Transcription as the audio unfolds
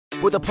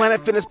With a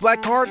Planet Fitness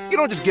Black Card, you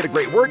don't just get a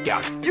great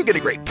workout, you get a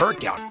great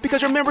perk out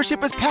because your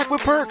membership is packed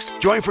with perks.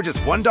 Join for just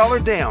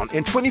 $1 down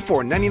and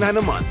 $24.99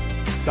 a month.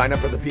 Sign up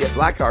for the Fiat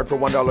Black Card for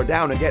 $1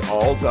 down and get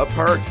all the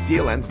perks.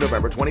 Deal ends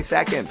November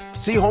 22nd.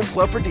 See Home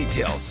Club for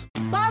details.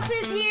 Boss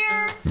is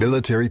here!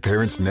 Military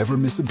parents never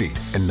miss a beat,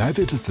 and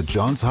neither does the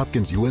Johns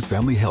Hopkins U.S.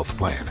 Family Health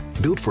Plan.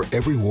 Built for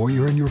every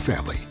warrior in your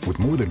family. With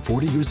more than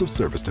 40 years of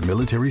service to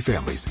military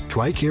families,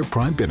 TRICARE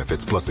Prime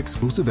benefits plus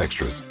exclusive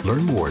extras.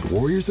 Learn more at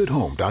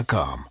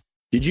warriorsathome.com.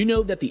 Did you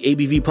know that the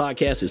ABV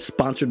podcast is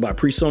sponsored by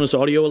PreSonus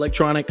Audio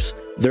Electronics?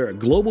 They're a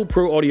global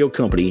pro audio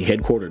company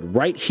headquartered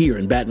right here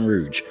in Baton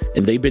Rouge,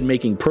 and they've been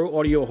making pro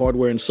audio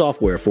hardware and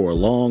software for a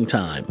long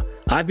time.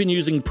 I've been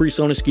using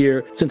PreSonus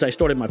gear since I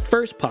started my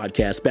first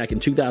podcast back in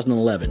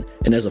 2011,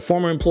 and as a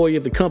former employee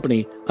of the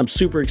company, I'm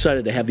super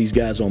excited to have these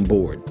guys on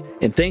board.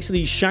 And thanks to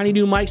these shiny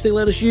new mics they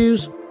let us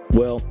use,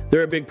 well,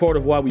 they're a big part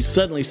of why we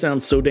suddenly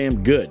sound so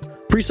damn good.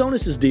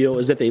 PreSonus' deal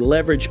is that they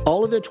leverage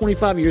all of their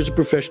 25 years of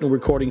professional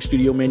recording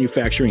studio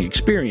manufacturing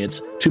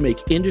experience to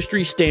make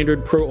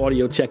industry-standard pro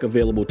audio tech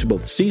available to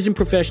both seasoned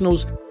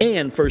professionals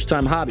and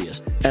first-time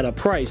hobbyists at a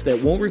price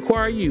that won't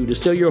require you to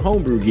sell your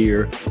homebrew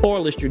gear or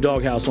list your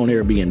doghouse on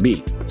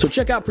Airbnb. So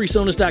check out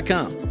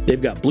PreSonus.com.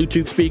 They've got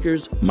Bluetooth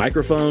speakers,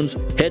 microphones,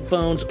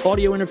 headphones,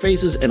 audio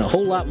interfaces, and a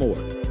whole lot more.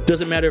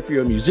 Doesn't matter if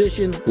you're a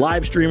musician,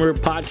 live streamer,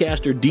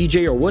 podcaster,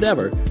 DJ, or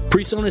whatever,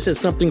 PreSonus has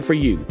something for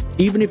you.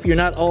 Even if you're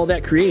not all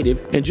that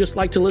creative and just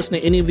like to listen to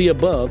any of the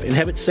above and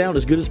have it sound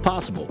as good as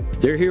possible,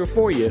 they're here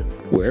for you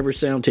wherever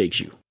sound takes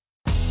you.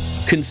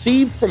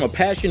 Conceived from a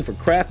passion for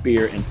craft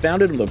beer and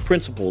founded on the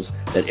principles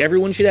that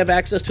everyone should have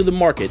access to the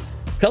market,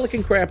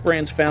 Pelican Craft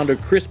Brands founder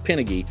Chris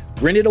Pennegy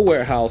rented a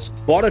warehouse,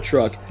 bought a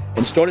truck,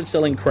 and started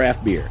selling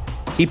craft beer.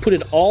 He put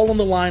it all on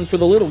the line for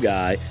the little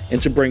guy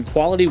and to bring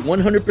quality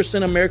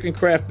 100% American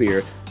craft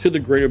beer to the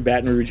greater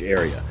Baton Rouge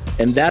area.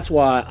 And that's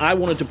why I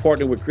wanted to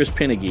partner with Chris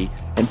Pennegy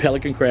and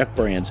Pelican Craft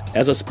Brands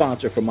as a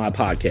sponsor for my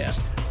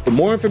podcast. For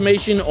more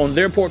information on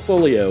their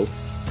portfolio,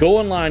 go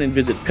online and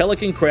visit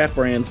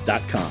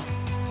pelicancraftbrands.com.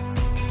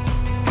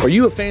 Are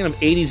you a fan of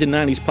 80s and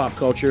 90s pop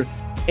culture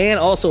and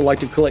also like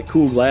to collect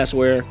cool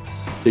glassware?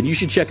 Then you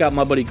should check out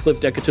my buddy Cliff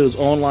Decato's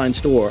online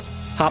store,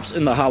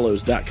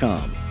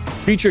 hopsinthehollows.com.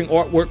 Featuring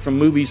artwork from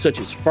movies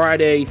such as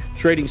Friday,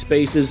 Trading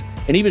Spaces,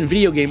 and even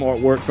video game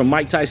artwork from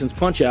Mike Tyson's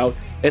Punch-Out,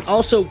 and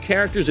also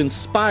characters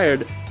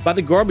inspired by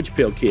the Garbage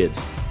Pail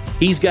Kids.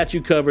 He's got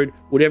you covered.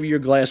 Whatever your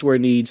glassware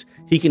needs,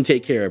 he can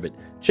take care of it.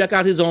 Check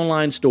out his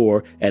online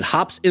store at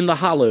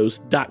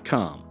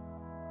hopsinthehollows.com.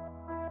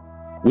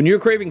 When you're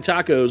craving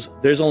tacos,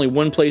 there's only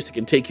one place that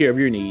can take care of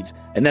your needs,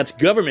 and that's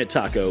Government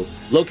Taco,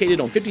 located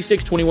on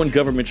 5621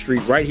 Government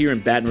Street right here in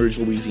Baton Rouge,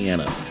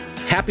 Louisiana.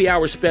 Happy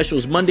hour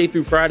specials Monday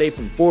through Friday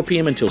from 4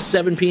 p.m. until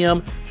 7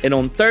 p.m. And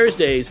on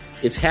Thursdays,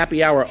 it's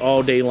happy hour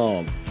all day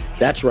long.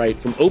 That's right,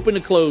 from open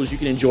to close, you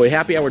can enjoy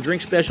happy hour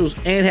drink specials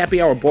and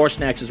happy hour bar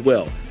snacks as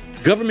well.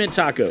 Government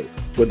Taco,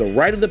 where the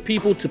right of the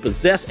people to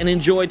possess and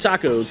enjoy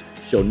tacos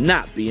shall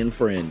not be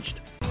infringed.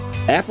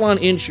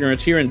 Athlon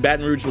Insurance here in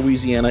Baton Rouge,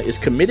 Louisiana is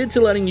committed to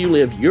letting you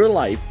live your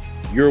life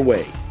your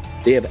way.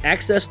 They have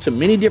access to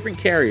many different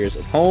carriers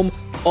of home,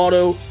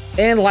 auto,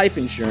 and life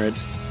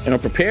insurance, and are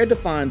prepared to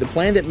find the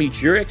plan that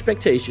meets your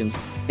expectations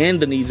and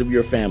the needs of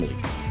your family.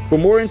 For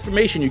more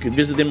information, you can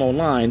visit them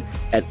online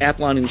at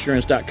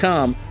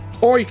athloninsurance.com,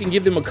 or you can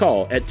give them a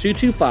call at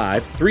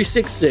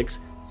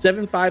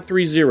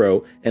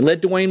 225-366-7530 and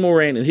let Dwayne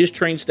Moran and his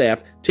trained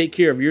staff take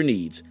care of your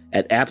needs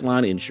at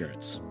Athlon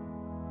Insurance.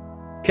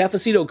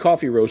 Cafecito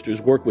Coffee Roasters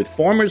work with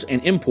farmers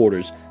and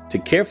importers to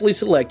carefully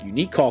select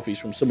unique coffees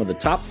from some of the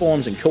top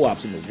farms and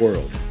co-ops in the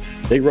world.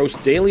 They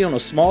roast daily on a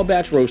small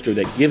batch roaster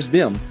that gives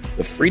them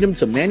the freedom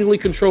to manually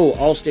control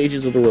all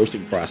stages of the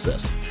roasting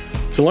process.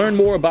 To learn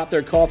more about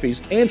their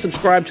coffees and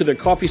subscribe to their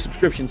coffee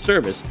subscription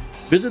service,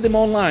 visit them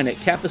online at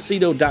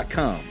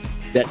cafecito.com.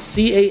 That's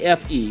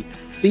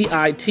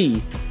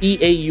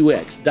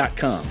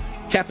CAFECITEAUX.com.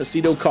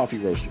 Cafecito Coffee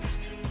Roasters.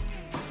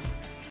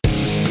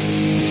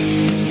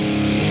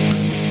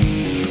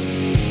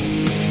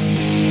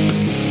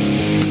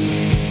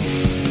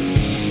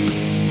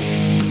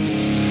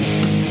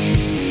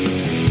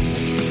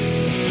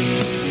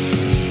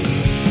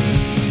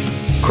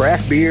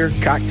 Craft beer,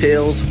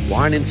 cocktails,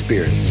 wine, and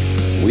spirits.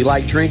 We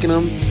like drinking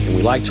them, and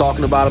we like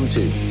talking about them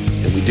too.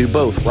 And we do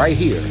both right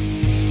here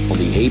on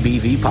the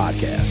ABV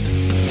Podcast.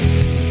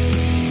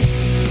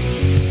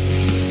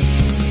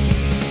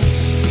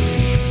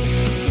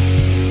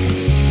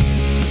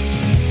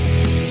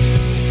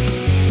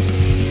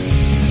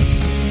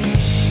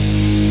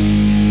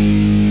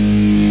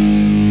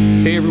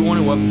 Hey everyone,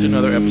 and welcome to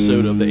another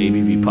episode of the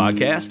ABV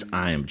Podcast.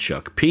 I am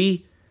Chuck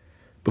P.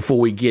 Before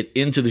we get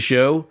into the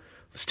show,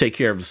 let's take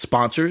care of the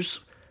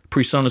sponsors: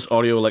 PreSonus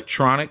Audio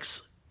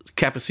Electronics,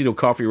 Cafecito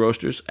Coffee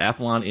Roasters,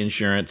 Athlon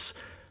Insurance,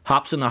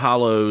 Hops in the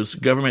Hollows,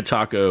 Government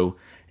Taco,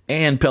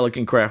 and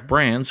Pelican Craft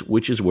Brands,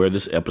 which is where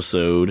this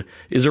episode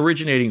is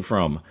originating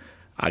from.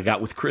 I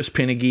got with Chris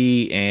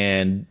Pennegy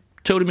and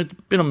told him it's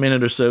been a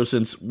minute or so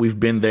since we've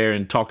been there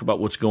and talked about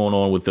what's going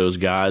on with those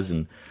guys,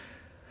 and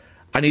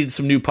I needed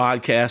some new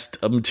podcast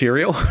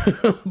material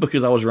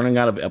because I was running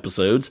out of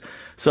episodes.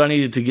 So I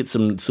needed to get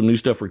some new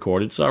stuff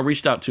recorded. So I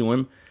reached out to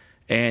him,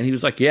 and he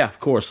was like, yeah, of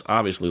course,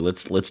 obviously,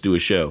 let's do a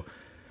show.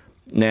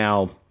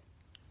 Now,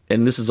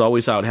 and this is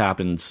always how it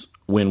happens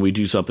when we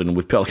do something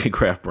with Pelican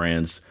Craft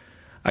Brands.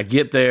 I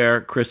get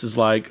there, Chris is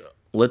like,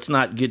 let's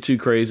not get too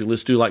crazy.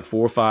 Let's do like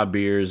 4 or 5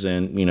 beers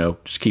and,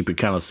 just keep it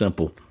kind of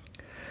simple.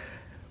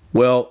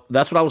 Well,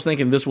 that's what I was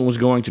thinking this one was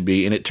going to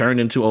be, and it turned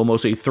into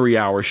almost a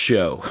 3-hour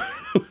show.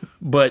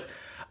 But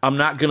I'm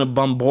not going to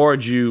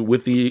bombard you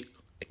with the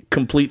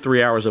complete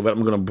 3 hours of it.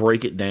 I'm going to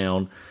break it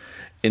down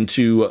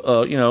into,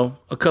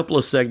 a couple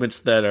of segments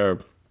that are,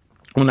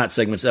 well, not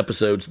segments,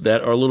 episodes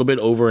that are a little bit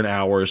over an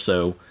hour or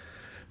so.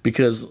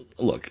 Because,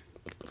 look,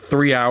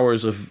 3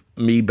 hours of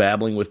me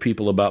babbling with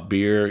people about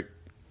beer,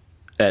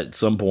 at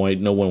some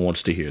point, no one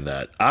wants to hear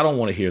that. I don't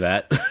want to hear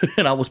that,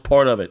 and I was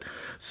part of it.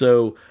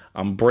 So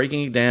I'm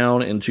breaking it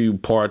down into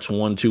parts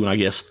 1, 2, and I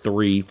guess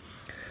 3.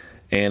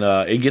 And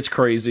it gets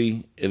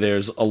crazy.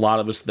 There's a lot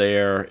of us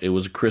there. It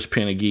was Chris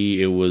Pennegy.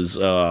 It was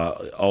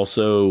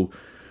also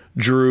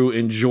Drew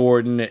and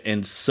Jordan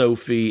and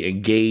Sophie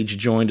and Gage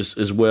joined us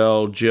as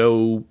well.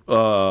 Joe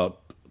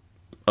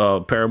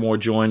Paramore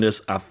joined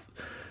us.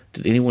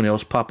 Did anyone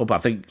else pop up? I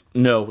think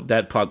no.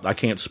 I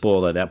can't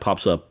spoil that. That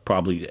pops up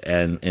probably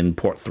in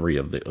part 3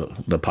 of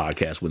the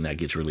podcast when that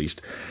gets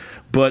released.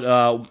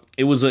 But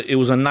it was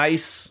a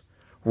nice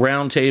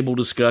roundtable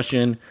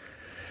discussion.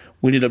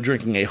 We ended up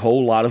drinking a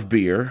whole lot of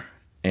beer,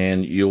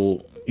 and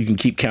you can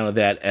keep count of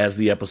that as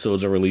the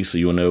episodes are released, so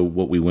you'll know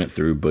what we went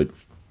through. But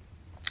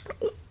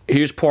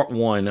here's part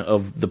 1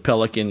 of the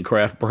Pelican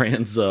Craft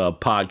Brands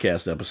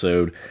podcast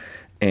episode,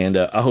 and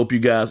I hope you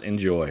guys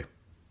enjoy.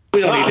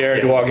 We don't need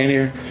Derek to walk in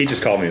here. He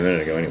just called me a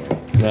minute ago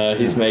anyway.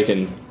 He's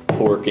making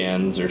pork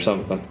ends or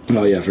something.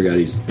 Oh, yeah, I forgot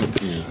he's...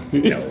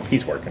 No,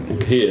 he's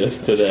working. He is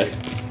today.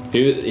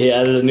 He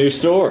added a new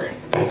store.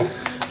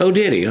 Oh,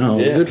 did he? Oh,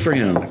 yeah. Good for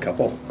him. A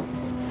couple.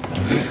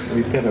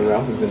 He's got a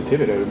Rouse's in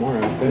Thibodeau tomorrow,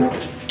 I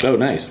think. Oh,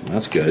 nice.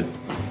 That's good.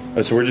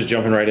 Oh, so we're just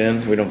jumping right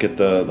in? We don't get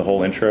the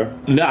whole intro?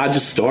 No, I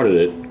just started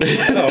it.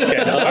 Oh,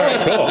 okay. All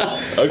right,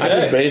 cool. Okay. I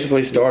just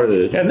basically started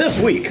it. And this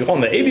week on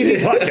the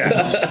ABV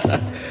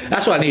podcast.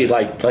 That's what I need,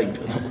 like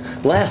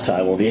last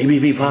time on the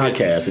ABV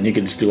podcast, and you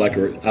can just do like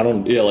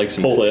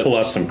some clips. Pull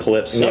up some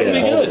clips. That'd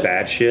be all good. the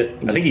bad shit.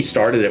 I think he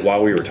started it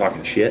while we were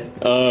talking shit.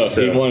 Oh,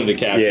 so he wanted to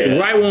capture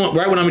it. Right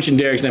when I mentioned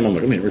Derek's name, I'm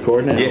like,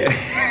 record now. Yeah.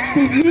 So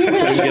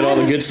you get all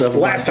the good stuff.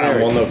 Last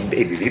time on the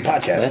ABV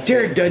podcast.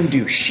 Derek doesn't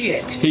do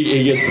shit.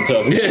 He gets the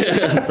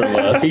tough from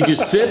us. He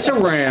just sits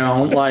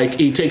around, like,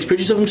 he takes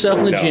pictures of himself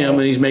in the gym,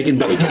 and he's making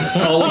bacon. That's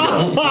all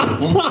he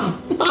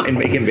does. And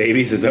making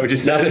babies, is that what you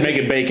said? That's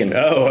making bacon.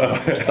 Oh.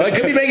 It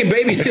could be making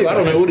babies, too. I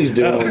don't know what he's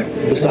doing.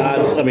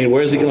 Besides,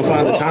 where's he going to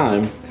find the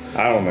time?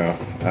 I don't know.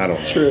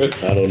 True.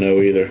 I don't know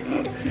either.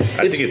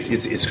 I think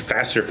it's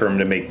faster for him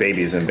to make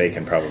babies than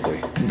bacon, probably.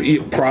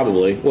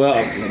 Probably. Well,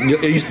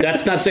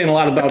 that's not saying a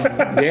lot about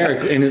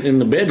Derek in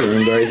the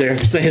bedroom right there.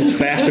 Saying it's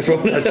faster for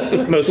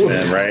most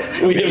men, right?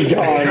 We've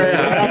gone. We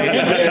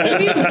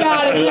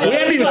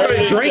haven't even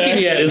started drinking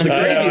yet. Is the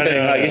crazy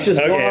thing? Like, it's just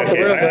going off the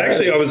rails.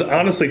 Actually, I was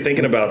honestly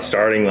thinking about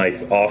starting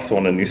off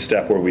on a new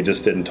step where we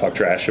just didn't talk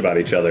trash about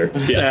each other.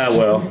 Yeah.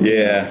 Well.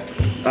 Yeah.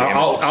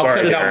 I'll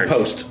cut it out in Derek.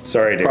 post.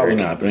 Sorry, Derek. Probably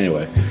not. But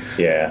anyway.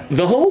 Yeah.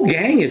 The whole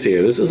gang is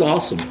here. This is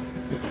awesome.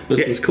 This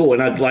is cool.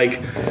 And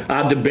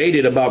I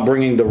debated about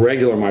bringing the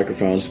regular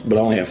microphones, but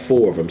I only have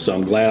 4 of them. So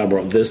I'm glad I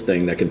brought this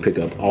thing that can pick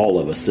up all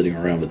of us sitting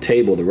around the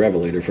table, the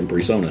Revelator from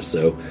Presonus.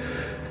 So,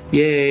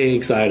 yay,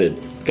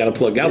 excited. Gotta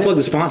plug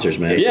the sponsors,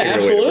 man. Yeah,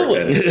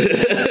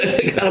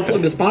 absolutely. Gotta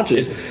plug the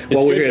sponsors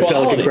while we're here at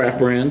Pelican Craft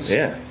Brands.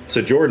 Yeah.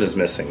 So Jordan is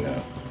missing,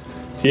 though.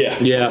 Yeah.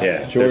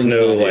 There's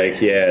no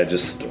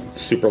just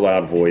super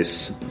loud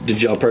voice.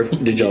 Did y'all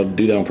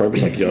do that on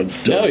purpose?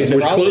 No, he's we're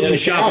probably closing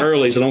shop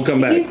early, so don't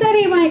come back. He said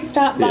he might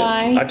stop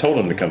by. I told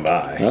him to come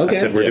by. Okay. I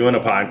said we're doing a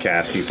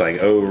podcast. He's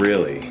like, oh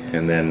really?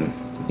 And then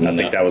I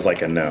think that was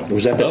like a no.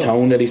 Was that the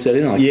tone that he said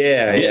in?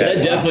 Yeah.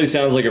 That definitely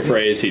sounds like a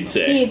phrase he'd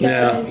say. He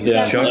does.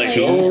 Yeah.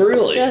 Definitely. Oh,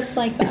 really? Just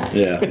like that.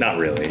 Yeah. Not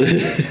really. I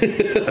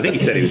think he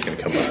said he was going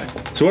to come by.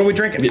 So what are we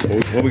drinking? What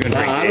are we going to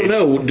drink? I don't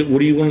know. What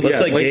do you want?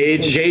 Let's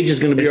Gage. Gage is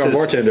going to be our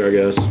bartender, I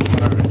guess. All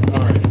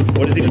right.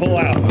 What does he pull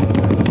out?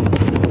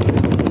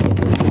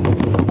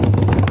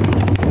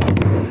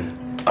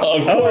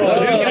 Of course.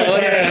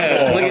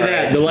 Look at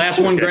that. The last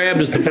one grabbed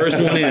is the first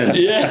one in.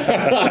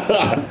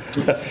 Yeah.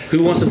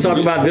 Who wants to talk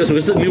about this one?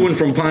 This is a new one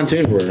from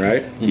Pontoon Brewing,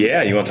 right?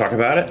 Yeah, you want to talk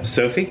about it?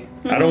 Sophie?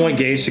 I don't want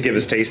Gage to give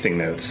his tasting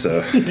notes,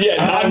 so...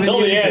 Yeah, not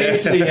until the end.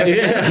 Until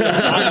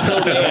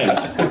the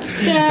end.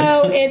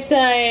 So it's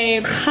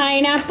a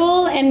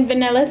pineapple and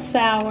vanilla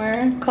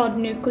sour called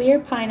Nuclear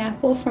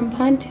Pineapple from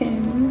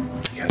Pontoon.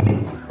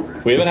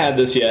 We haven't had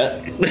this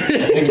yet.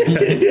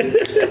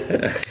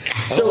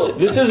 So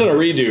this isn't a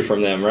redo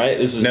from them, right?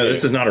 This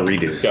is not a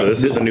redo. So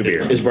this is a new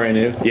beer. It's brand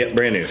new? Yep,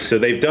 brand new. So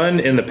they've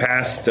done in the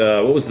past,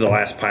 what was the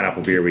last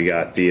pineapple beer we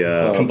got?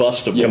 The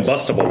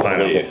combustible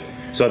pineapple.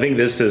 So I think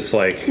this is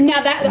like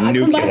Now that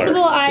nuclear.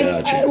 combustible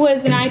Gotcha.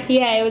 was an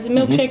IPA. It was a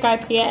milkshake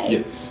IPA.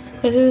 Yes.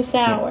 This is a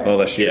sour. Oh,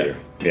 that's true.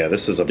 Yeah,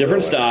 this is a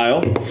Different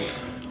style. style.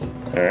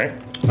 All right.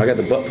 I got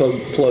the butt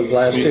plug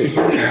glass too.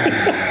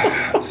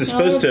 This is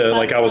supposed to,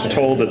 like, I was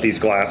told that these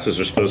glasses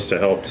are supposed to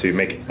help to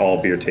make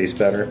all beer taste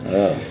better.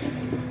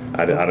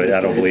 I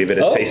don't believe it.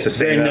 It tastes the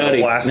same very out of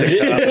nutty. plastic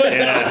cup.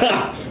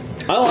 Yeah.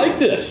 I like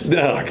this.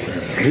 No.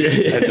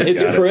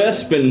 It's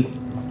crisp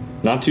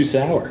and not too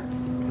sour.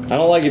 I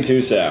don't like it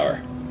too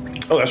sour.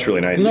 Oh, that's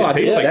really nice. No, It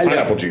tastes like yeah.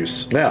 pineapple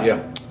juice.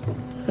 Yeah.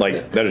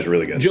 Like, that is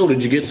really good. Joel,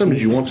 did you get some? Did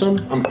you want some?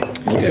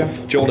 Okay.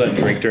 Joel doesn't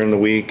drink during the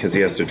week because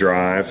he has to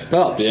drive.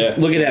 Oh, Yeah.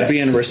 look at that,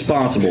 being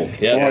responsible.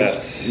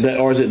 Yes.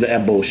 Or is it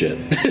that bullshit?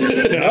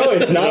 No,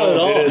 it's not at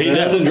all. He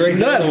doesn't drink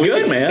No, that's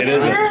good, man. It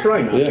isn't.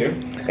 Try not to.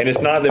 And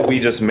it's not that we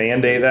just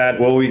mandate that.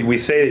 Well, we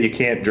say that you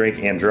can't drink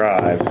and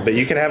drive, but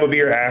you can have a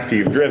beer after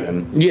you've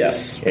driven.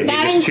 Yes. And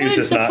That he just includes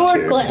chooses the not to.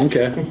 forklift.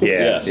 Okay. Yeah,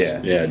 Yes. yeah.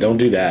 Yeah, don't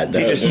do that. He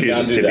That, just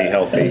chooses do to be that.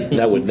 healthy.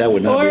 that would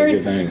not Or be a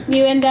good thing.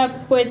 you end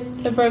up with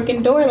a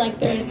broken door like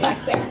there is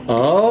back there.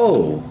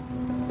 Oh.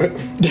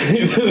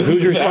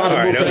 Who's responsible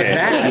All right, for okay.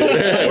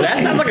 that?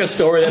 That sounds like a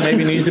story that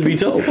maybe needs to be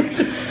told.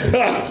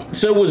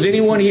 So, was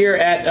anyone here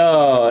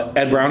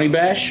at Brownie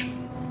Bash?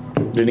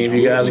 Did any of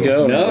you guys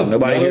go? No,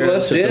 nobody none of here.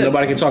 us So did.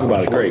 Nobody can talk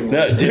about it. Great.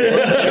 No, it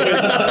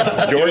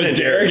was Jordan and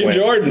Derek and went.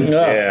 Jordan.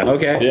 Oh, Yeah.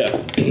 Okay.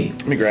 Yeah.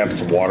 Let me grab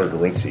some water to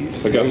rinse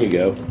these. There you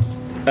go.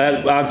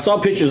 I saw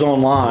pictures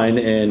online,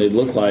 and it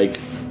looked like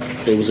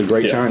it was a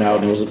great Yeah.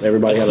 turnout, and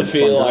everybody That's had the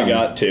a fun feel time. I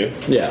got too.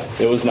 Yeah.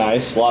 It was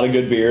nice. A lot of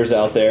good beers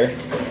out there.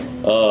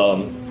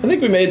 I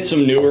think we made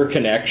some newer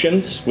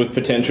connections with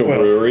potential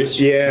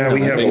breweries. Yeah,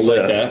 we have a Things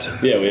like list.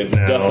 that. Yeah, we have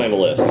Now- definitely have a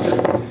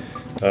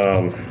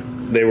list.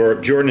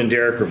 Jordan and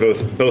Derek were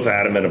both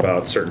adamant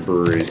about certain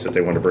breweries that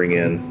they want to bring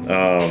in.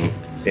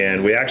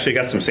 And we actually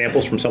got some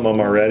samples from some of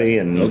them already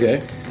and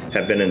Okay.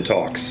 have been in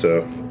talks.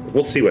 So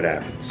we'll see what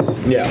happens.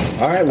 Yeah.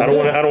 All right. I don't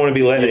want to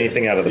be letting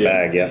anything out of the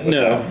bag yet. with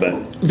No. that,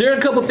 but There are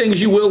a couple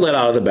things you will let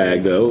out of the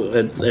bag, though,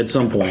 at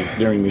some point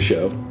during the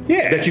show.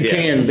 Yeah, That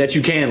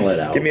you can let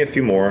out. give me a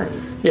few more.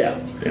 Yeah.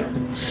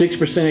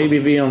 6%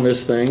 ABV on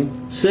this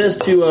thing. Says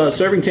to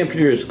serving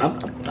temperatures, I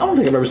don't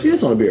think I've ever seen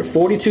this on a beer.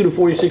 42 to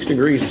 46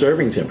 degrees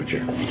serving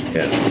temperature.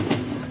 Yeah.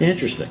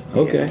 Interesting.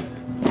 Okay.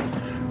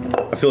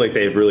 I feel like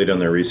they've really done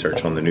their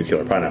research on the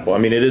nuclear pineapple. I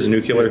mean, it is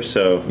nuclear,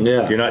 so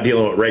Yeah. you're not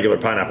dealing with regular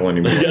pineapple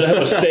anymore. You gotta have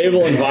a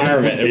stable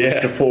environment in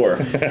which to pour.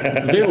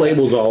 Their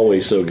labels are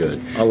always so good.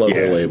 I love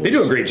their labels. They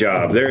do a great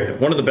job. They're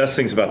one of the best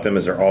things about them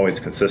is they're always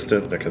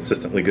consistent. They're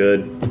consistently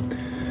good.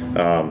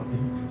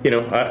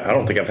 I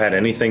don't think I've had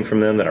anything from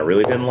them that I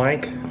really didn't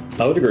like.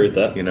 I would agree with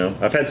that.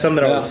 I've had some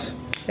that I was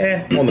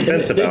on the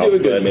fence They about. do a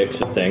good but- mix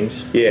of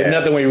things. Yeah,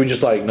 Nothing where you would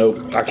just like, nope,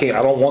 I can't.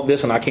 I don't want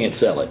this, and I can't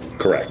sell it.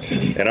 correct.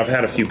 And I've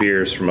had a few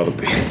beers from other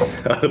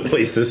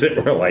places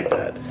that were like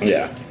that.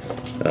 Yeah.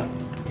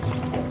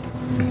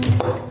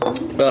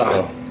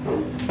 But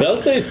I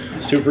would say it's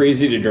super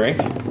easy to drink.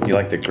 You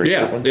like the grape?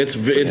 Yeah, one? it's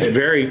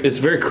very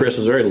crisp.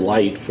 It's very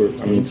light for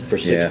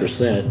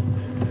 6%.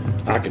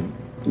 I could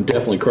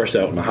definitely crush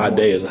that on a hot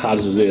day, as hot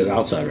as it is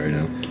outside right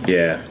now.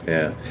 Yeah.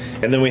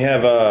 And then we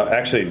have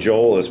actually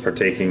Joel is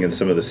partaking in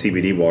some of the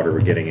CBD water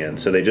we're getting in.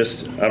 So I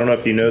don't know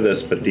if you know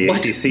this, but the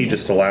What? ATC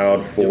just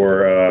allowed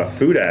for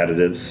food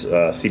additives,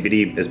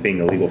 CBD as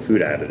being a legal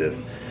food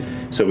additive.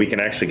 So we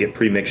can actually get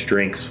pre-mixed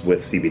drinks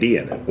with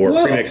CBD in it, or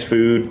Whoa. pre-mixed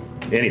food,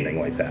 anything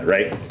like that,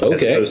 right? As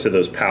Okay. opposed to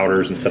those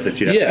powders and stuff that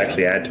you'd have to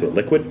actually add to a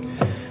liquid.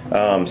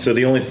 So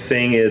the only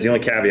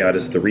caveat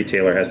is the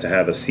retailer has to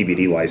have a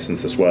CBD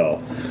license as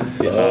well.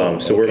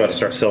 So we're about to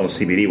start selling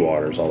CBD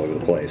waters all over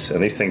the place,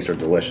 and these things are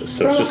delicious.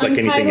 So it's From just like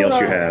anything Untitled else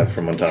you Art. have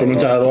from Untitled. From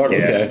Untitled Art, Yeah,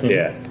 okay.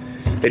 yeah.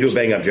 They do a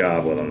bang up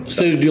job with them.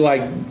 So do you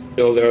like?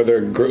 Are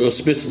there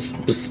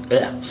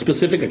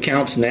specific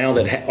accounts now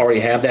that already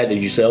have that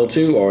you sell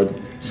to, or?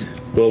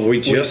 Well,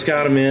 we just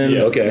got them in.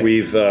 Yeah, okay.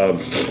 We've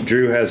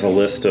Drew has a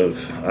list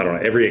of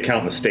every account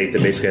in the state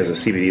that basically has a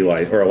CBD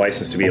or a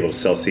license to be able to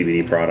sell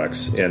CBD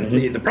products. And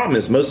the problem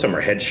is most of them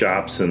are head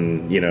shops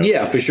and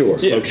Yeah, for sure.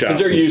 smoke shops. Because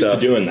they're and used stuff.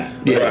 to doing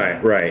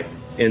that. Right.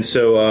 And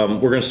so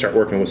we're going to start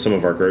working with some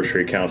of our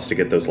grocery accounts to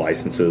get those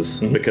licenses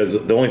because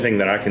the only thing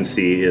that I can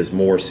see is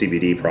more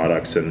CBD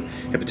products and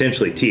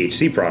potentially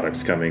THC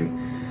products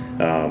coming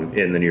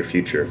in the near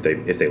future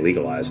if they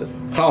legalize it.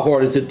 How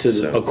hard is it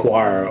to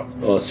acquire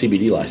a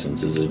CBD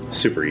license? Is it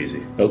Super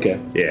easy. okay?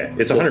 Yeah,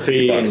 it's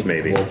 $150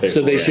 maybe.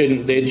 So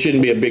it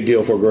shouldn't be a big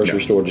deal for a grocery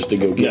store just to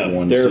go get No,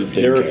 one. there so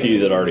they are a can few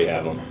carry that already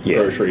have them. Yeah.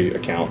 Grocery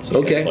accounts and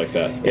Okay. things like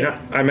that. And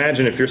I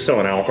imagine if you're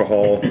selling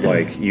alcohol,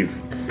 like you've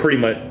pretty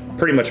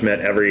much met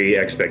every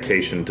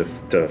expectation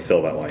to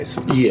fill that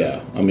license.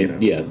 Yeah, I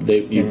mean,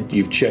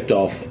 you've checked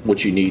off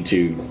what you need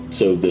to,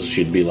 so this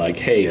should be like,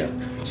 hey,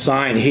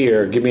 sign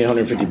here, give me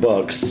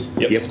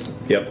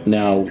 $150. Yep.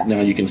 Now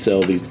you can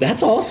sell these.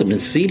 That's awesome. And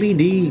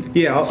CBD.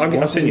 Yeah, I'll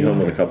send you home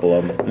with a couple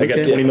of them. I got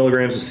Okay. 20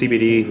 milligrams of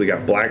CBD. We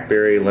got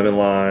blackberry, lemon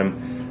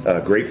lime,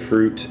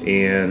 grapefruit,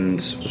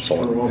 and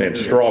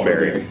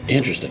strawberry.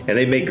 Interesting. And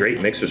they make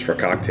great mixers for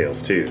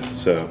cocktails too.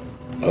 So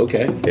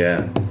Okay.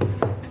 Yeah.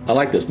 I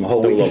like this. My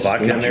whole week is not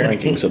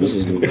drinking, so this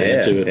is going to be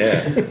add to it.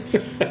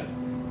 Yeah.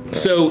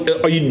 So,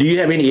 do you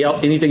have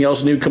anything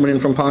else new coming in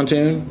from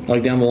Pontoon,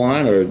 like down the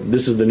line, or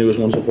this is the newest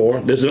one so far?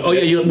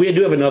 We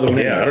do have another one.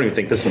 Yeah, I don't even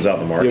think this one's out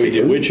in the market.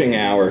 Yeah, Witching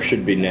Hour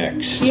should be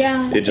next.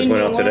 Yeah. It just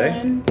went out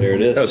today? There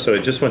it is. Oh, so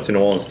it just went to New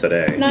Orleans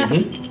today. I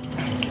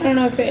don't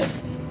know if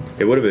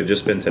It would have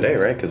just been today,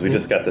 right? Because we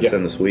just got this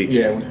in this week.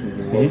 Yeah, it went to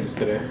New Orleans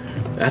today.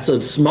 That's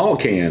a small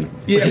can.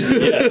 Yeah.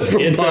 Yes.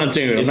 From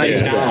Pontoon. It's a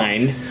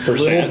 9%.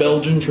 Little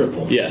Belgian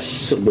triples. Yes.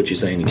 So what you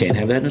saying? You can't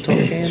have that in a tall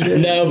can?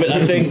 Dude? No, but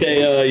I think they,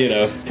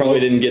 probably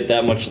didn't get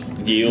that much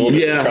yield.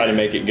 Yeah. To try to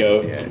make it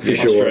go. For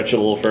sure. Stretch it a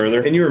little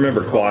further. And you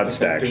remember quad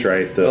stacks,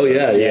 right?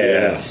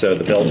 Yeah. So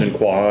the Belgian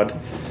quad,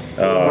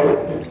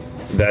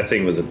 that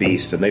thing was a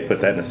beast, and they put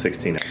that in a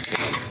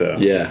 16-ounce. So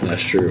Yeah,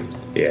 that's true.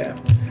 yeah,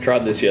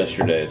 Tried this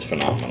yesterday. It's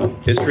phenomenal.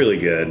 it's really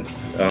good.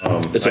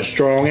 It's a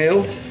strong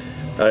ale?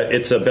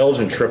 It's a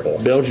Belgian triple.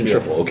 Belgian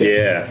triple, okay.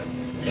 Yeah,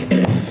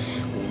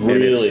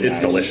 Really it's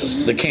nice.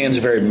 delicious. The can's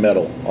very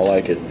metal. I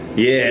like it.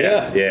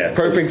 Yeah.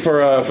 Perfect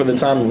for the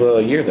time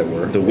of year that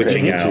we're The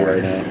witching into hour.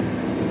 right now.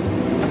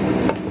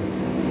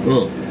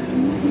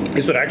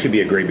 This would actually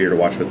be a great beer to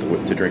watch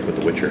to drink with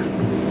The Witcher.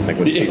 Like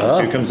when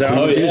season 2 comes out.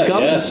 Oh, Yeah,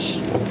 coming. yes.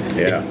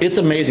 Yeah. It's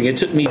amazing. It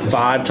took me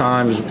 5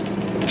 times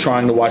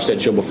trying to watch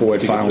that show before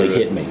it finally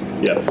hit me.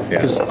 Yeah.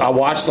 Because I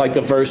watched like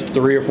the first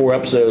 3 or 4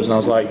 episodes, and I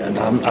was like,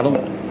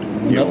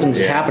 nothing's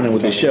happening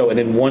with this show. And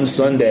then one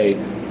Sunday,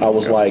 I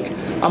was like,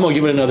 I'm gonna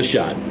give it another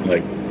shot.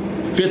 Like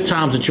 5th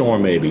time's a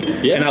charm, maybe.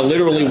 Yes. And I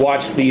literally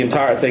watched the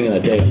entire thing in a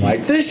day. I'm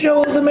like, this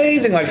show is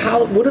amazing. Like,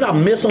 what did I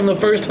miss on the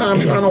first time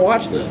trying to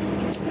watch this?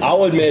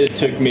 I'll admit it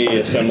took me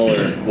a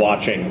similar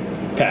watching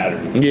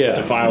pattern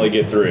to finally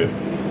get through.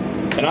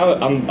 And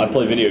I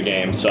play video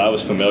games, so I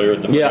was familiar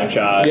with the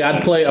franchise. Yeah,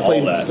 I played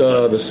that.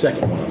 the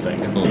second one, I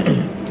think.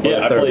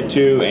 Yeah, I played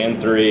 2 and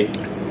 3.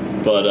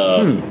 But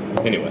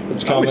anyway,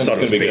 it's I always coming. thought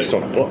it was It's going to be based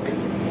good. on a book.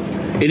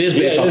 It is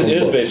based off. It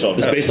is based off.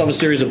 It's based off a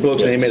series of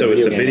books, and they made So a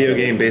it's video a video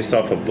game game based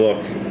off a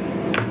book,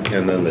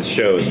 and then the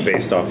show is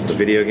based off the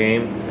video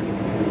game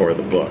or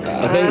the book.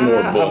 I think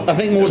more book. I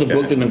think more the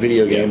book than the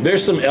video game.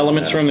 There's some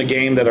elements from the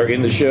game that are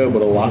in the show,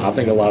 but I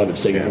think a lot of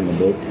it's taken from the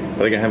book.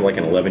 Are they gonna have like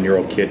an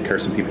 11-year-old kid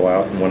cursing people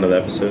out in one of the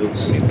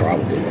episodes?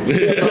 Probably.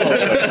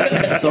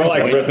 Or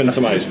like ripping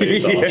somebody's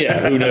face off.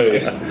 Yeah, who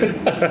knows?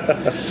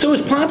 So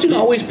has Pontoon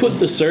always put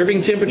the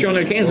serving temperature on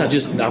their cans?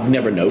 I've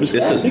never noticed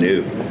This that. is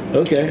new.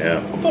 Okay. Yeah.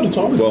 I thought it's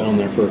always been on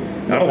there for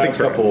I don't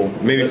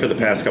think maybe for the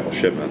past couple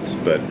shipments,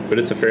 but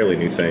it's a fairly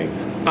new thing.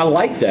 I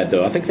like that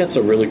though. I think that's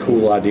a really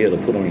cool idea to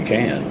put on your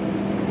can.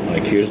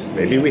 Like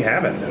Maybe we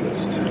haven't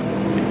noticed.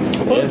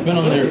 I thought it's been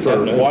on there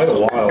for quite a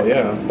while,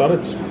 yeah. I thought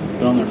it's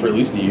been on there for at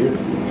least a year.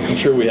 I'm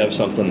sure we have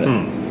something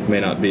that may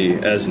not be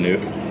as new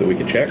that we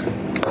could check.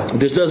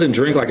 This doesn't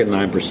drink like a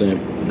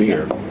 9%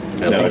 beer.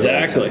 No,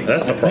 exactly.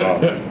 That's the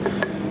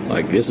problem.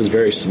 Like this is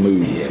very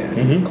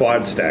smooth.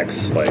 Quad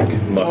stacks muck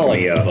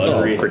me up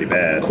pretty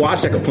bad. Quad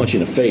stack will punch you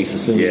in the face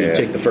as soon as you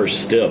take the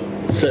first step.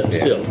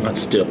 Not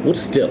step.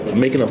 What's step? I'm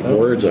making up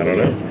words. I don't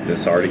know.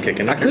 It's already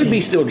kicking. I could be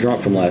still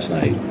drunk from last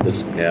night.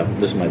 This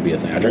might be a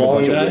thing. I drank a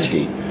bunch of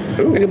whiskey. I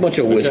drank a bunch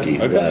of whiskey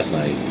last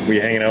night. Were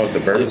you hanging out with the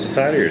Bourbon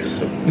Society or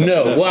just?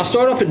 No. Well, I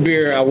started off at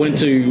beer. I went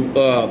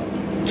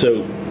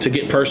to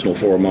get personal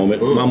for a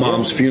moment. My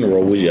mom's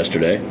funeral was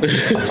yesterday.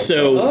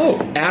 So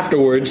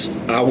afterwards,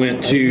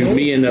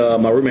 me and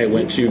my roommate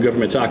went to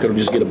Government Taco to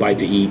just get a bite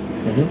to eat.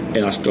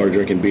 And I started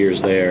drinking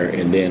beers there,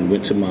 and then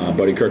went to my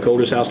buddy Kirk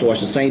Holder's house to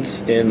watch the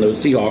Saints and the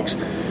Seahawks.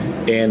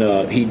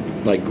 And he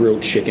like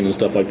grilled chicken and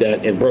stuff like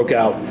that, and broke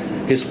out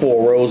his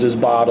Four Roses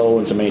bottle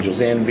and some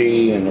Angel's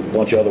Envy and a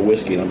bunch of other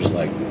whiskey. And I'm just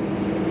like,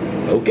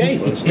 okay.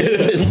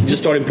 It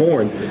just started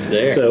pouring. It's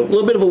there. So a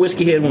little bit of a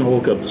whiskey head when I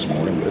woke up this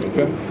morning. But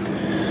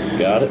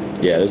Got it.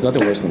 yeah, there's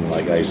nothing worse than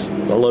I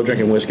love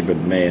drinking whiskey, but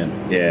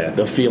man,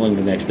 the feeling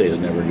the next day is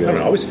never good.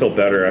 I always feel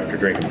better after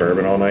drinking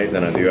bourbon all night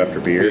than I do after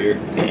beer.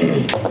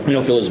 You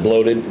don't feel as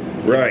bloated.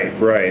 Right.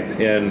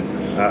 And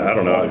I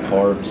don't know.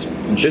 Carbs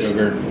and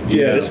sugar.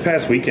 Yeah, this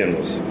past weekend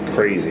was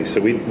crazy. So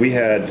we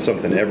had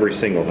something every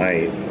single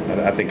night.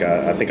 I think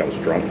I was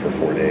drunk for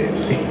 4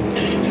 days.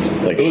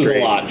 Like It was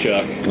straight. a lot,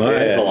 Chuck. Yeah.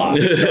 It was a lot.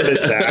 We started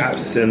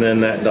Zaps, and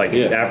then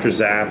after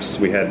Zaps,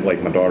 we had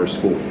like my daughter's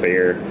school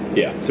fair.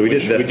 Yeah. So we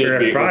did that fair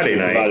beer, Friday which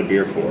we night. provided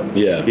beer for.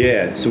 Yeah.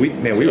 Yeah. So we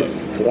were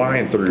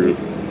flying through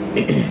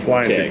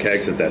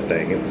kegs at that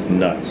thing. It was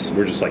nuts.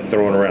 We're just like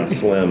throwing around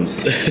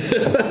Slims,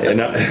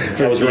 and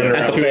I was running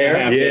around. At the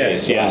fair? Yeah.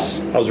 Yes.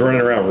 I was running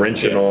around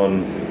wrenching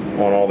on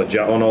all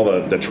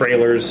the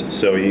trailers.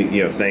 So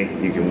you're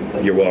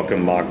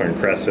welcome, Mockler and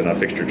Crescent. I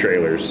fixed your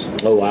trailers.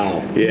 Oh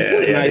wow. Yeah.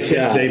 Nice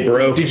guy. They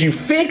broke. Did you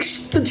fix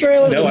the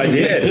trailers? No, or I did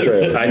you fix the did.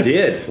 trailers? I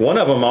did. One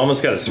of them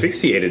almost got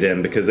asphyxiated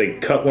in because they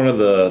cut one of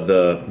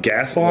the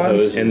gas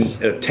lines, and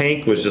a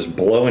tank was just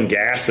blowing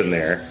gas in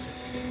there.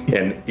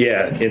 And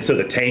and so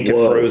the tank had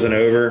frozen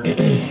over,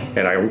 and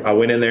I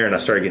went in there and I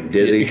started getting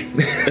dizzy.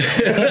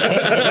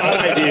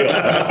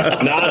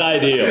 Not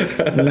ideal.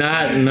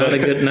 Not a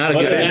good. I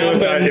didn't know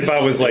if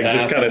I was like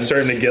just kind of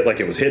starting to get like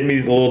it was hitting me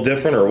a little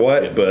different or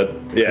what, but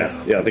yeah,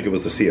 I think it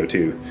was the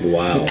CO2.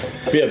 Wow.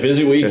 Yeah,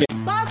 busy weekend.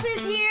 Boss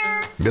is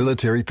here.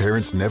 Military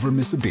parents never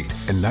miss a beat,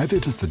 and neither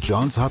does the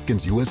Johns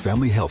Hopkins U.S.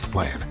 Family Health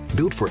Plan.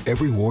 Built for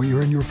every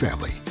warrior in your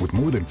family. With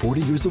more than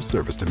 40 years of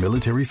service to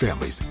military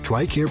families,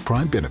 TRICARE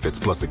Prime benefits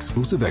plus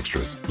exclusive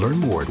extras. Learn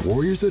more at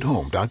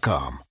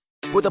warriorsathome.com.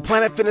 With a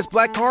Planet Fitness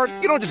Black Card,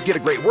 you don't just get a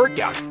great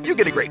workout, you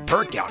get a great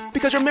perk out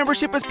because your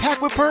membership is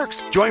packed with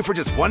perks. Join for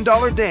just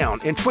 $1 down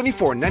and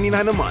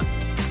 $24.99 a month.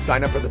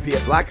 Sign up for the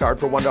Fiat Black Card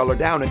for $1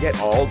 down and get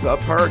all the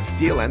perks.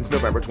 Deal ends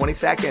November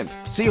 22nd.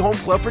 See Home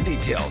Club for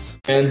details.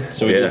 And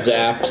so we did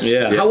Zaps.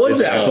 Yeah. How was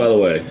Zaps, by the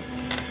way?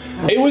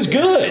 It was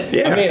good.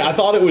 Yeah. I mean, I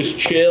thought it was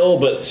chill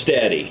but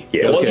steady.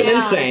 Yeah. It wasn't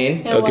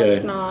insane. It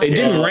was not. It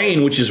didn't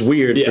rain, which is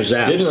weird for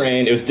Zaps. It didn't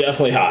rain. It was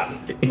definitely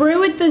hot.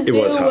 Brew at the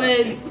Zoo was hot.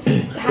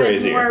 had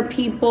Crazier. more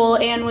people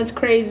and was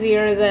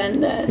crazier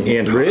than this.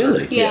 And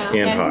really? Yeah.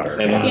 And hotter.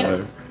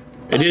 Yeah.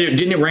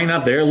 Didn't it rain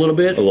out there a little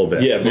bit? A little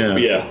bit.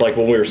 Yeah, like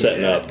when we were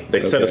setting up.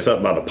 They set us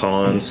up by the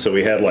ponds, so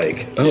we had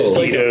like Oh.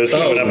 mosquitoes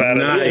coming up out of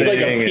nice. It's like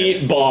a everything.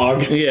 peat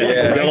bog.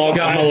 Yeah. We all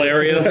got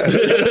malaria.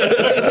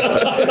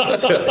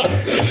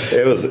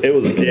 It was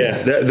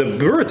the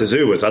brewer at the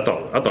zoo was I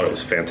thought it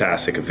was a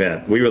fantastic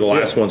event. We were the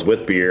last ones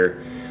with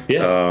beer.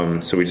 Yeah.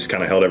 So we just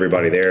kind of held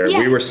everybody there. Yeah.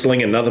 We were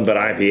slinging nothing but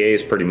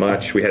IPAs pretty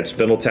much. We had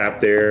Spindle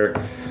Tap there.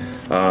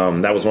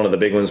 That was one of the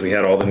big ones. We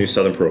had all the new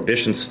Southern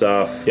Prohibition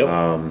stuff. Yep.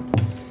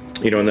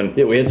 And then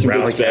We had some good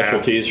Rally Cap.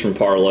 specialties from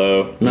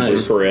Parlo,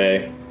 Nice.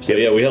 Parade. So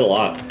we had a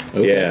lot.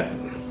 Yeah.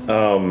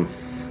 And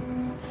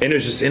it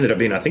just ended up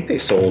being, I think they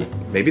sold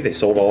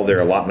all of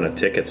their allotment of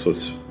tickets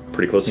was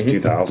pretty close to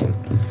 2,000.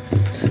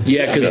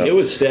 Yeah, because It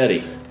was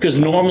steady. Because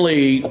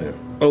normally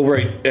over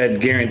at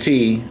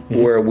Guarantee,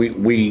 where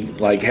we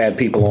like had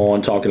people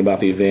on talking about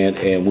the event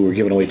and we were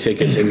giving away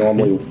tickets, and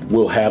normally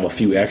we'll have a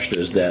few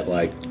extras that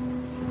like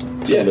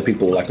some of the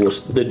people like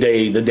the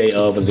day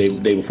of and the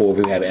day before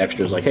we have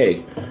extras like,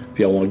 hey, if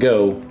y'all want to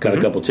go, got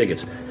a couple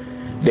tickets.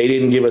 They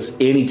didn't give us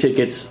any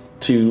tickets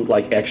to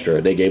like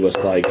extra. They gave us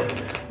like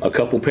a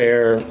couple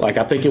pair, like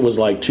I think it was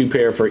like 2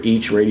 pair for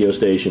each radio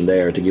station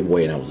there to give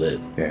away, and that was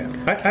it. Yeah.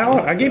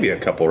 I gave you a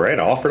couple, right?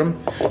 I offered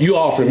them. You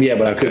offered them, yeah,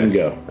 but I couldn't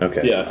go.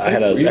 Okay. Yeah. I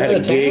had a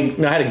gig.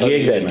 No, I had a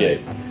gig that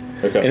night.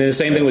 Okay. And then the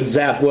same thing with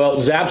Zaps. Well,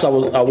 Zaps,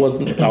 I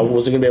wasn't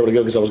gonna be able to go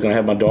because I was gonna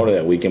have my daughter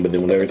that weekend. But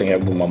then when everything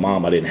happened with my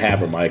mom, I didn't have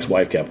her. My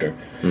ex-wife kept her.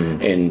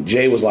 And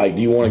Jay was like,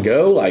 "Do you want to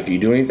go? Like, are you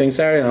doing anything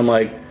Saturday?" And I'm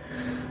like,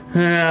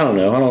 I don't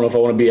know. I don't know if I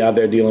want to be out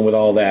there dealing with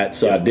all that.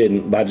 So I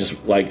didn't. But I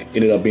just like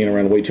ended up being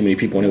around way too many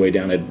people anyway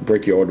down at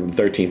Brickyard and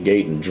 13th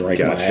Gate and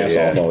drank my ass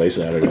off all day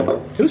Saturday.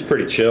 It was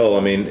pretty chill. I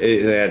mean,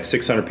 they had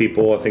 600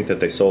 people. I think that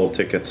they sold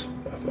tickets,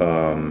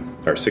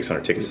 or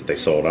 600 tickets that they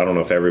sold. I don't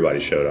know if everybody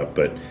showed up,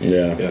 but but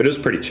it was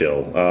pretty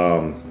chill.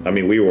 I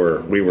mean, we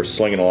were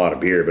slinging a lot of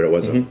beer, but it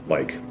wasn't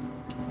like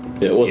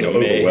it wasn't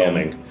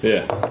overwhelming.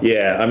 Yeah.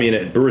 I mean,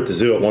 at Brew at the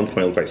Zoo at one point,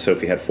 it looked like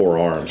Sophie had 4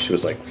 arms. She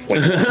was like, But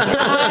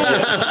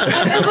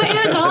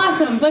it was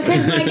awesome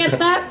because like at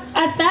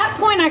that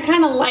point I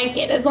kind of like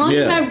it as long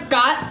as I've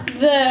got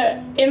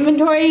the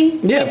inventory,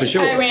 for which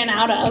sure. I ran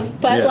out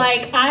of. But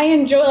like I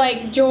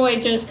enjoy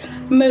just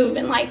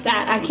moving like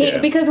that. I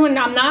can't because when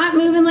I'm not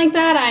moving like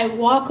that, I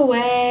walk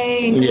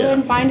away and go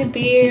and find a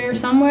beer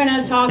somewhere and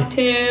I talk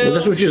to. Well,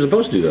 that's what you're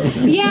supposed to do,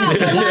 though. Yeah, but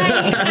like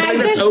I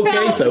That's just okay,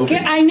 felt Sophie.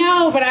 I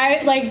know, but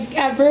I like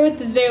at Brew at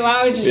the Zoo,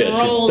 I was just Yeah,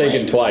 she's rolling.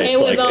 thinking twice. It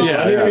was like,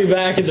 awesome. I'll be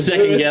back at the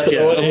Second booth. guess.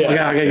 Oh my God,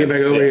 I gotta get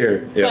back over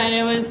here. But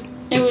it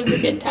was a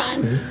good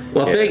time.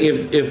 Well, I think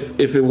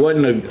if it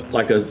wasn't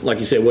like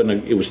you said,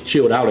 it was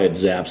chilled out at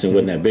Zaps and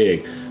wasn't that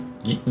big.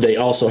 They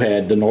also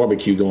had the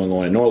barbecue going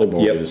on in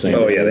Norleyborn the same.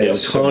 Oh, yeah, they a had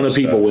so ton much of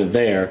people stuff. went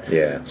there.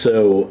 Yeah.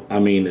 So I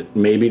mean,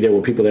 maybe there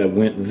were people that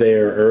went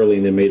there early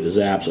and then made the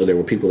Zaps, or there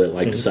were people that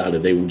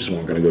decided they just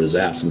weren't going to go to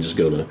Zaps and just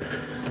go to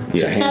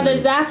Now Hammond.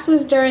 the Zaps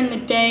was during the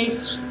day,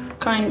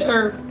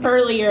 or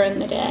earlier in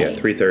the day. Yeah,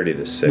 3:30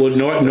 to 6. Well,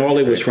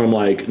 Norley was from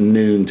like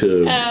noon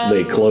to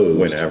they closed.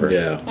 Whenever.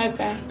 Yeah.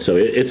 Okay. So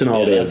it's an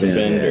all-day that's a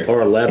event. bender.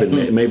 Or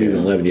 11, maybe even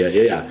 11.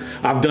 Yeah.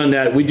 I've done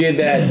that. We did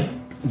that.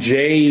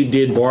 Jay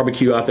did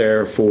barbecue out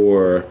there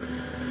for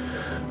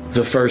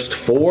the first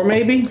 4,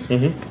 maybe.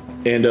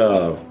 And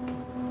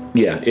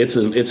it's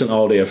an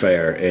all-day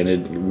affair,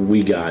 and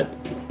we got.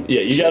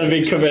 Yeah, you got to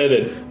be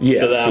committed.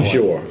 Yeah, to that for one.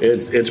 sure.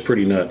 It's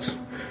pretty nuts.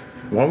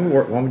 Why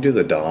don't we do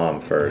the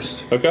Dom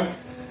first Okay.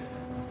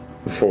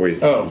 before we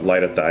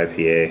light up the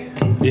IPA?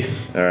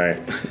 All right.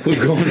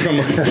 We're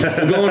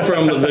going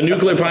from the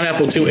nuclear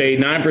pineapple to a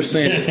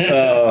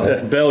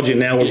 9% Belgian.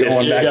 Now we're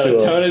going back You to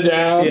gotta tone it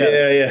down. Yeah.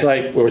 It's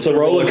like it's a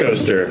roller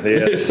coaster.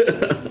 Yes.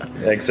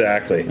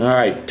 Exactly. All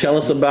right, tell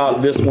us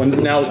about this one.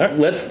 Now,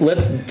 let's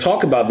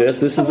talk about this.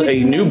 This is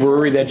a new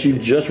brewery that you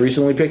just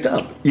recently picked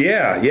up.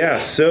 Yeah.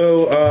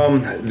 So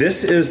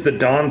this is the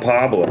Don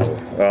Pablo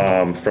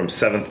from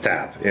 7th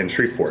Tap in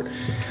Shreveport.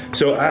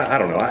 So I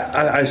don't know.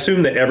 I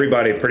assume that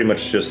everybody pretty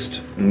much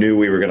just knew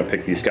we were going to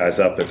pick these guys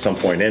up at some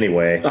point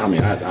anyway. I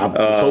mean, I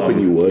was hoping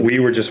you would. We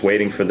were just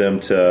waiting for them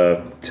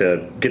to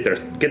get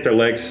their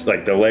legs,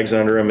 like their legs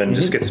under them, and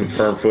just get some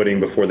firm footing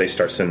before they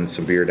start sending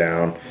some beer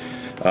down.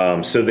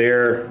 So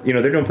they're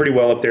doing pretty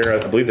well up there.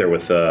 I believe they're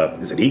with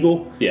is it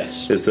Eagle?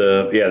 Yes. Is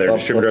they're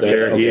distributor up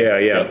there?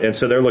 Okay. Yeah. And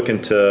so they're looking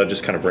to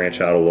just kind of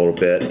branch out a little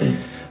bit.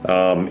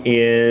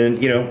 And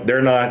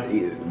they're not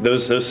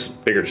those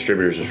bigger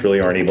distributors just really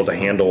aren't able to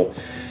handle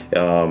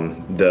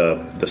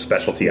the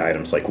specialty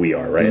items like we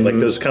are, right? Like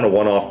those kind of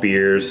one-off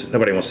beers,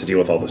 nobody wants to deal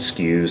with all the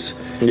SKUs.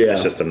 Yeah,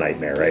 it's just a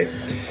nightmare, right?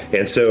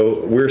 And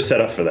so we're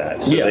set up for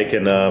that, so they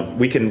can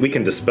we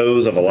can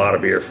dispose of a lot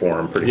of beer for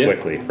them pretty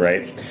quickly,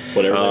 right?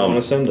 Whatever they want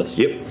to send us.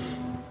 Yep.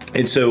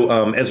 And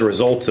so, as a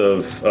result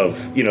of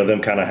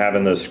them kind of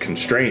having those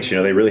constraints,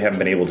 they really haven't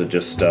been able to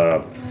just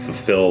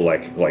fulfill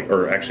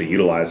or actually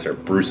utilize their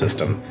brew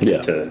system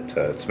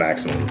to its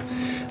maximum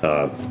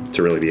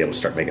to really be able to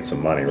start making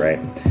some money,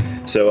 right?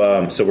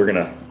 So we're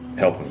gonna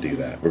help them do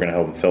that. We're gonna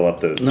help them fill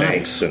up those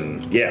tanks,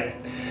 and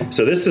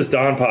So this is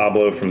Don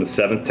Pablo from the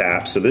 7th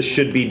Tap. So this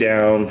should be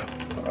down.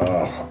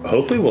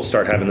 Hopefully we'll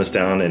start having this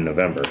down in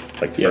November,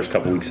 like the first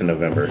couple weeks in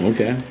November.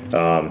 Okay.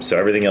 So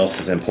everything else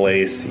is in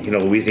place.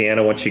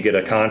 Louisiana, once you get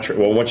a contract,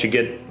 once you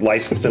get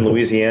licensed in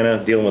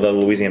Louisiana, dealing with other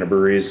Louisiana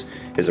breweries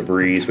is a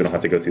breeze. We don't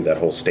have to go through that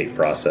whole state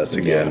process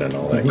again and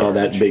all that. All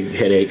that big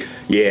headache.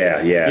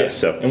 Yeah.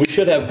 So, and we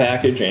should have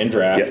package and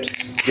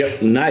draft.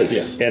 Yep.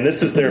 Nice. Yeah. And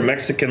this is their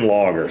Mexican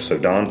lager. So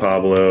Don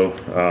Pablo.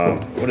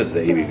 What is the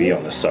ABV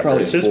on this sucker?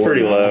 Probably it's just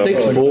pretty low. I think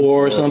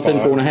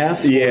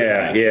 4.5.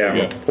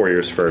 Yeah. Pour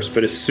yours first,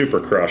 but it's super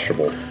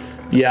crushable.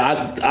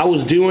 Yeah, I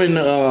was doing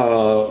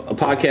a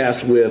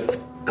podcast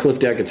with Cliff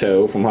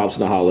Decato from Hops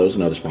and the Hollows,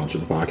 another sponsor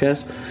of the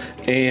podcast,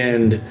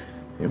 and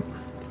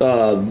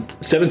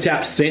 7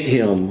 Tap sent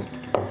him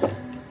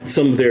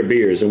some of their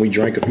beers, and we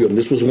drank a few of them.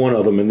 This was one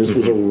of them, and this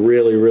was a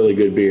really, really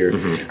good beer.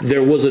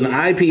 There was an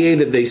IPA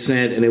that they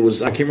sent, and it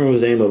was, I can't remember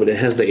the name of it. It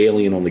has the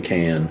alien on the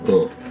can.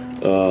 I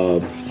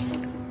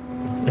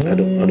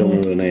don't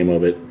remember the name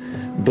of it,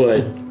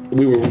 but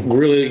we were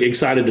really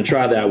excited to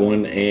try that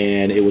one,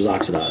 and it was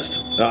oxidized.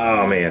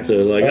 Oh, man. So it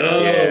was like,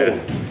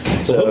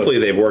 So hopefully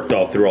they've worked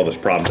through all those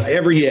problems.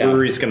 Every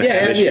brewery's going to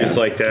have issues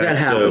like that. That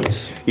happens.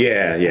 So,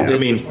 I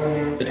mean,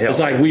 it's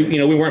like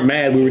we weren't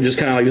mad. We were just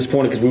kind of like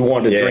disappointed because we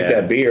wanted to drink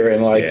that beer,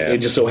 and it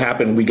just so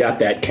happened we got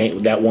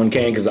that one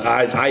can. Because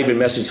I even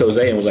messaged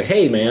Jose and was like,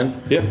 "Hey,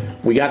 man,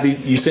 we got these.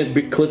 You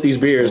sent Cliff these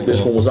beers.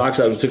 This one was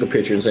oxidized." We took a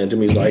picture and sent it to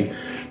me. He's like,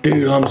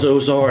 "Dude, I'm so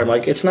sorry." I'm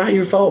like, "It's not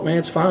your fault, man.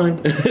 It's fine."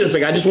 It's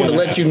like I just want to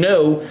let you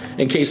know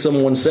in case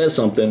someone says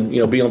something.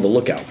 Be on the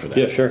lookout for that.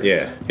 Yeah, sure.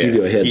 Yeah. Give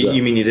you a heads up.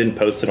 You mean you didn't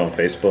post it on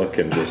Facebook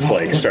and just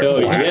start?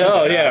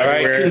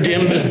 Right.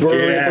 Condemn this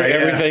brewery for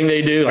everything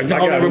they do. Like, I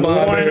got one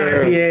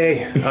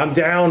IPA. I'm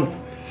down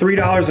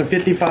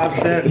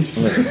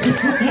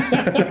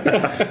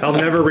 $3.55. I'll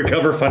never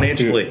recover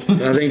financially.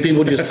 I think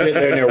people just sit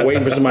there and they're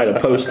waiting for somebody to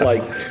post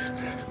like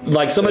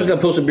somebody's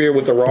gonna post a beer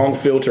with the wrong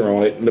filter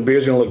on it, and the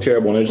beer's gonna look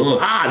terrible. And they're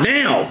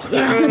just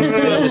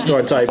now just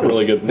start typing.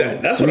 Really good.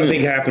 That's what I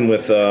think happened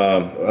with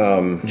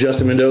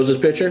Justin Mendoza's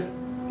pitcher.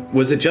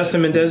 Was it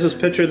Justin Mendoza's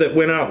pitcher that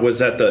went out? Was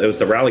that it was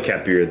the Rally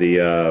Cap beer?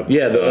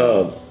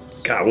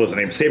 God, what was the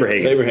name?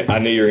 Saberhagen. I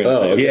knew you were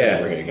going to say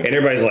Saberhagen. And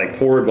everybody's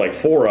poured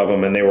 4 of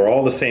them, and they were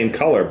all the same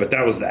color, but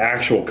that was the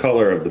actual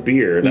color of the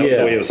beer. That was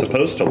the way it was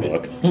supposed to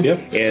look.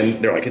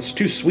 And they're like, it's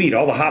too sweet.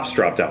 All the hops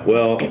dropped out.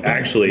 Well,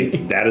 actually,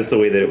 that is the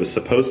way that it was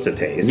supposed to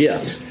taste.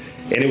 Yes.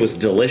 And it was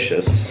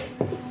delicious.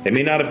 It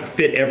may not have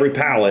fit every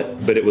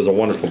palate, but it was a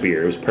wonderful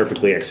beer. It was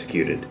perfectly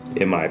executed,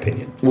 in my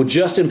opinion. Well,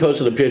 Justin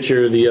posted a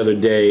picture the other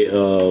day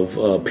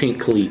of pink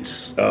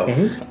cleats.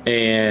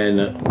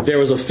 And there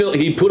was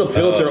he put a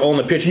filter on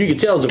the picture. You could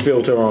tell there's a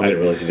filter on it. I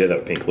didn't realize he did that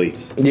with pink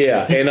cleats.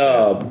 Yeah,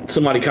 and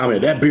somebody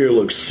commented, that beer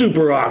looks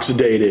super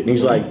oxidated. And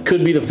he's like,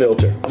 could be the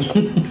filter.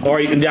 Or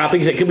I think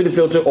he said, could be the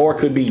filter, or it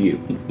could be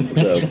you.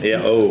 So,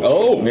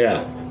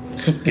 yeah.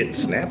 Get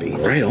snappy.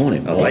 Right on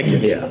it. I like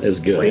it. Yeah, it's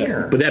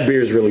good. But that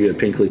beer is really good.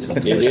 Pink Cleats is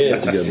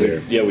delicious. It's a good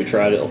beer. Yeah, we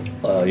tried it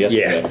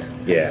yesterday.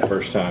 Yeah.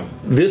 First time.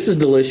 This is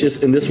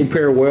delicious, and this will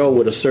pair well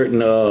with a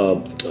certain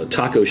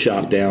taco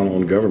shop down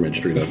on Government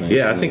Street, I think.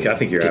 Yeah, I think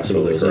you're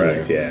absolutely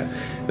correct. Yeah.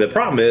 The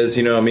problem is,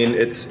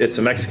 it's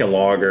a Mexican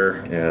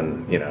lager,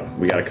 and,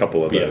 we got a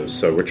couple of those.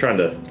 So we're trying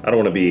to, I don't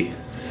want to be.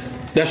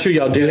 That's true.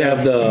 Y'all do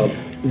have the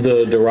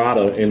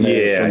Dorada in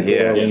there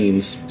from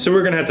Orleans. So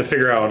we're going to have to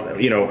figure out,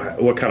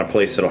 what kind of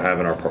place it'll have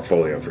in our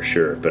portfolio for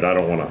sure. But I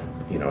don't want to,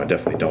 I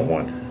definitely don't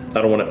want.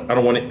 I don't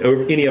want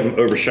any of them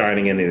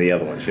overshining any of the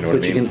other ones. You know what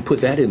I mean? You can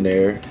put that in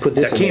there. Put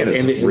this that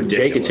in there, and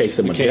Jay can take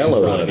the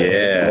Modelo out of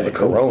it. Or the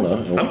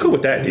Corona. I'm cool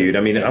with that, dude.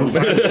 I mean, I'm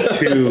fine with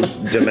 2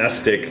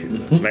 domestic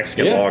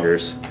Mexican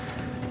lagers.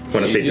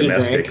 When I say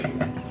domestic,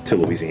 to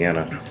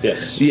Louisiana.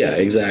 Yes. Yeah,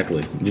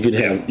 exactly. You could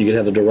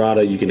have the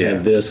Dorada, you can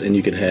have this, and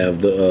you can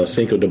have the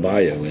Cinco de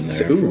Mayo in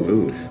there.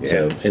 Ooh, yeah.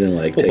 So and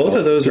then both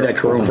of those are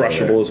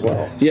crushable as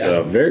well. Yeah,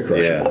 so, very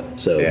crushable. Yeah,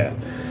 so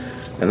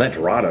and that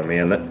Dorada,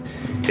 man,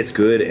 it's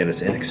good and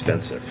it's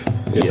inexpensive.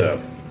 Yeah.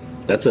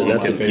 So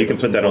you can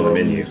put that on the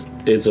menu.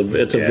 It's a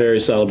very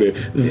solid beer.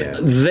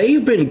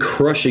 They've been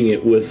crushing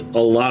it with a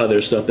lot of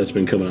their stuff that's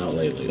been coming out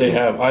lately. They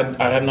have.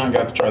 I have not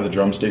got to try the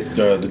drumstick,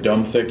 the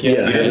dumb thick yet.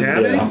 Yeah, you didn't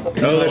have any?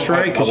 Oh, that's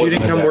right, because you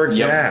didn't come work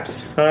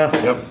Zaps.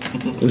 Yep.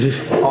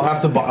 I'll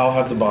have to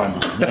buy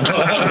mine.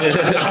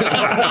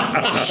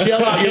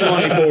 Shell out your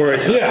money for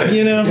it. Yeah,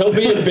 he'll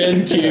be at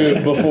Ben Q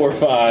before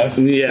 5.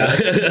 Yeah.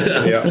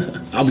 Yeah.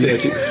 I'll be there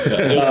too.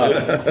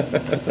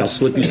 I'll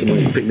slip you some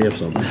money and pick me up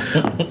some.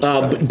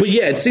 But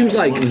yeah, it seems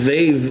like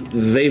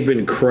they've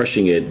been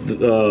crushing it.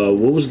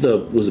 What was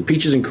the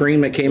peaches and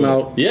cream that came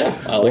out?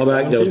 Yeah, a while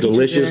back. That was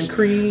delicious.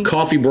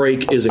 Coffee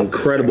Break is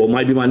incredible.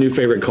 Might be my new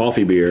favorite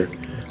coffee beer.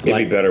 It'd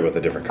be better with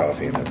a different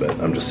coffee in it, but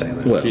I'm just saying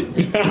that. Well,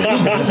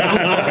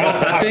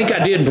 I think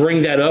I did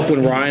bring that up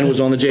when Ryan was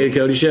on the Jay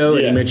Cody show,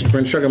 and he mentioned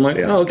French truck. I'm like,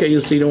 oh, okay,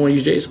 you don't want to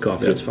use Jay's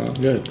coffee. That's fine.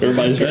 Good.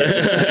 Everybody's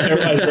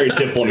very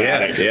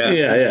diplomatic.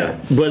 Yeah.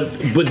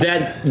 But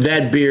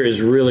that beer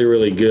is really,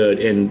 really good,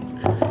 and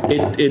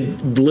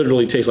it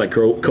literally tastes like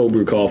cold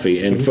brew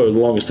coffee. And for the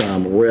longest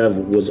time, Rev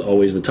was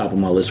always the top of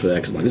my list for that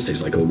because I'm like, this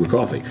tastes like cold brew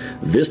coffee.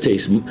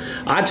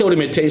 I told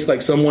him it tastes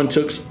like someone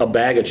took a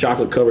bag of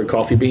chocolate covered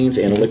coffee beans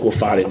and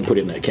liquefied it and put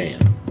it in that can.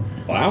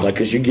 Wow. Like,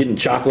 because you're getting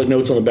chocolate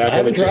notes on the back of it. I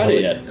haven't tried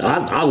it yet.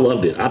 I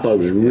loved it. I thought it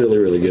was really,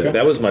 really good. Okay.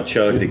 That was my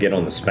chug to get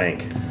on the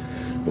Spank.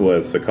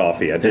 Was the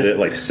coffee. I did it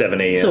like 7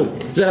 a.m. So,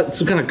 is that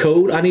some kind of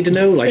code I need to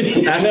know? Like,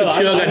 ask the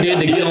chug I did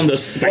to get on the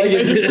Spank.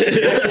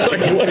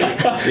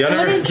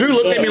 Drew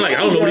looked at me like,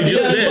 I don't know what he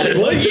just said.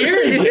 What year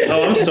is it?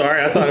 Oh, I'm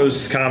sorry. I thought it was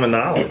just common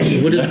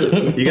knowledge. What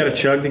is you got a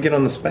chug to get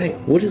on the Spank.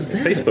 What is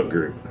that? Facebook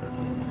group.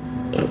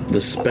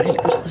 The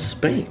Spank? What's the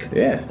Spank?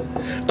 Yeah.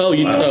 Okay. Oh,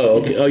 you're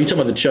talking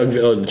about the chug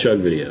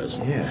videos.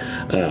 Yeah.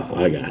 Oh,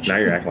 I got you. Now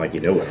you're acting like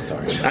you know what I'm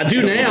talking about. I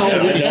do now.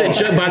 When you said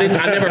chug, but I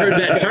never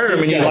heard that term,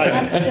 and you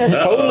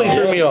totally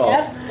threw me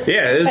off.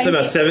 Yeah, it was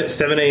about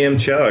 7 a.m.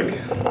 chug.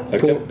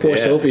 Poor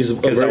Sophie's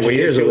because I waited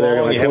years too over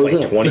there. long. You have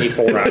like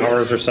 24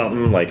 hours or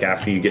something, like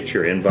after you get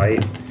your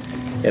invite,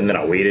 and then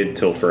I waited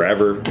till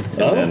forever,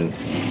 and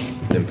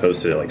then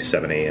posted at like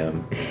 7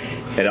 a.m.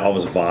 And I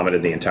almost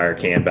vomited the entire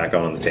can back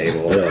on the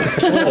table. Yeah.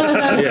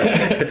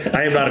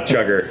 I am not a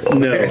chugger.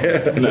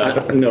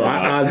 No.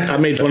 I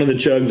made fun of the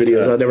chug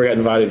videos. I never got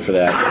invited for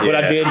that. But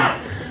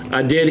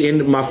I did.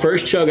 In my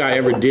first chug I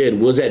ever did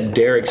was at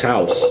Derek's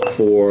house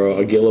for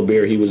a gill of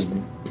beer he was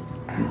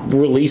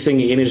releasing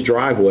in his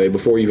driveway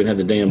before he even had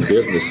the damn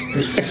business.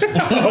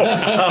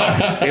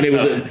 And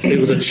it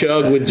was a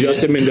chug with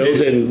Justin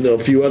Mendoza and a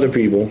few other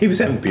people. He was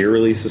having beer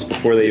releases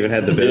before they even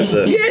had the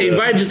yeah, he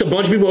invited just a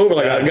bunch of people over.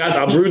 Like,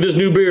 I brewed this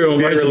new beer. I'm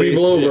inviting some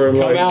people over. I'm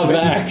come out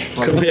back.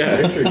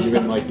 Richard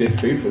even did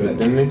food for that,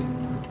 didn't he?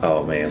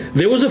 Oh man,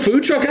 there was a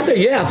food truck out there.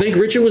 Yeah, I think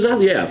Richard was out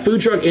there. Yeah,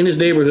 food truck in his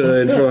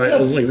neighborhood. It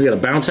was like we got a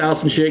bounce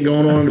house and shit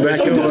going on in the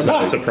backyard. Does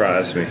not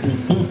surprise me.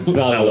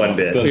 Not one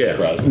bit.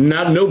 Yeah,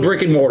 no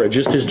brick and mortar,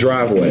 just his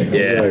driveway.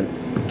 Yeah. Like,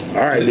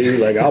 all right, dude.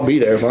 Like, I'll be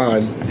there.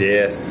 Fine.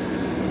 Yeah.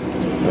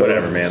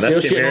 Whatever, man.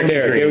 That's the American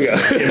dream. Here we go.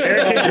 That's the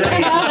American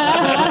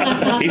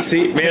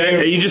dream.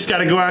 Man, you just got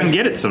to go out and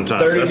get it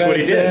sometimes. That's what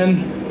he did.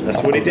 That's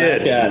what he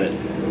did. Got it.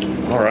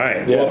 All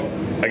right. Yeah.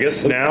 Well, I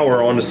guess now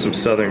we're on to some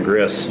Southern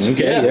Grist.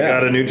 Okay. We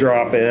got a new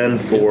drop in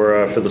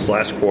for this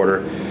last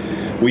quarter.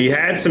 We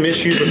had some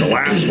issues with the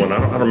last one. I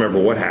don't remember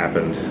what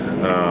happened,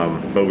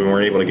 but we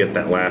weren't able to get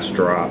that last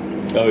drop.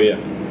 Oh yeah.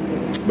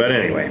 But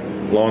anyway,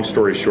 long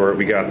story short,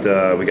 we got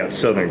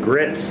Southern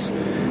Grits,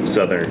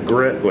 Southern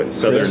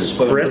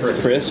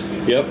Crisp.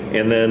 Yep.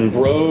 And then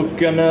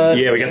Broken Nut.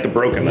 Yeah, we got the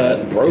Broken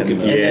Nut. Broken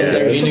Nut. Yeah.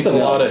 There's a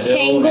lot of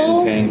Hill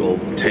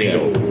and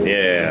Tangled.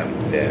 Yeah.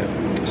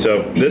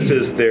 So this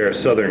is their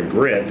Southern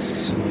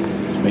Grits,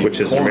 which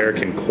is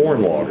American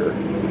corn lager.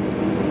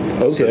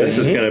 Okay. So this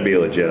is going to be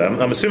legit.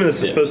 I'm assuming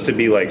this is supposed to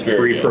be like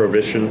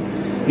pre-prohibition.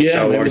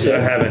 Yeah, I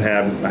haven't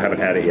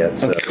had it yet.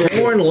 So.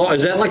 Corn lager,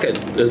 is that like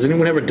has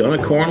anyone ever done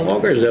a corn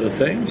lager? Is that a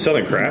thing?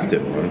 Southern Craft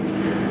did one.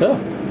 Oh.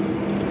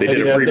 They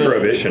did a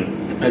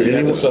pre-prohibition. Have you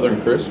had the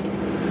Southern Crisp?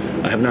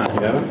 I have not. You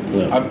haven't?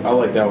 No. I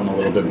like that one a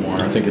little bit more.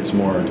 I think it's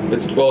more.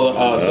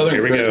 Southern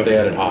Crisp, they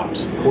added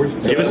hops.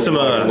 Give us some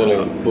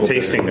little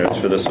tasting notes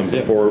for this one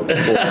before. Putting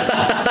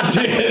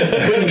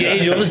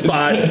Gage on the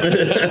spot.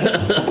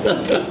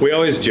 We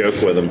always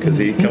joke with him because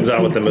he comes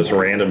out with the most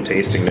random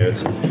tasting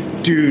notes.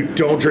 Dude,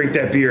 don't drink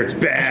that beer. It's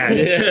bad.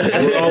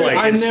 Yeah. We're all like,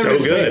 I never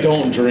so good.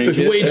 Don't drink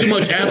There's way too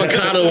much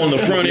avocado on the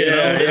front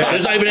end.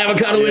 There's not even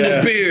avocado in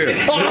this beer.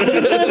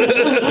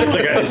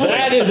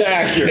 That is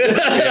accurate.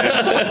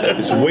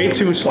 It's way way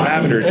too much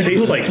lavender. It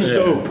tastes like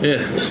soap. Yeah.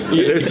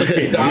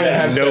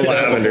 There's no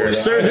lavender.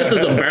 Sir, this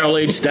is a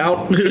barrel-aged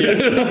stout. Well, they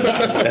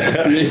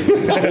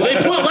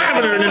put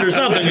lavender in it or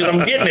something because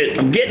I'm getting it.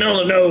 I'm getting it on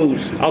the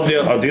nose. I'll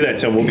do that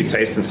to him. We'll be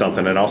tasting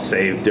something, and I'll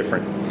say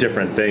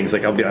different things.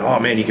 Like I'll be like, oh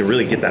man, you can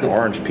really get that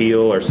orange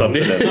peel or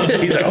something.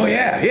 And he's like, oh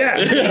yeah, get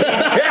it.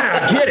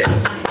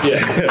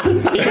 Yeah,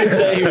 he could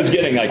say he was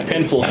getting like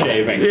pencil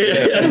shaving.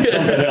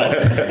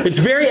 It's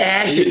very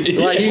ashy.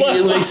 Like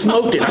they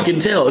smoked it. I can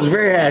tell. It's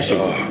very ashy.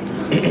 Oh,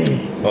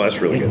 that's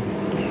really good.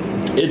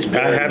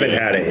 I haven't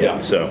had it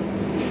yet, so.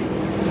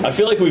 I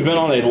feel like we've been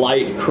on a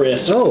light,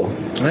 crisp. Oh,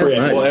 that's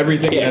nice. Well,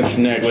 everything that's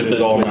next is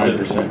all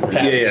 9%.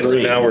 Yeah, so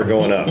now we're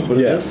going up. What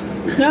is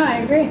this? No, I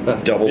agree.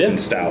 Doubles and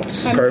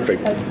stouts.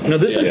 Perfect. No,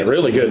 this is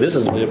really good. This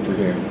is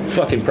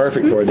fucking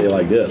perfect for a day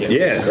like this.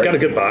 Yeah, it's got a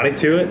good body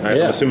to it.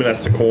 I'm assuming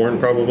that's the corn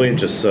probably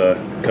just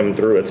coming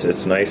through.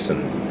 It's nice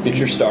and. Get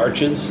your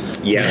starches.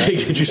 Yes.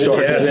 Get your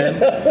starches. Yes.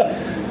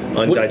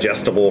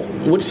 Undigestible.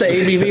 What's the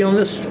ABV on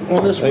this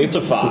one? I think it's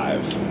a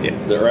 5. Yeah.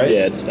 Is that right?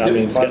 Yeah, it's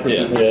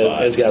 5%. Yeah,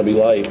 it's got to be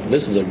light.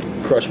 This is a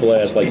crush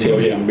blast, like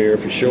tailgating beer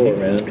for sure,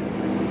 man.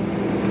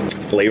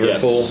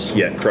 Flavorful,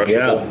 yet crushable.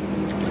 Yeah.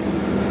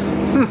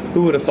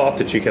 Who would have thought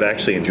that you could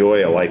actually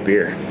enjoy a light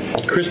beer?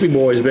 Crispy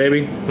boys,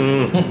 baby.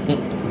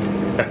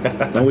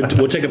 And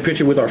we'll take a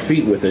picture with our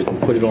feet with it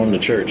and put it on the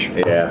church.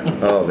 Yeah.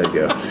 Oh, there you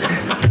go.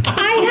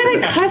 I had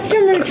a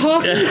customer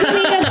talking to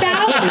me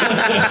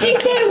about. She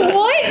said,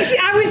 "What?"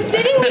 I was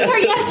sitting with her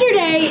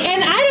yesterday,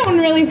 and I don't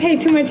really pay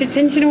too much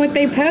attention to what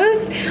they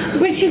post,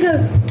 but she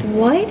goes,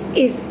 "What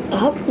is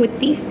up with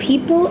these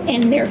people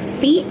and their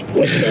feet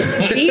with this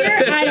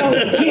beer? I don't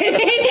get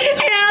it."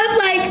 And I was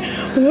like,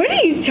 "What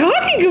are you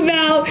talking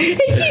about?"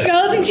 And she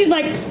goes and she's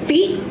like,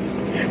 "Feet,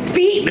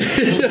 feet,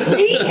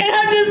 feet," and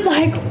I'm just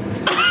like.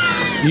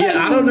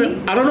 Yeah, I don't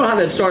know how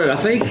that started. I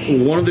think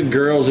one of the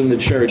girls in the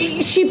church.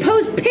 She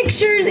posts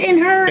pictures in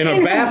her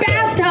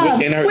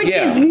bathtub, which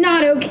is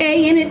not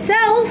okay in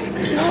itself.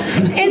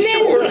 And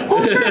then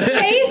on her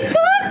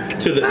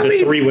Facebook. To the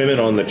 3 women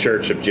on the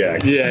church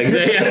object. Yeah,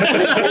 exactly.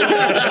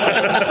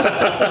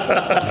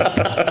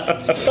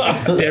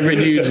 Every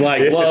dude's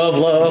like, love.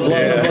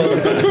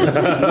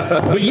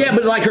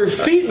 But like her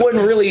feet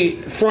wasn't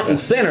really front and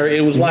center.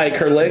 It was like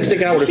her legs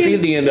sticking out with her feet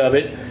at the end of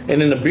it, and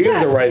then the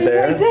beers are right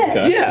there. Like this.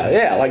 Okay.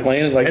 Yeah, like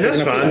laying like. And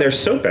that's fine. There's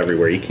soap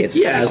everywhere. You can't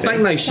see. Yeah, it's not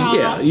like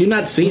you're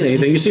not seeing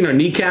anything. You're seeing her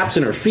kneecaps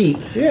and her feet.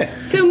 Yeah.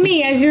 So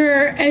me, as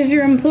your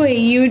employee,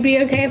 you would be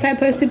okay if I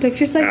posted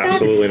pictures like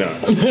Absolutely that?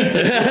 Absolutely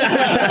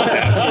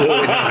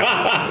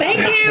not. Thank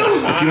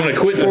you. If you want to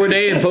quit for a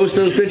day and post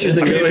those pictures,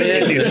 then go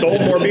ahead. If you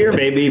sold more beer,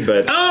 maybe,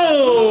 but.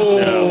 Oh!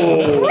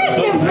 No.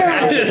 Christopher!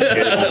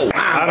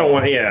 I don't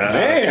want. Yeah.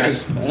 Man.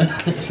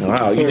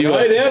 Wow, you do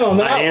right in on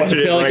that. I answered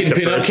it Pelican right the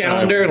pin-up first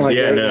calendar. time. Like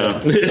yeah,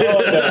 no.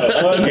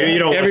 You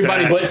don't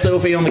Everybody but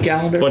Sophie on the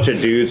calendar. Bunch of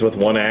dudes with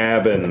one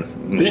ab and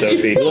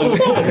Sophie.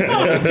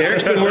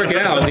 Derek's been working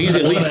out, and he's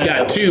at least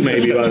got 2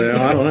 maybe by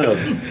now. I don't know.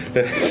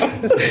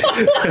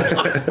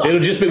 It'll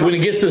just be when it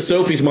gets to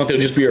Sophie's month.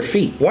 It'll just be her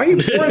feet. Why are you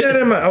pouring that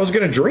in my? I was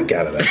going to drink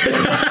out of that.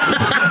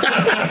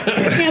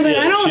 Yeah, but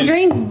I don't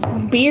drink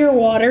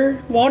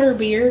water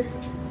beer.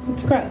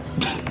 It's gross.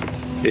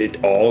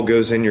 It all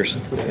goes in your.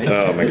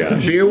 Oh my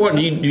gosh. Beer, what?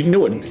 You know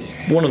what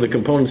one of the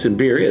components in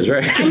beer is,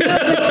 right?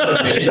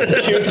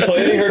 She was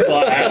cleaning her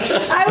glass.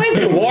 I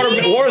was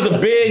Water's a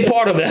big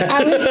part of that.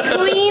 I was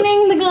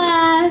cleaning the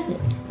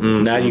glass.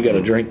 Now you got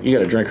to drink. You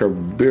got to drink her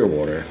beer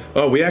water.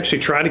 Oh, we actually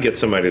tried to get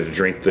somebody to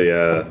drink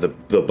the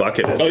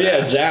bucket. Oh yeah,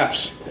 it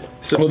zaps.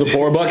 So the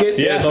pour bucket?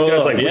 Yes. I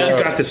was like, we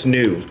got this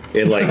new.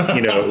 It like,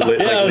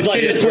 I was like,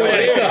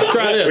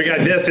 try this. We got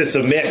this. It's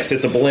a mix.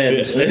 It's a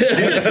blend. Then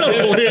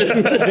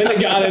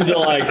it got into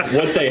like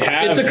what they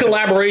have. It's a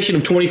collaboration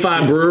of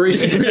 25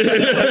 breweries.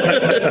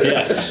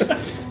 Yes.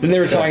 Then they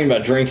were talking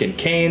about drinking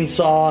cane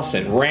sauce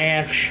and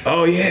ranch.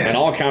 Oh yeah. And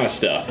all kind of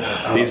stuff.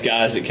 These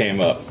guys that came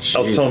up. I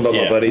was telling about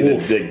my buddy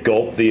that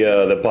gulped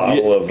the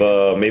bottle of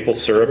maple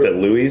syrup at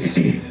Louis.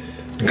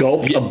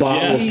 Gulped a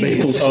bottle of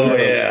maple syrup. Oh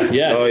yeah.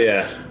 Yes. Oh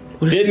yeah.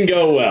 Didn't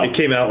go well. It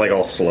came out like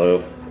all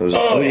slow. It was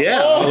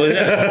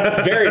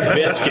Very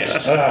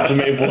viscous. The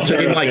maple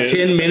syrup. Took him like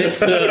 10 minutes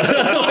to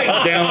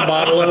like down a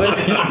bottle of it.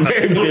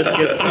 Very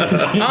viscous.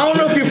 I don't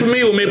know if you're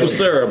familiar with maple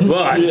syrup,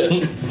 but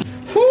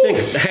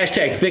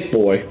hashtag thick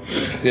boy.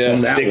 Yeah,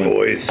 thick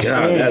boys.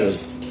 God, that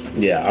is.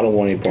 Yeah, I don't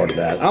want any part of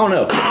that. I don't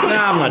know.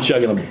 Nah, I'm not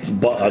chugging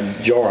a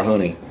jar of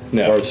honey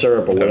or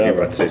syrup or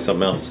whatever. I was about to say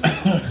something else.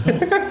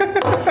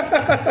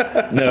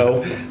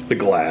 No, the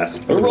glass.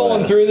 We're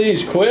rolling through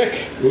these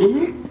quick.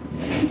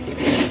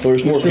 Mm-hmm.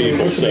 There's more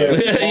people, so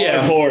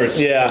yeah, pours.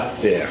 Yeah.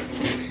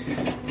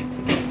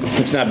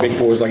 It's not big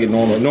pours like it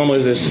normally.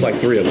 Normally, there's just like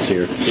 3 of us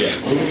here.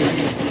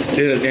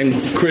 Yeah. And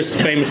Chris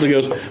famously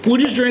goes, "We'll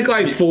just drink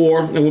like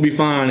 4 and we'll be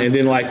fine." And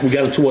then like we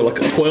got to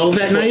like 12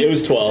 that night. It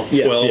was 12.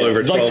 Yeah. 12 over 12%.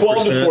 It's like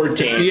 12 to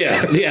 14.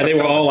 Yeah, they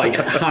were all like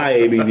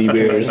high ABV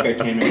beers. I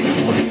came in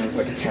this morning. There was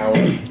like a tower.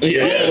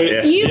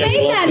 Yeah. You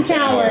made that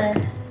tower.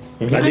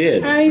 I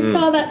did. I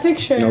saw that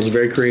picture. And I was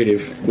very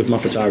creative with my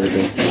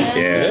photography.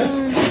 Yeah.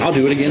 I'll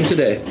do it again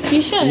today.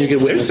 You should. You can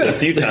There's witness been a it.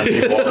 few times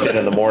we've walked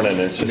in the morning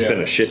and it's just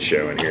been a shit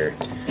show in here.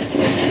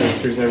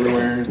 Coasters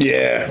everywhere.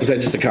 Yeah. Is that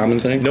just a common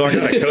thing? No, I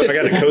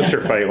got a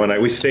coaster fight one night.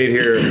 We stayed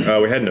here.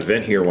 We had an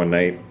event here one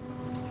night.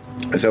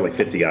 I had like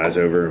 50 guys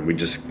over, and we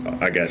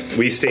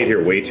stayed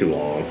here way too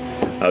long.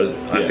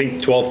 I think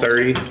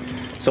 12:30,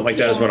 something like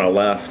that is when I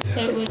left.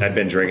 I'd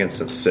been drinking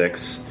since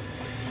 6,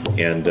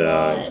 and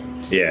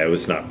it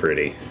was not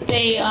pretty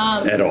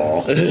at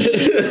all.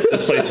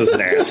 This place was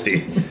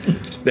nasty.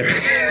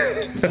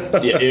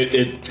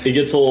 It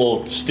gets a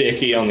little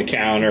sticky on the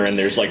counter, and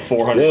there's like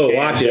 400. Whoa,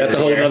 watch it. That's a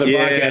whole other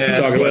podcast we're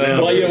talking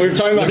about. Well, we were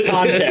talking about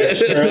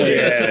context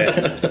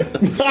earlier.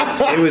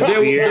 It was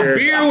beer. The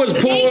beer was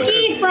poured.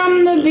 Sticky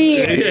from the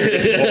beer.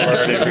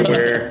 Poured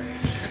everywhere.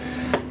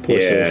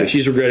 Poor Sophie.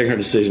 She's regretting her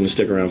decision to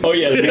stick around. Oh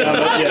yeah,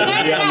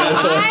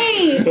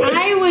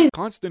 I was.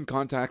 Constant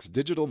Contact's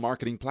digital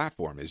marketing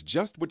platform is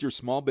just what your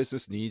small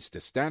business needs to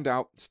stand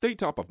out, stay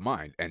top of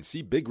mind, and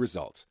see big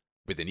results.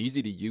 With an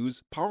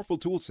easy-to-use, powerful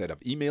toolset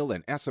of email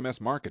and SMS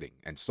marketing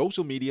and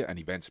social media and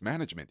events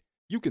management,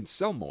 you can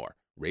sell more,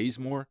 raise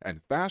more,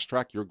 and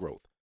fast-track your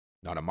growth.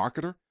 Not a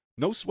marketer?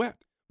 No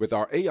sweat. With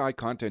our AI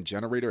content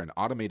generator and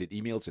automated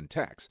emails and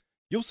texts,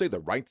 you'll say the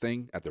right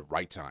thing at the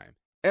right time,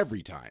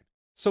 every time.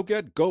 So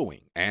get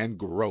going and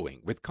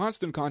growing with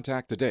Constant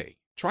Contact today.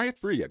 Try it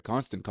free at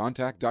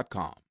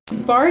ConstantContact.com.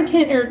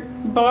 Bartending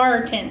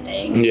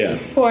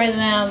for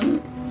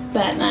them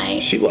that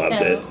night. She loved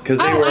it because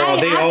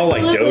they all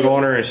like dote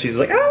on her, and she's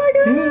like, "Oh my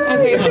god!"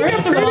 Okay,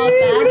 first of all,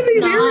 that's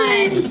not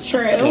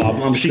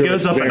true. She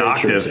goes up an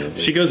octave.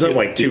 She goes up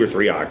like 2 or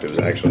 3 octaves,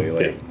 actually.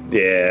 Like,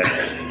 yeah.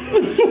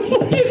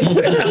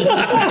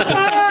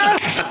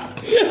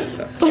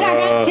 But I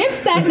got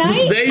tips that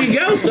night. There you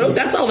go. So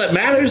that's all that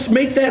matters.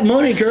 Make that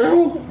money,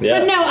 girl. Yeah.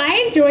 But no,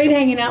 I enjoyed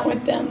hanging out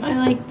with them.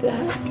 I liked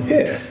that.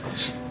 Yeah.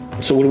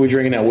 So what are we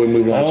drinking now? We're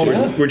moving on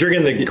to. We're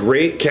drinking the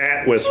Great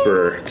Cat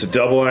Whisperer. It's a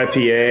double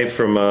IPA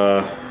from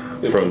the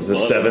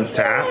 7th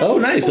Tap. Oh,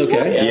 nice.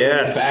 Okay.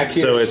 Yes.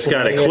 So it's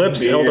got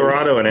Eclipse,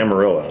 Eldorado, and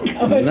Amarillo.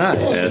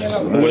 Nice.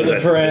 What is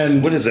that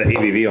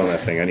ABV on that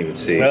thing? I didn't even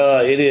see.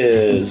 It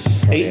is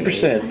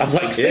 8%. I was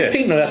like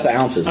 16. No, that's the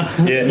ounces.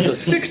 Yeah,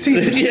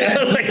 16. Yeah.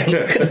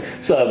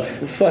 It's a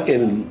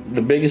fucking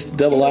the biggest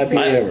double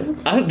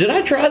IPA ever. Did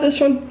I try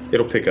this one?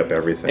 It'll pick up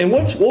everything. And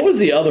what was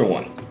the other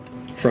one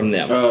from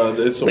them?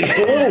 It's a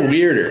little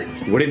weirder.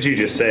 What did you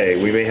just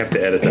say? We may have to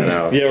edit that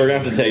out. Yeah, we're gonna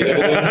have to take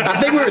that. I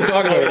think we were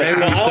talking about it.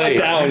 Maybe we say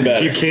that one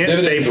better. You can't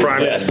say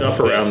private stuff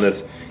around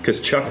this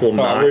because Chuck will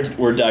not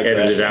we're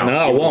edit it out. No,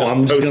 I won't.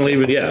 I'm just gonna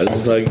leave it. Yeah,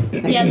 it's like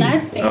yeah,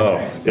 that's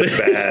dangerous. It's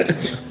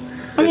bad.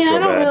 I mean, I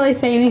don't really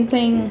say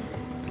anything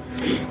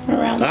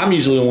around. I'm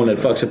usually the one that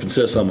fucks up and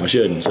says something I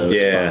shouldn't. So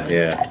it's fine.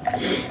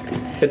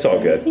 It's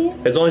all good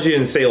as long as you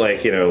didn't say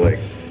like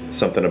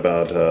something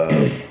about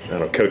I don't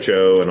know, Coach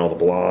O and all the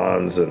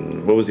blondes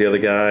and what was the other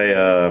guy?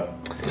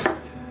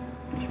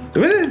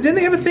 Didn't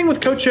they have a thing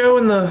with Coach O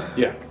and the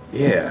yeah?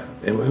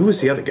 And who was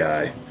the other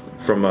guy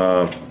from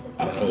the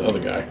other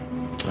guy?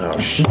 Oh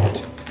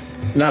shit!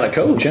 Not a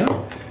coach,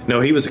 huh? No,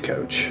 he was a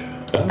coach.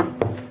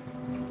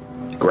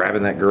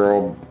 Grabbing that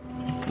girl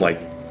like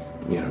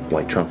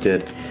Trump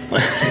did. At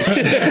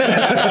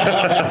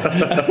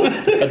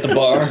the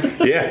bar?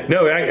 Yeah.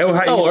 No.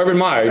 Urban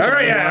Meyer. All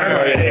right.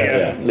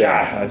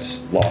 Yeah. I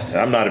just lost it.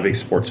 I'm not a big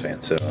sports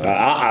fan, so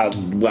I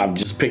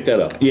just picked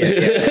that up. Yeah.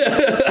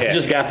 I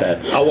just got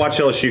that. I'll watch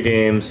LSU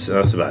games.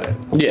 That's about it.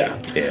 Yeah.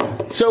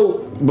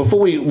 So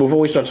before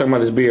we start talking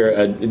about this beer,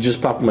 it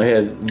just popped in my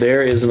head.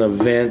 There is an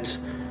event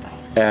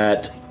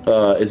at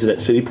is it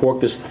at City Pork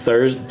this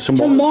Thursday?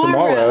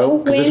 Tomorrow.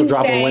 Because this will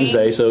drop on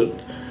Wednesday. So.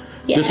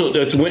 Yeah.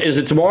 Is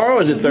it tomorrow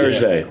or is it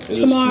Thursday?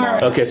 Tomorrow.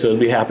 Okay, so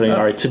it'll be happening.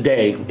 All right,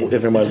 today,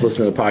 if anybody's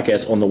listening to the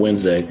podcast on the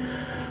Wednesday.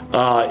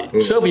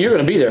 Sophie, you're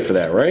going to be there for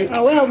that, right?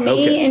 I will.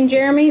 Me and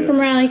Jeremy from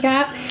Rally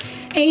Cap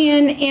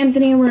and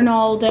Anthony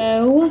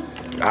Ronaldo.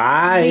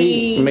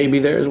 I may be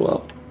there as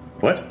well.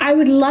 What? I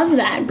would love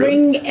that.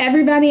 Bring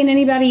everybody and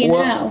anybody you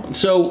know.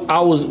 So I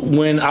was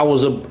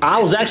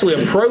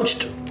actually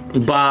approached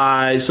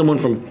by someone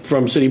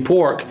from City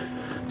Pork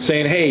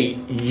saying, hey,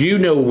 you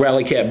know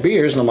Rally Cat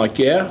beers? And I'm like,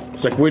 yeah.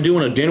 It's like, we're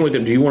doing a dinner with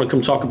them. Do you want to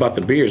come talk about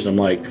the beers? And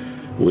I'm like,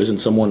 well, isn't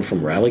someone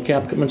from Rally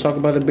Cap come and talk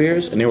about the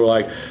beers? And they were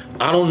like,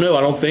 I don't know.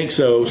 I don't think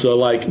so. So,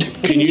 like,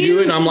 can you do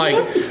it? And I'm like,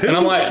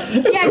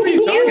 yeah,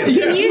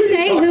 can you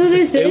say who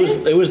this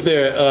is? It was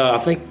their, I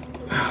think,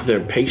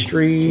 their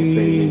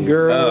pastry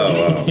girl.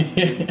 Oh, wow.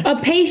 A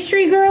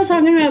pastry girl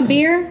talking about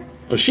beer?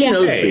 Well, she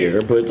knows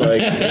beer, but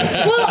like.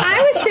 Well,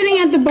 I was sitting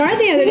at the bar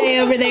the other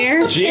day over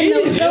there.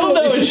 Jeez, you don't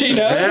know what she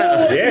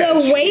knows.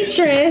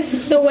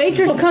 The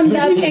waitress comes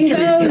up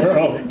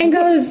and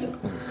goes,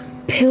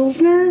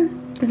 Pilsner?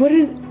 What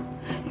is?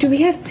 Do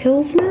we have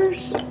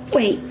Pilsners?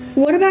 Wait,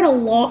 what about a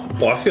law?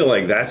 Well, I feel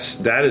like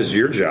that is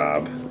your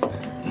job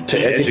to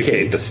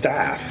educate the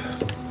staff.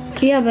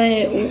 Yeah, but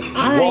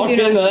I don't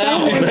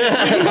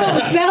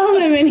sell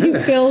them any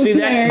Pilsner. See,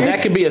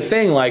 that could be a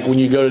thing, like when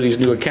you go to these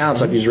new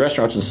accounts, like these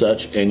restaurants and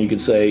such, and you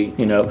could say,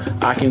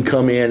 I can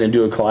come in and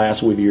do a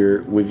class with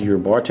your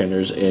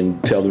bartenders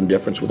and tell them the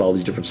difference with all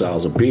these different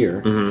styles of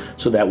beer,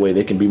 so that way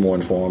they can be more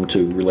informed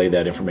to relay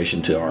that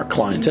information to our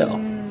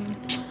clientele.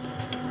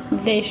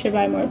 They should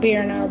buy more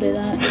beer, and I'll do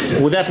that.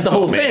 Well, that's the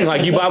whole thing.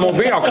 Like, you buy more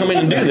beer, I'll come in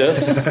and do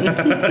this. The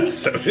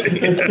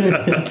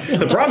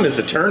problem is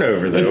the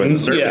turnover, though, in the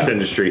service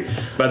industry.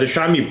 By the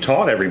time you've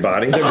taught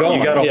everybody, they're gone.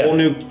 You got a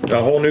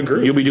whole new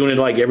group. You'll be doing it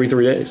like every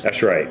 3 days.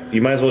 That's right.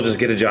 You might as well just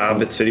get a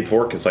job at City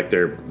Pork. It's like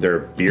their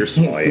beer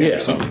sommelier or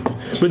something.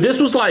 But this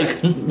was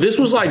like a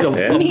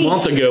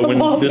month ago when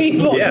this. You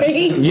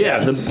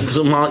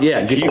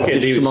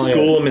can do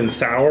school them in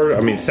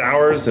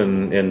sours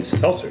and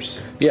seltzers.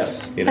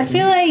 Yes. I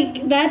feel like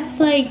that's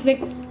like the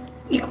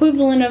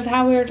equivalent of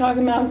how we were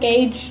talking about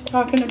Gage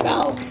talking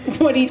about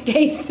what he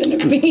tastes in a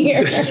beer.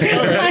 All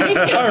right.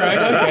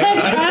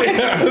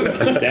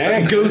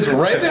 That goes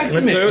right back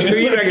to me. Throw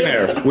you back in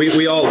there.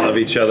 We all love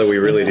each other. We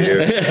really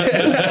do. Just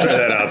throw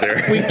that out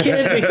there. We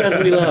kid because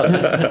we love.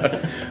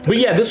 But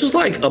yeah, this was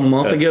like a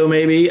month ago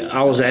maybe.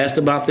 I was asked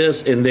about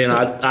this, and then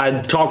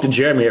I talked to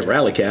Jeremy at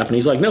Rally Cap, and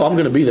he's like, "No, I'm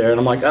going to be there." And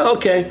I'm like, "Oh,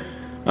 okay."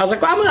 I was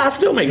like, well, I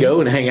still may go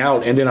and hang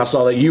out. And then I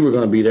saw that you were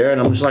going to be there. And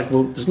I'm just like,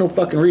 well, there's no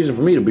fucking reason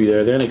for me to be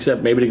there then,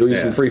 except maybe to go eat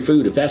some free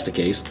food if that's the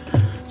case.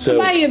 So, I'll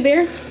buy you a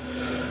beer.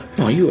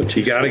 Oh, you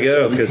got to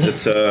go because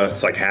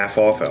it's like half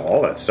off and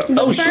all that stuff.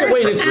 Oh, shit.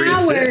 Wait, it's 3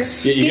 to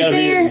 6. You got to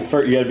be there the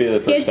first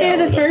hour. Get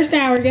there the first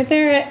hour. Get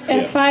there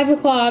at 5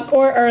 o'clock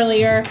or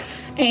earlier.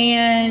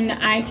 And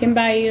I can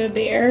buy you a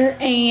beer,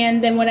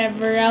 and then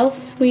whatever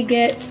else we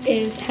get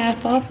is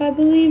half off, I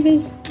believe,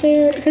 is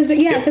there. Because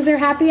they're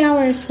happy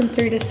hours from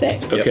 3 to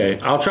 6. Okay,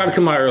 I'll try to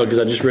come out early because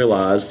I just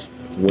realized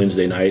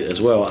Wednesday night as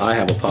well, I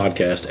have a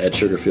podcast at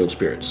Sugarfield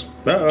Spirits.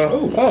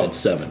 At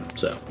 7.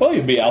 So. Well,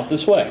 you'll be out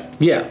this way.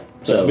 Yeah.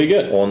 So it'll be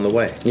good. On the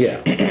way.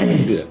 Yeah.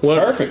 Good. Well,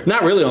 perfect.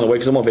 Not really on the way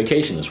because I'm on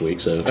vacation this week.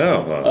 So.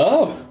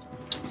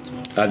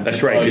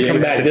 That's right. You come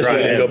back this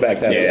way and go back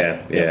that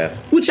way. Yeah.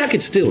 Which I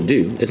could still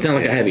do. It's not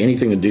like I have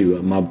anything to do.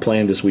 My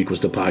plan this week was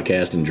to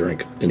podcast and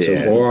drink. And so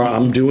far,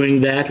 I'm doing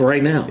that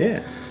right now.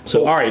 Yeah.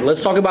 So, all right,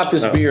 let's talk about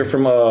this beer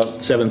from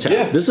 7 Tap.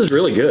 Yeah. This is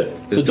really good.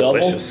 It's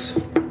delicious.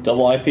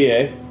 Double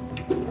IPA.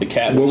 The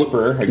Cat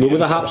Whisperer. What were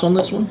the hops on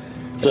this one?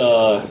 It's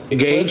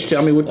Gage,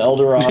 tell me what.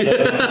 Eldorado.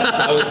 It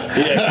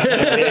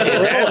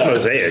has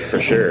Mosaic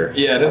for sure.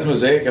 Yeah, it has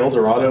Mosaic,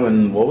 Eldorado,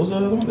 and what was the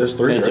other one? There's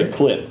 3, It's right?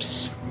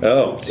 Eclipse.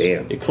 Oh,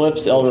 damn.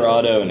 Eclipse,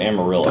 Eldorado, and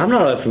Amarillo. I'm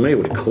not that familiar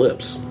with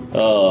Eclipse.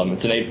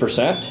 It's an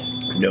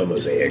 8%. No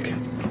Mosaic.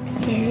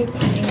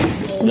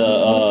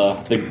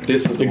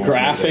 The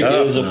graphic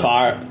is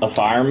a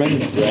fireman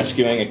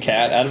rescuing a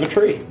cat out of a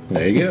tree.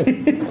 There you go.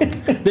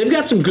 They've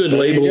got some good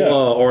label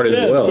art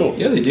as well. Cool.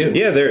 Yeah, they do.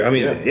 Yeah,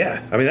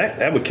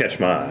 that would catch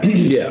my eye.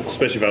 Yeah,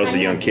 especially if I was a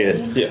young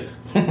kid. Yeah.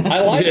 I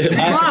like it.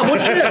 Mom,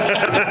 what's this?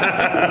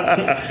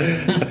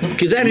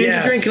 Is that an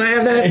energy drink? Can I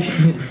have that?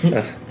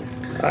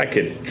 I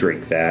could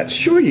drink that.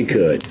 Sure you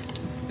could.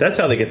 That's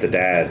how they get the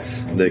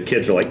dads. The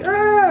kids are like,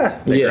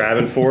 they're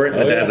grabbing for it.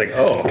 And the dad's like,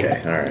 oh,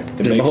 okay, all right.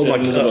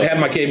 Have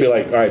my kid be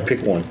like, all right,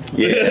 pick one.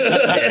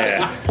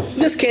 Yeah.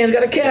 This can's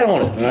got a cat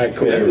on it. All right,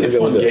 cool. It's a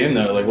fun game,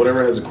 though. Like,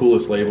 whatever has the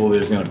coolest label, they're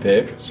just going to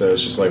pick. So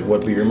it's just like,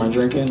 what beer am I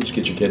drinking? Just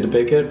get your kid to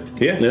pick it.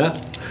 Yeah.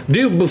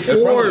 Dude, before...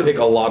 They'll probably pick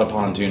a lot of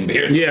pontoon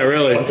beers. Yeah,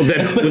 really.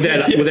 With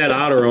that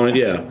otter on it,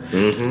 yeah.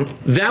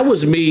 Mm-hmm. That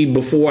was me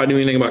before I knew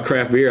anything about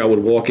craft beer. I would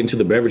walk into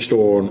the beverage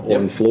store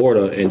in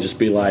Florida and just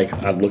be like,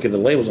 I'd look at the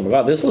labels and I'm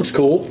like, oh, this looks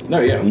cool.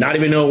 No, yeah. Not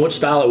even know what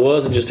style it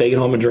was and just take it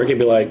home and drink it and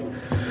be like,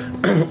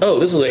 oh,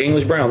 this is an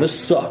English brown. This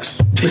sucks.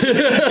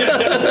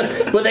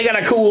 But they got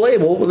a cool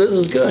label. Well, this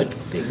is good.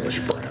 English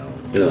brown.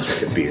 Those are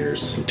good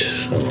beers. I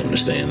don't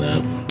understand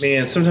that.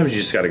 Man, sometimes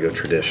you just got to go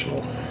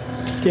traditional.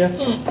 Yeah.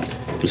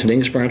 Is an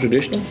English brown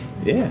traditional?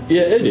 Yeah.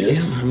 Yeah, it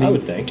is. Yeah, I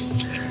would think.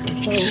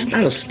 It's just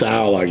not a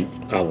style I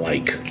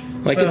like.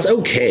 Like, it's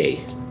okay.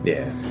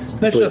 Yeah.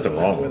 There's nothing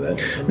wrong with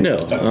it. No.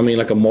 I mean,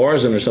 like a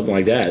Marzen or something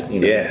like that.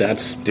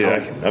 That's... Dude,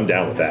 I'm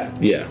down with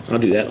that. Yeah. I'll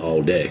do that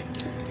all day.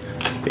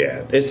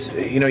 Yeah. It's,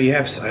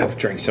 I've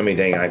drank so many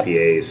dang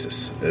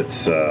IPAs.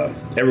 It's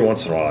every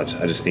once in a while,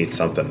 I just need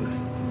something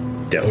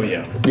different.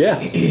 Oh, yeah.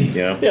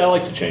 Yeah, I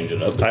like to change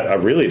it up. I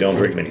really don't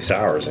drink many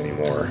sours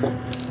anymore.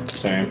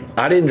 Same.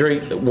 I didn't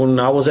drink when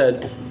I was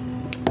at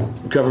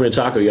Government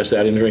Taco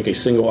yesterday. I didn't drink a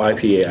single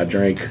IPA. I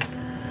drank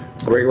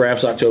Great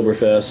Rafts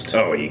Oktoberfest.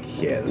 Oh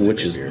yeah,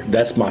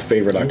 that's my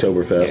favorite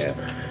Oktoberfest. Yeah.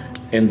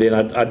 And then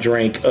I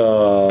drank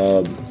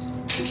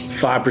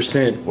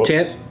 5%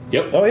 Tent.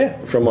 Yep. Oh yeah.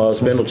 From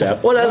Spindle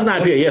Tap. Well, that's an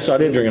IPA. Yes, I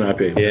did drink an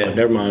IPA. Yeah.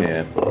 Never mind.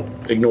 Yeah.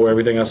 Ignore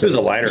everything I said. It was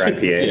a lighter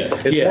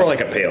IPA. It's more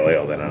like a pale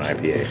ale than an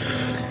IPA.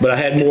 But I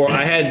had more.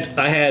 I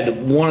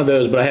had one of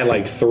those, but I had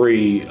like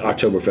 3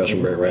 Oktoberfest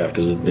from Great Raft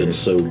because it's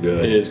so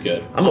good. It is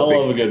good. I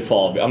love a good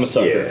fall beer. I'm a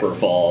sucker for a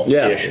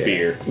fall-ish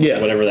beer. Yeah.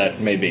 Whatever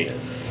that may be.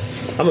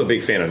 I'm a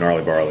big fan of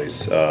Gnarly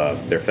Barley's.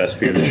 Their Fest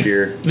beer this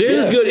year.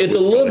 Theirs is good. It's a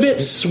little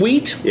bit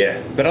sweet.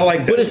 Yeah, but I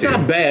like that. But it's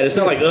not bad. It's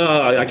not like,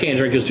 I can't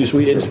drink, it's too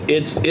sweet.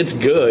 It's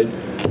good.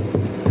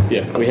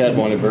 Yeah, we had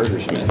one at Burger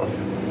Smith.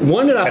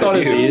 One that I thought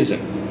is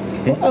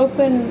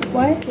Open what?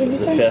 What did you The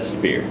say?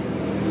 Fest beer.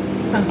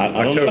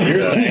 I don't know what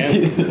you're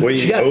saying.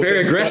 She got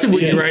very aggressive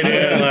with you right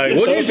now. Like,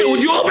 what did you say?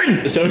 Would you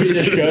open? Sophie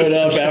just showed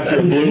up after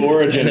a Blue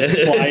Origin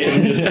flight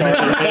and just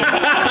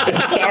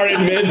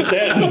started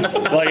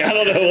mid-sentence. Like, I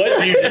don't know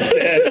what you just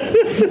said.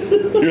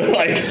 You're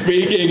like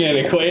speaking in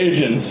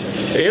equations.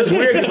 It was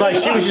weird because like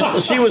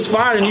she was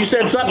fine and you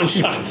said something and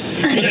she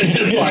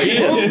just like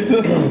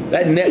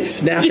that neck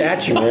snapped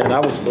at you, man.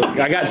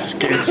 I got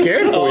scared for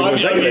you. I'm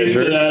used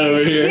to that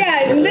over here.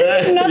 Yeah,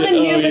 this is nothing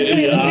new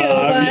between the two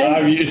of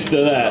us. I'm used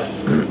to that.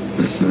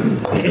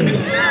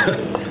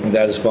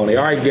 That is funny.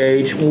 All right,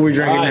 Gage, what are we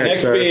drinking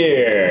next, sir?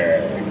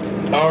 Beer.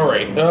 All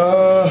right.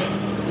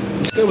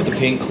 Let's go with the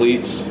pink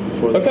cleats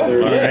for the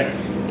third. All right.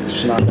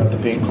 Just knock out the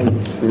pink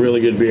cleats. Really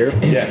good beer.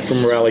 Yes.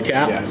 From Rally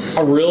Cap. Yes.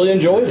 I really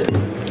enjoyed it.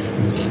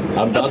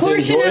 I'm A about to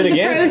portion enjoy of it the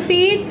again.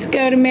 proceeds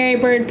go to Mary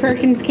Bird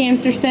Perkins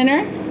Cancer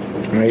Center.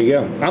 There you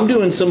go. I'm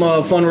doing some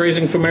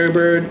fundraising for Mary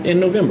Bird in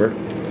November.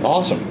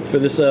 Awesome. For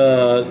this,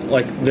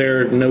 like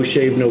their No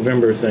Shave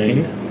November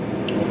thing.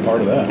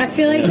 Part of that. I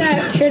feel like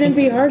that shouldn't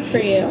be hard for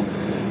you.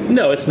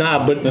 No, it's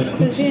not. But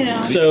 'Cause, you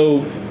know.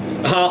 so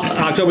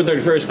October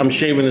 31st, I'm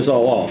shaving this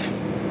all off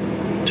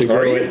to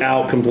grow it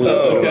out completely.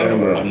 Oh, okay.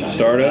 November.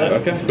 Start out.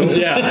 Okay.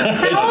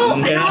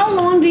 Yeah. How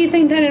long do you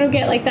think that it'll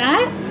get like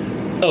that?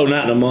 Oh,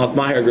 not in a month.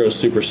 My hair grows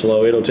super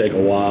slow. It'll take a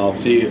while.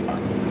 See, the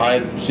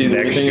Next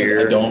thing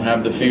year. is I don't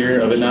have the fear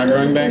of it not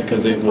growing back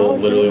because it will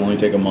literally only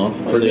take a month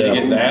for me to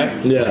get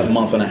that. Yeah. Like a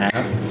month and a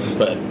half.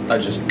 But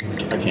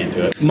I can't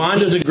do it. Mine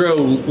doesn't grow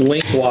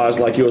lengthwise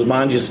like yours.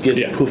 Mine just gets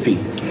poofy.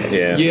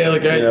 Yeah. Yeah,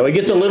 like It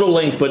gets a little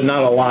length, but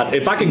not a lot.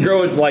 If I could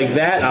grow it like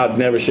that, I'd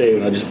never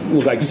shave it. I just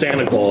look like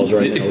Santa Claus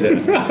right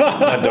now.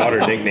 My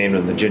daughter nicknamed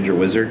him the Ginger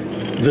Wizard.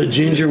 The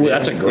Ginger,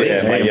 that's a great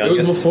Yeah, my name. it was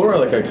youngest. before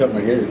I cut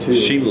my hair too.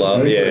 She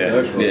loved.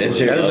 Yeah.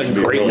 That is a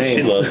great name.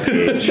 She loves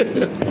Gage.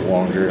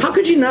 longer. How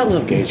could you not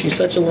love Gage? She's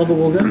such a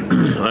lovable girl.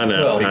 I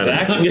know.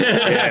 Exactly.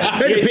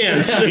 It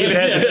depends. He even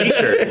has a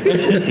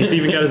T-shirt. He's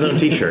even got his own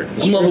T-shirt.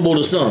 I'm lovable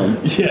to some,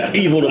 Yeah.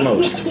 evil to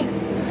most.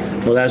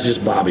 Well, that's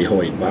just Bobby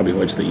Hoyt. Bobby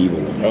Hoyt's the evil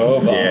one. Oh,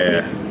 Bobby.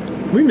 Yeah.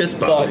 We miss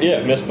Bob.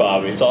 Miss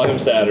Bobby. Saw him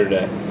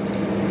Saturday.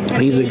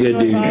 He's a good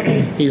dude.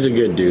 He's a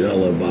good dude. I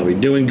love Bobby.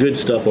 Doing good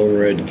stuff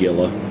over at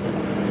Gilla.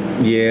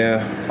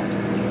 Yeah.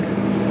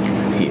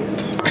 He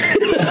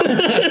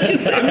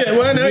is. I mean,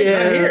 well, no, he's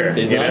not here.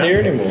 He's you not know? here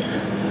anymore.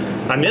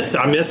 I miss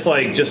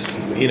like just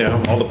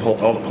all the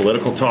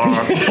political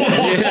talk.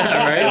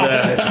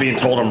 Yeah, right. Being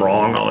told I'm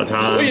wrong all the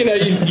time. Well,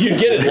 you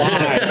get it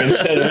live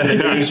instead of in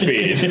the news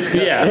feed.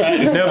 Yeah.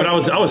 Right? No, but I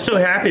was so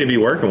happy to be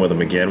working with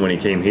him again when he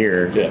came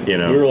here. Yeah. You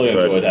know, we really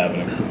enjoyed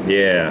having him.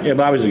 Yeah. Yeah,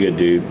 Bobby's a good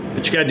dude.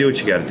 But you gotta do what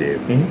you gotta do.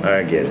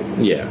 I get it.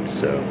 Yeah.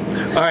 So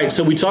All right,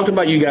 so we talked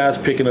about you guys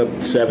picking up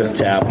 7th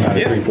Tap out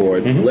of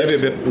Freeport.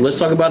 Let's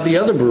talk about the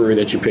other brewery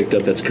that you picked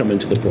up that's come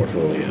into the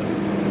portfolio.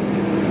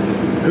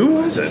 who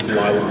was it?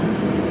 Fly Llama.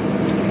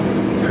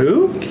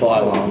 Who? Fly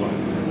Llama.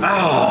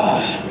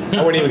 I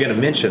wasn't even gonna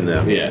mention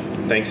them. Yeah.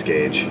 Thanks,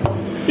 Gage.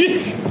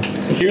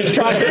 He was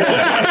trying to he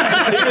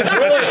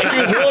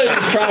was really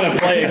just trying to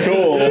play it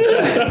cool.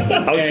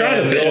 I was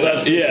trying to build up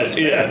some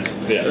suspense.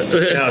 Yeah.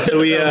 No, so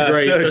we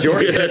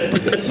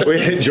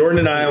Jordan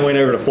and I went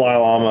over to Fly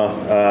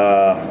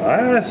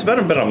Llama. It's about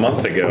a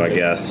month ago, I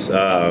guess,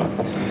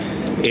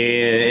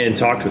 and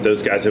talked with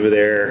those guys over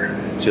there,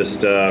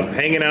 just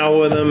hanging out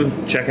with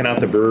them, checking out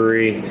the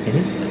brewery.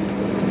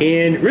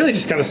 And really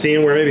just kind of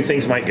seeing where maybe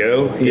things might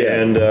go.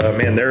 Yeah. And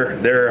man,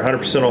 they're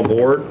 100% on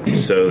board,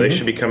 so they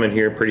should be coming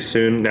here pretty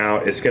soon. Now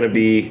it's going to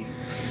be.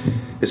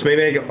 This may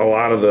make a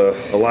lot of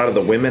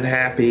the women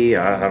happy.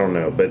 I don't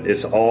know, but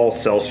it's all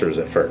seltzers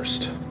at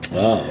first.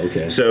 Oh,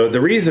 okay. So the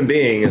reason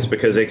being is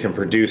because they can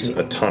produce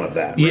a ton of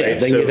that. Yeah, right?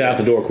 they can get that out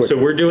the door quick. So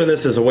we're doing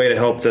this as a way to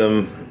help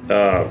them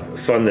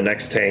fund the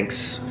next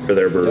tanks for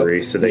their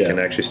brewery, so they can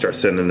actually start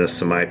sending us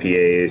some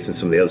IPAs and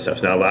some of the other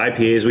stuff. Now the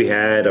IPAs we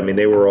had, I mean,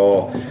 they were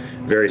all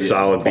very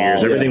solid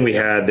beers. Everything we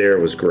had there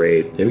was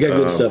great. They've got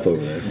good stuff over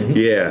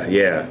there.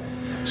 Yeah.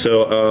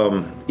 So I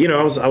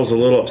was a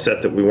little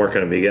upset that we weren't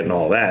going to be getting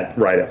all that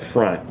right up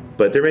front.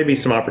 But there may be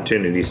some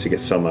opportunities to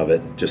get some of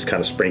it just kind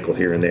of sprinkled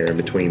here and there in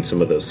between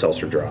some of those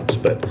seltzer drops.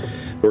 But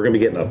we're going to be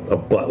getting a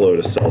buttload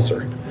of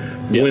seltzer.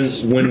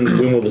 Yes. When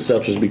will the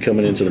seltzers be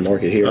coming into the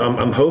market here?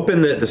 I'm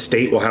hoping that the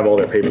state will have all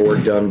their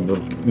paperwork done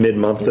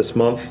mid-month this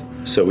month.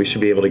 So we should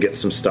be able to get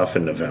some stuff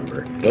in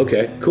November.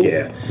 Okay, cool.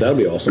 Yeah. That'll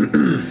be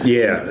awesome.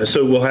 Yeah,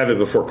 so we'll have it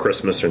before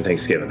Christmas and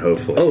Thanksgiving,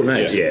 hopefully. Oh,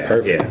 nice. Yeah,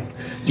 Perfect.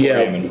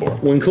 yeah.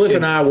 When Cliff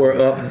and I were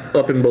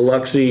up in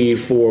Biloxi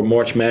for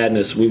March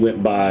Madness, we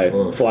went by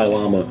Fly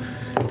Llama,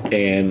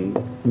 and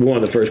one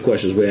of the first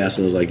questions we asked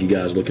them was like, "You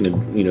guys looking to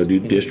do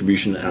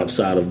distribution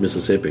outside of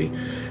Mississippi?"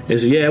 And they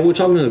said, "Yeah, we're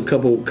talking to a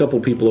couple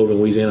people over in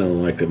Louisiana." And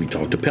I'm like, "Have you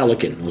talked to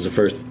Pelican?" Was the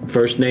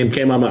first name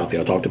came out of my mouth.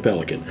 Yeah, I talked to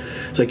Pelican.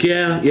 It's like,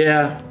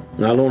 yeah.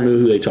 And I don't know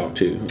who they talked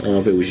to. I don't know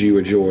if it was you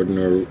or Jordan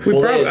or.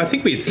 I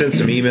think we had sent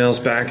some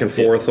emails back and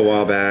forth a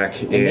while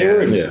back. And they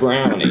were in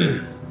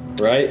Brownie,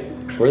 right?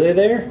 Were they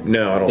there?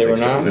 No, I don't think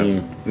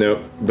so.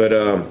 No.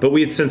 But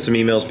we had sent some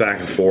emails back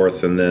and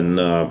forth, and then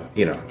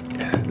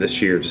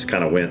this year just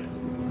kind of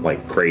went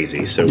like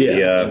crazy. So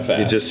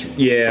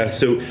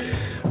so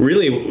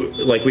really,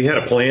 like, we had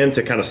a plan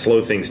to kind of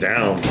slow things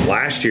down.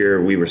 Last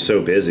year we were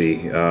so busy,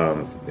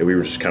 we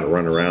were just kind of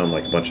running around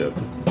like a bunch of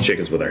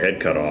chickens with our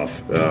head cut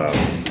off,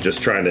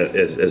 just trying to,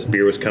 as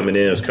beer was coming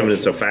in,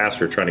 so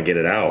fast, we were trying to get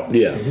it out.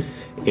 Yeah.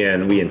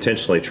 And we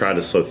intentionally tried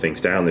to slow things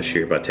down this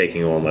year by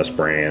taking on less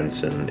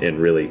brands and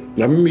really.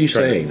 I remember you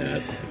saying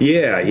that.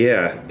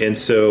 Yeah. And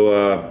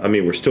so,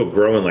 we're still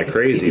growing like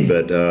crazy,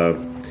 but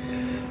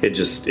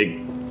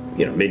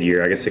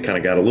mid-year, I guess it kind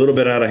of got a little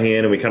bit out of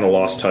hand, and we kind of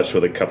lost touch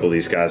with a couple of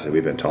these guys that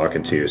we've been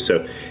talking to.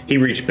 So he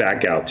reached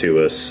back out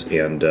to us,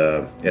 and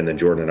then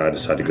Jordan and I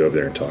decided to go over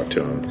there and talk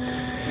to him.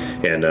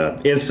 And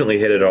instantly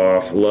hit it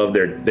off.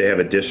 They have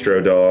a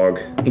distro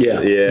dog. Yeah.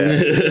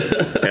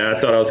 And I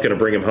thought I was going to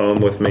bring him home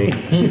with me.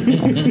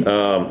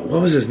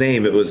 What was his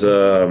name? It was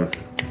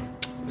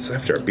it's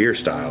after a beer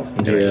style.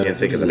 I can't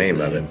think of the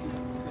name of it.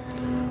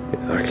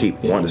 I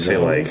keep wanting to say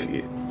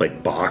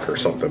like Bach or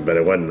something, but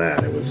it wasn't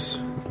that. It was.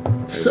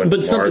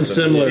 But something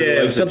similar.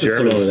 Yeah, like something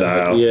German similar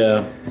style.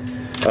 Yeah.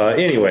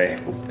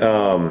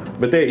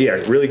 But they,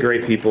 really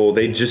great people.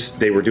 They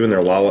were doing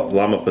their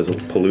Llama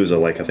Palooza,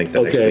 like I think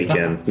the next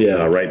weekend,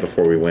 right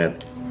before we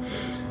went.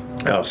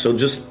 So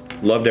just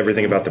loved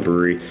everything about the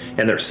brewery,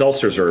 and their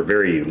seltzers are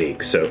very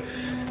unique. So,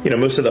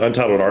 most of the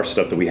Untitled Art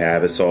stuff that we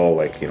have, it's all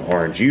like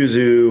orange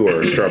yuzu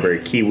or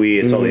strawberry kiwi.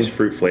 It's all these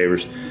fruit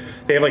flavors.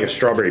 They have like a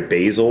strawberry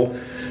basil.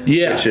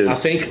 Yeah, I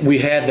think we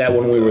had that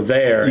when we were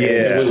there.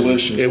 Yeah, it was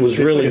delicious. It was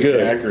really like good.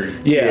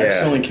 Daiquiri. Yeah, I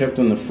accidentally kept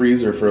in the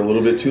freezer for a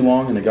little bit too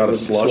long, and it got a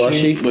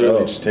slushy.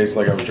 Literally, just tastes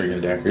like I was drinking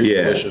daiquiri.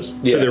 It's delicious.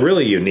 So they're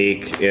really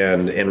unique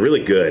and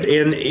really good,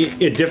 and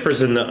it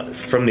differs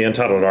from the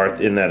Untitled Art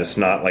in that it's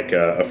not like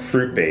a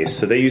fruit base.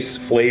 So they use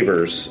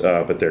flavors,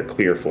 but they're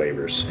clear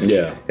flavors.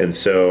 Yeah, and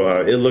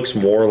so it looks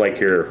more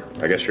like your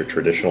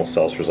traditional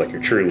seltzers, like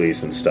your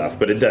Trulies and stuff,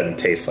 but it doesn't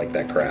taste like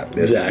that crap.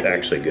 It's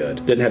actually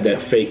good. Didn't have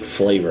that fake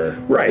flavor.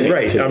 Right.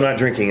 I'm not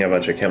drinking a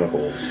bunch of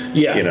chemicals.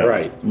 Yeah,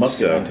 right.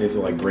 Muscadine tasted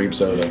like grape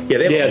soda. Yeah,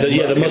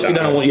 the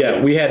Muscadine one.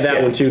 Yeah, we had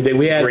that one too.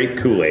 We had grape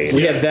Kool-Aid.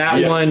 We had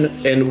that one,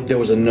 and there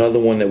was another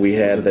one that we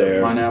had there.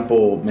 The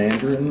pineapple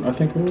mandarin, I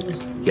think it was.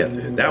 Yeah,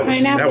 that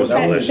was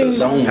delicious.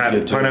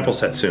 Pineapple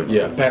Satsuma.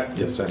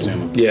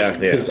 Satsuma. Yeah,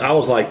 because I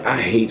was like, I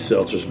hate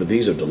seltzers, but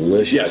these are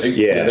delicious. They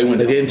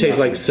didn't taste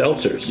like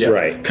seltzers. Yeah.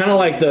 Right. Kind of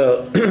like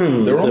the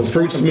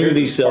fruit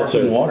smoothie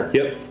seltzer. Water.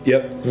 Yep.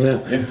 Yeah.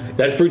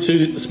 That fruit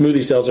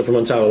smoothie seltzer from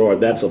Untitled Art,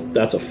 that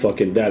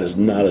is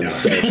not a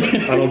seltzer.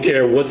 I don't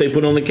care what they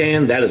put on the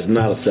can, that is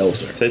not a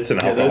seltzer. It's an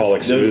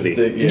alcoholic smoothie.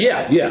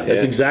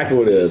 That's exactly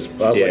what it is.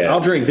 I was like, I'll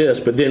drink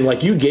this, but then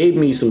like you gave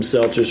me some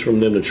seltzers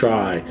from them to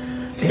try,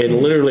 and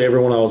literally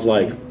everyone I was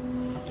like,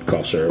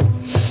 cough syrup.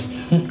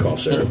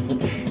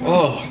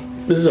 Oh.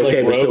 This is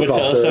okay, but still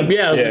cough syrup.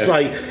 Yeah, it's just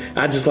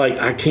like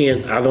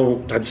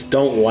I just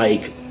don't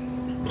like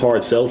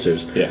hard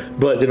seltzers. Yeah.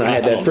 But then I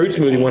had that fruit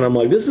smoothie one. I'm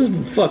like, this is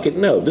fucking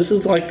this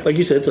is like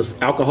you said, it's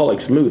an alcoholic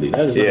smoothie.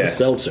 That is not a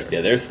seltzer. Yeah,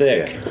 they're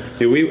thick.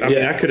 Dude,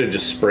 I could have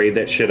just sprayed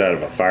that shit out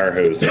of a fire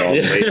hose all the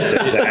way to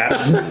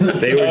Zapp's.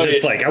 They were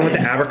just like, I want the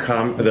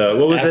Abercrombie,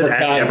 what was it?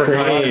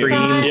 Apricot cream.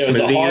 Yeah, it was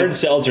a hard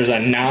seltzer's a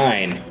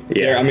 9.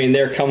 Yeah.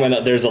 They're coming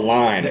up. There's a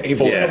line. For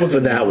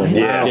that one.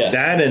 Wow. Yeah.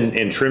 That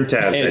and Trim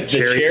Tabs, and the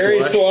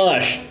cherry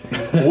slush.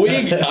 A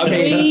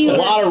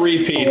lot of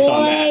repeats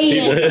on that.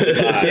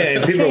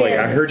 And people are like,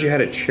 I heard you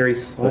had a cherry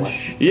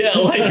slush. Yeah,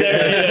 like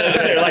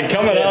they're like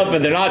coming up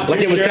and they're not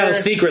like it was kind of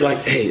secret. Like,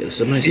 hey,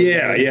 somebody.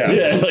 Yeah,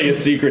 it's like a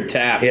secret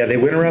tap. Yeah, they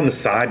went around the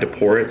side to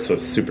pour it, so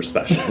it's super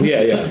special.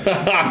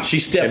 Yeah. She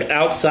stepped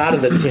outside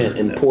of the tent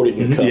and poured it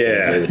in a cup.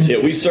 Yeah,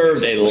 we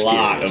served a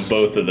lot of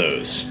both of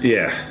those.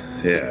 Yeah.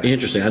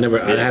 Interesting. I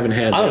haven't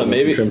had. I don't know.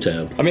 Maybe Trim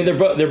Tab. They're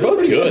both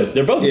good.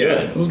 They're both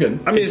good. It was good.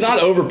 It's not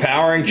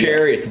overpowering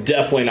cherry. It's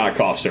definitely not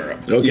cough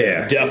syrup. Okay.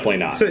 Yeah, definitely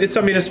not. So it's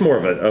more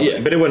of a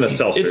but it wasn't a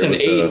seltzer. It's an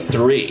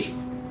 8.3.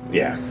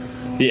 Yeah.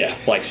 Yeah,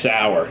 like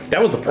sour.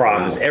 That was the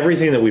problem. Is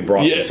everything that we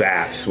brought to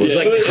Zapp's was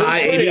like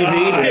high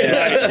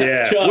ABV.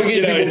 Yeah. We're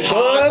getting it's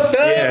hot.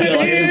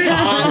 It's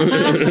hot.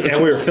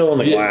 And we were filling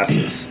the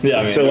glasses.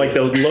 Yeah. So like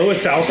the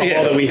lowest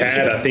alcohol that we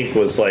had, I think,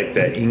 was like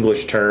that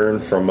English Turn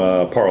from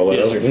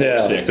Parlow.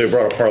 So we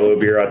brought a Parlow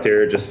beer out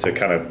there just to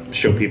kind of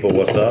show people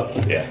what's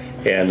up. Yeah.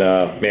 And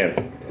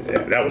man,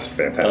 that was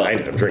fantastic. I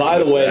ended up drinking.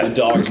 By the way, the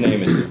dog's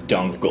name is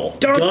Dunkel.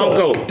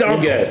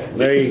 Dunkel.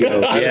 There you go.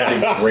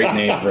 Yes. Great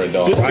name for a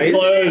dog. Just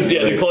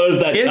to close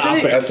that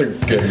topic. That's a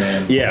good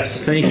name.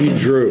 Yes. Thank you,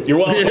 Drew. You're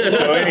welcome.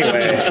 So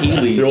anyway,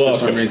 Heelys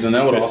for some reason.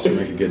 That would also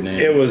make a good name.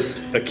 It was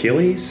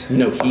Achilles?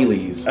 No,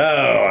 Heelys. Oh,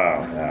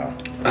 wow.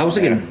 I was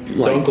thinking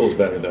like Dunkel's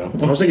better though.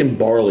 I was thinking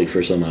barley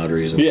for some odd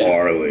reason. Yeah.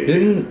 Barley.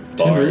 Didn't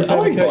Tin Roof have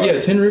a cat? Yeah,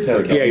 Tin Roof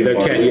had a cat. Yeah, they're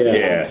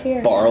cat.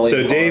 Yeah. Barley.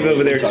 So Dave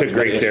over there took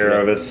great care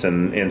yesterday. of us,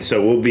 and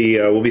so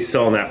we'll be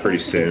selling that pretty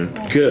soon.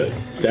 Good.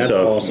 That's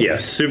So awesome.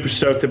 yes, super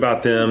stoked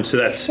about them.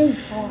 So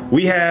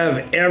we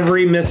have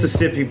every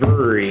Mississippi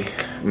brewery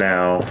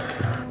now,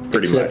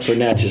 pretty Except much, for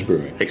Natchez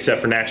Brewing.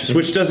 except for Natchez,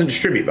 which doesn't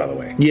distribute, by the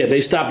way. Yeah,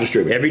 they stopped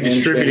distributing. Every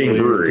distributing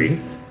brewery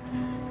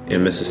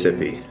in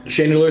Mississippi,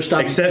 Chandelier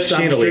stopped. except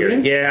stopped Chandelier.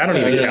 distributing? Yeah, I don't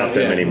even count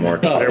them anymore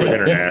because they're with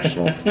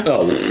International.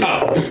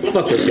 Oh,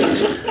 fuck those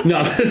guys.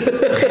 No,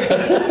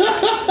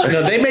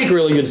 no, they make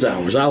really good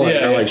sours. I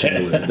like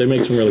Chandelier. They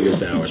make some really good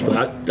sours,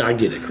 but I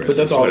get it, Chris. But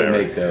that's all Whatever.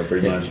 they make though,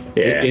 pretty much.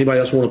 Yeah. Anybody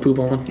else want to poop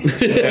on?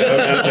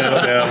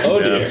 No. Oh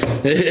dear.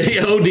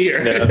 Oh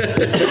dear.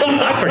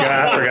 I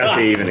forgot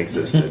they even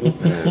existed.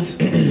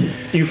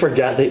 You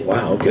forgot they.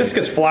 Wow. Okay. Just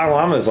because Fly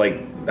Llama is like,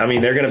 I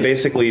mean, they're going to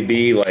basically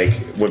be like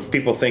when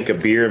people think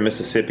of beer in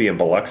Mississippi and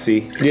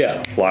Biloxi.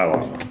 Yeah. Fly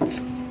Llama.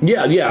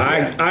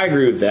 Yeah. I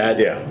agree with that.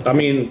 Yeah. I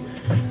mean,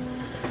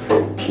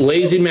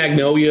 Lazy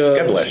Magnolia.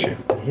 God bless you.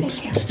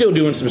 Still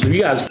doing some stuff.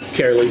 You guys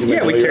carry Lazy Yeah,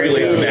 Magnolia. we carry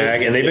Lazy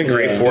Mag, and they've been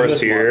great for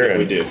us here. We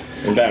And do.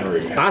 In Baton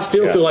Rouge. I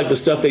still feel like the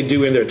stuff they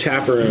do in their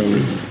tap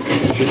room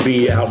should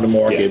be out in the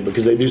market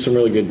because they do some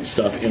really good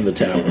stuff in the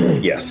tap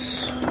room.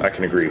 yes, I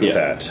can agree with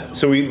that.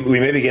 So we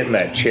may be getting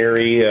that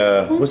cherry.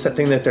 What's that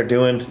thing that they're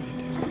doing?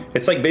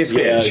 It's like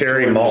basically a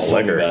cherry Jordan malt was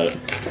talking liquor. about it.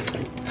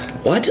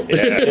 What?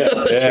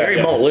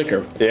 Cherry malt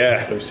liquor.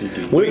 Yeah.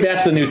 What if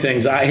that's the new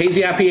things?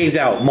 Hazy IPA's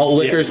out. Malt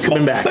liquor's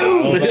coming back.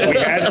 We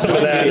had some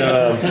of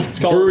that.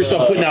 Breweries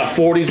start putting out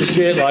 40s and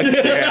shit. Like,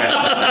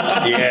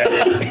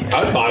 Yeah.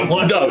 I'd buy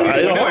one. no,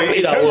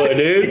 I would,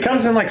 dude. It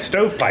comes in like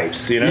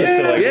stovepipes, you know. Yeah,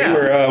 so like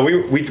yeah.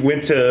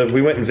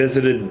 we went and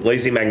visited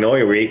Lazy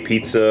Magnolia. We ate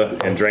pizza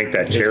and drank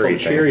that cherry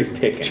called thing. Cherry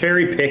Pickin'.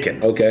 Cherry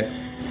picking. Okay.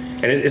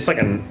 And it's like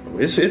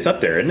it's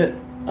up there, isn't it?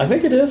 I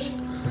think it is.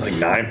 Like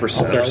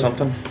 9% or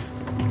something.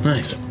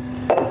 Nice.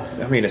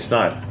 I mean, it's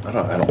not. I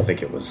don't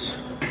think it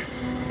was.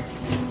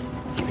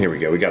 Here we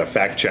go. We got a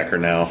fact checker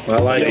now. I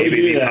like ABV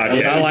do that.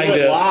 podcast. I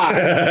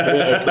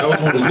like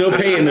this. There's no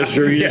pay in this,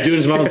 Drew. You're just doing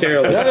this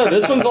voluntarily. No,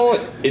 this one's only.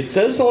 It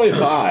says it's only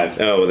 5.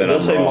 Oh, then it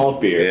does I'm say wrong.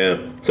 malt beer.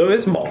 Yeah. So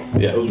it's malt.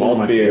 Yeah, It was one malt of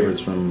my beer.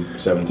 favorites from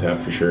 7 Tap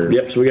for sure.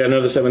 Yep, so we got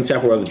another 7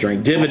 tap we're about to drink.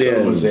 Also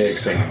Dividends. Mosaic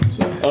sound.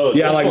 So. Oh,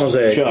 Yeah, I this like one-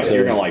 Mosaic, Chuck, so-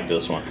 you're gonna like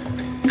this one.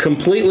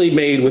 Completely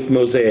made with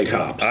Mosaic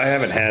hops. I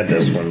haven't had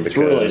this one because It's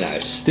really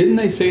nice. Didn't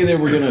they say they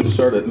were going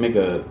to make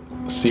a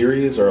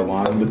series or a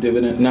line with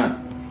Dividend? Not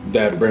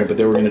that brand, but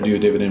they were going to do a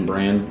Dividend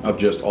brand of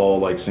just all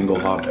like single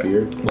hop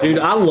beer. Dude,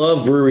 I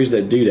love breweries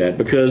that do that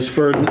because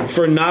for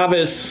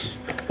novice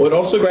Well, it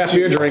also craft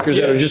beer drinkers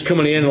that are just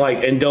coming in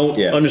and don't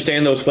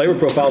understand those flavor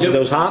profiles of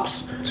those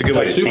hops. It's a good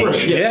way to super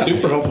teach.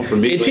 super helpful for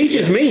me. It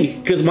teaches me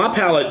because my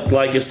palate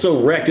is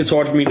so wrecked. It's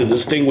hard for me to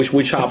distinguish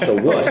which hops are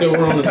what. So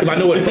we're on the I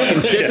know what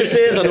fucking citrus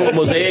is. I know what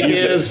Mosaic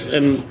is,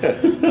 and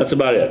that's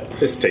about it.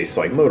 This tastes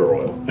like motor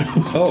oil.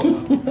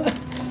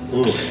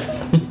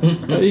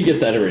 You get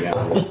that every now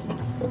and then.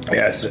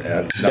 Yes.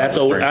 That's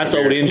old. That's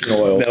old engine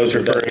oil. That was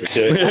referring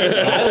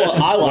to.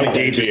 I like that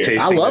Gage's beer.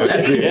 tasting. I love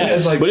that beer,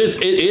 Yes. but it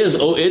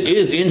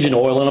is engine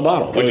oil in a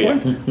bottle. Which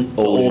one?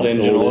 Old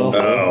engine oil.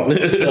 Oh,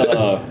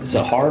 It's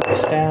a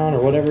Harvesttown or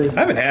whatever. I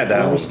haven't had that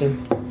one.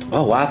 Harveston.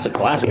 Oh wow, that's a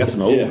classic. That's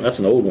an old. Yeah. That's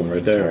an old one right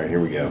All there. right, here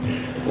we go.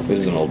 It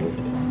is an old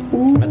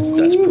one.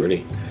 That's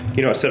pretty.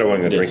 You know, I said I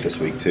wasn't going to drink this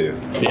week too.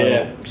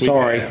 Yeah.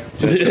 Sorry.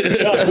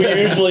 Chuck,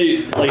 we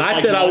usually. I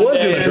said I was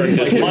gonna drink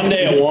this week.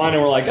 Monday at 1,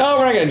 and we're like, oh,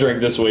 we're not going to drink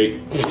this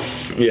week.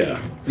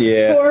 Yeah.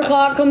 Yeah. 4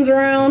 o'clock comes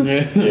around.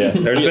 Yeah.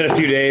 There's been a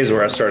few days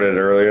where I started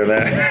earlier than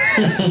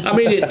that. I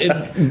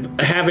mean,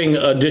 having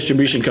a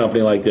distribution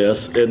company like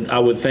this, I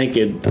would think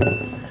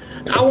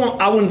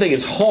I wouldn't think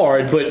it's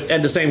hard, but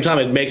at the same time,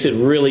 it makes it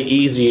really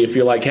easy if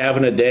you're like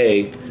having a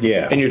day,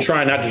 and you're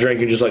trying not to drink.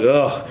 You're just like,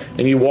 ugh,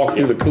 and you walk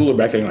through the cooler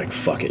back there, and you're like,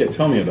 fuck it. Yeah,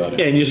 tell me about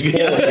it. And you just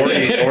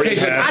or you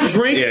I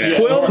drink yeah.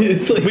 12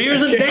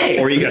 beers a day.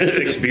 Or you got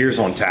 6 beers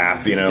on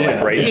tap, you know,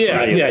 like right. Yeah, in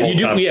front of yeah, the you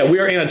do. whole time. Yeah, we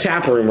are in a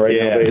tap room right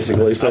now,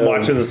 basically. So I'm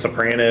watching The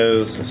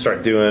Sopranos and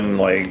start doing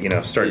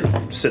start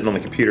sitting on the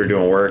computer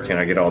doing work, and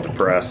I get all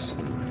depressed.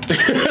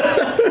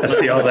 I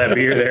see all that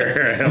beer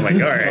there, and I'm like,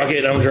 all right, fuck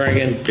it, I'm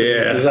drinking.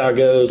 Yeah. This is how it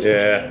goes.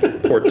 Yeah,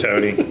 poor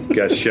Tony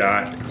got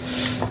shot.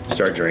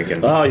 Start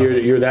drinking. Oh,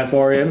 you're that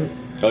far in?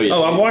 Oh, yeah.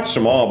 Oh, I've watched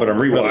them all, but I'm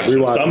rewatching them.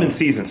 So I'm Rewatching. in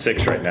season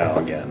 6 right now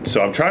again.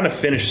 So I'm trying to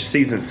finish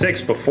season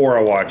 6 before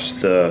I watch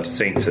the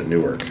Saints at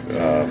Newark.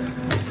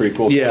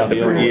 Prequel. Yeah.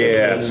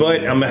 Yeah,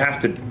 but I'm gonna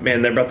have to.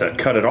 Man, they're about to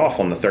cut it off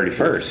on the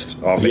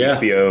 31st off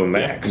HBO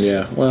Max.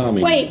 Yeah. Well, I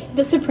mean, Wait,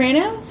 The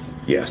Sopranos?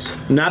 Yes.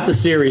 not the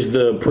series,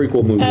 the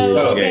prequel movie.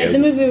 Oh, okay. yeah. The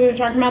movie we were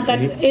talking about,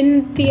 that's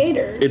in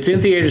theaters. It's in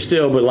theaters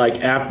still, but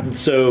after.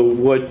 So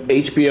what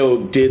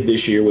HBO did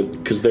this year,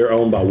 because they're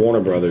owned by Warner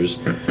Brothers,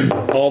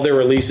 all their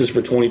releases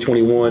for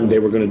 2021 they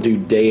were going to do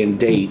day and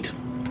date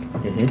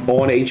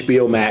on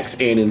HBO Max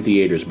and in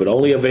theaters, but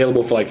only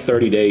available for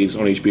 30 days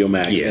on HBO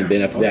Max, Yeah. and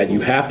then after that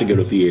you have to go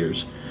to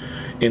theaters.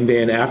 and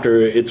then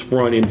after it's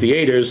run in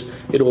theaters,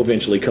 it'll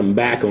eventually come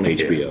back on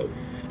HBO.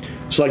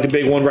 So like the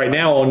big one right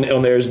now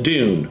on there is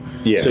Dune.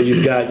 Yeah. So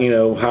you've got,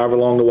 however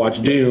long to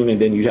watch Dune, and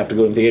then you have to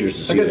go in theaters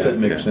to see I guess that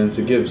makes sense.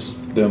 It gives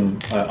them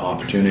an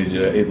opportunity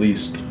to at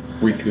least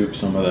recoup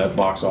some of that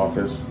box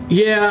office.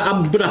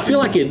 Yeah, but I feel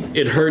like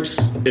it hurts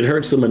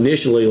them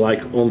initially,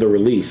 like on the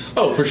release.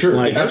 Oh, for sure.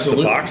 Like,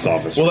 Absolutely. The box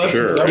office. Well, for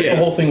sure. That was the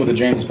whole thing with the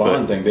James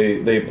Bond thing.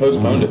 They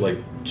postponed it like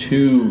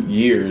 2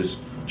 years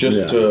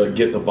just to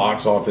get the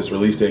box office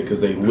release date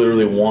because they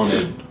literally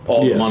wanted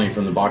all the money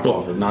from the box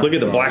office. Look at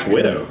the Black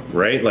Widow,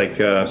 right? Like,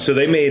 so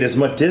they made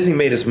Disney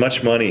made as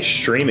much money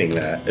streaming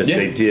that as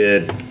they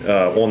did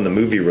on the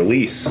movie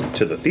release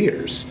to the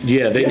theaters.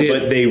 Yeah, they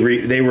did. But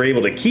they were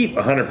able to keep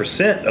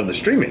 100% of the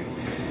streaming,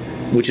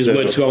 which is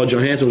what Scarlett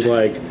Johansson was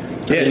like.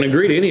 I didn't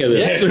agree to any of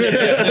this.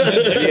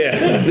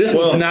 This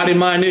was not in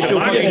my initial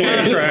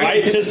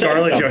contract.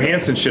 Scarlett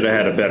Johansson should have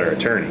had a better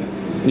attorney.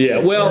 Yeah,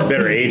 well,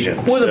 better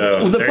agent. Well,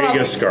 the there you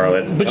go,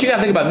 Scarlett. But you got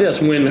to think about this: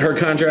 when her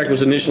contract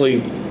was initially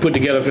put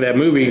together for that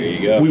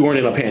movie, we weren't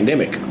in a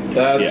pandemic.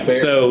 That's fair.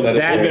 So that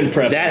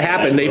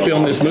happened. They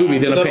filmed this movie,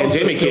 then a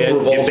pandemic hit.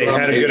 If they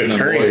had a good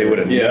attorney, they would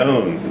have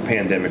known the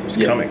pandemic was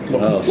coming.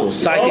 Oh, so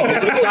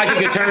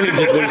psychic attorneys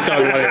is what he's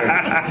talking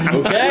about here.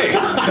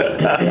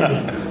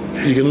 Okay.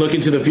 You can look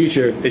into the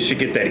future. They should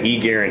get that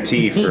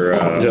e-guarantee for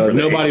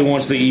nobody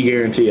wants the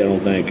e-guarantee, I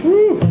don't think.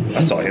 I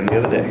saw him the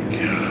other day.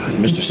 God,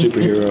 Mr.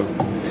 Superhero.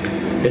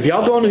 If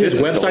y'all go onto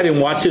his website and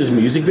watch his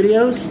music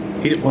videos,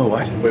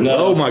 what? No.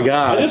 Oh my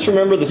God! I just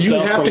remember the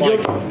stuff have from to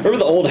remember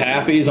the old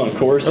Happies on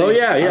Corsi? Oh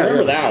yeah. I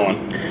remember that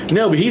one.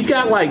 No, but he's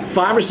got like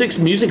 5 or 6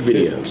 music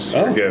videos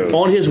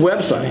on his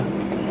website.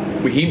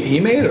 He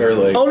made it or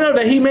like? Oh no,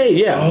 that he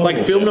made,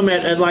 filmed them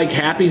at like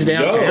Happy's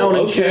downtown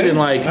and shit, and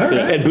like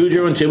at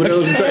Boudreaux and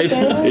Thibodeau's and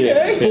stuff.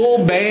 It's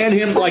full band,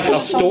 him like a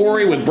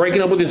story with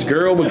breaking up with this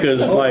girl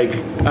because like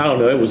I don't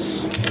know,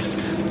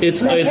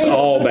 it's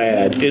all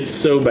bad. It's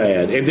so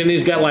bad. And then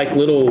he's got like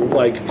little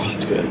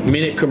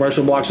minute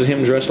commercial blocks of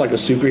him dressed like a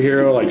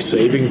superhero, like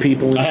saving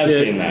people and shit. I have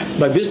seen that.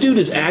 Like this dude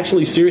is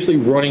actually seriously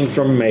running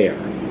for mayor.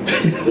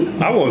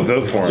 I won't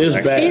vote for him. It's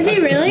bad. Is he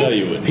really? No,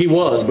 you wouldn't. He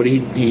was, but he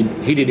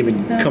didn't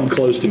even come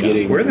close to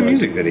getting. Where are the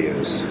music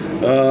videos?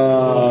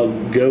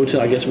 Go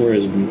to, I guess,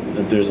 there's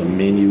a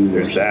menu.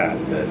 There's that.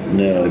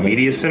 No. The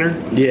media center?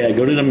 Yeah,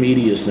 go to the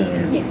media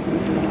center.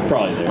 Yeah.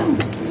 Probably there.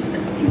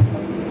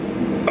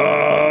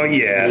 Oh,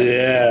 yes.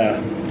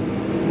 Yeah.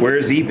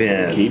 Where's he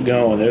been? Keep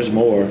going. There's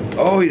more.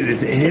 Oh,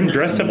 is him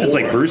dressed up as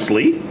like Bruce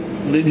Lee?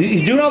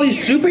 He's doing all these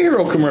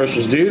superhero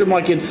commercials, dude. I'm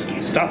like,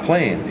 Stop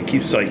playing. It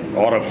keeps like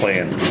auto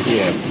playing.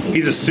 Yeah.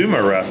 He's a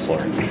sumo wrestler.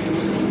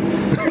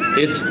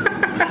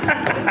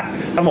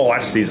 I'm gonna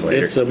watch these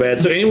later. It's so bad.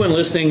 So anyone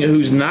listening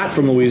who's not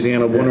from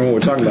Louisiana wondering what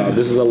we're talking about,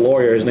 this is a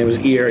lawyer. His name is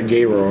Eric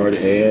Gayrard,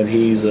 and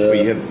he's.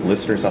 You have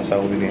listeners outside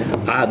of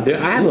Louisiana?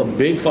 I have a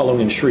big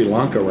following in Sri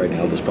Lanka right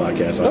now. This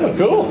podcast. Oh,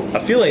 cool. I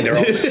feel like they're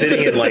all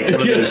sitting in like one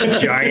of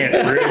those giant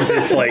rooms.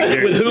 It's like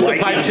they're with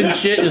hookah pipes and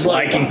shit, just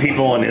liking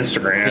people on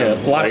Instagram.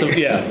 Yeah, lots of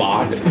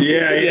bots.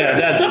 Yeah.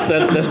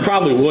 That's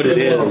probably what it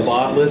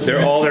is.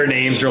 They're all their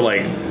names are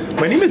like.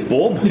 My name is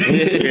Bob.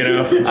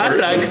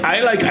 I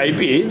like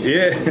IPs.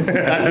 Yeah,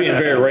 that's being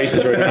very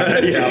racist right now.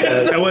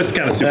 That was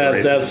kind of super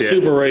racist. That's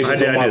super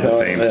racist. I did the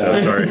same. So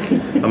sorry.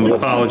 I'm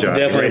apologizing.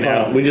 Definitely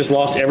right now. We just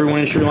lost everyone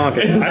in Sri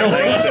Lanka. I don't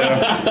think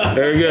so.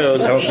 There it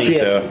goes. I don't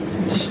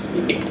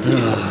think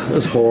so.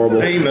 That's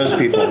horrible. Hey,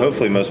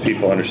 hopefully most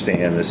people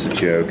understand this is a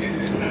joke.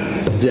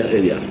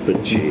 Yes, but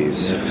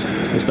jeez,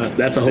 it's not.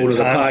 That's a whole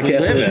other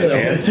podcast in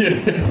itself.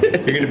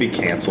 You're going to be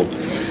canceled.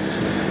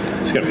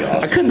 It's going to be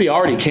awesome. I could be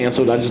already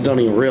canceled. I just don't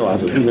even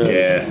realize it. Who knows?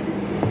 Yeah.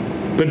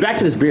 But back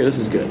to this beer. This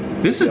is good.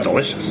 This is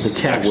delicious. The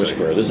Cat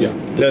Whisperer. This is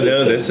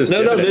this is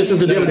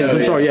the dividends.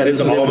 I'm sorry. Yeah, this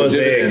is almost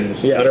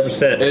dividends.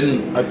 100%.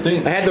 And I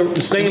think I had the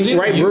same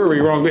right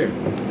brewery, wrong beer.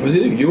 Was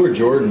it you or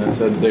Jordan that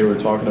said they were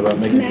talking about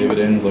making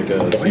dividends like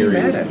a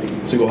series,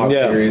 single hop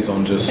series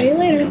on just? See you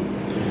later.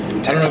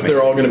 I don't know if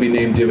they're all going to be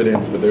named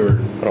dividends, but they were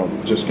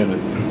just going to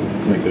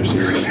make their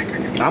series.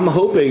 I'm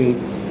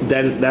hoping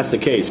that's the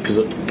case because,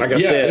 like I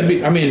said,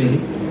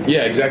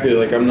 yeah, exactly.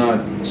 Like I'm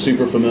not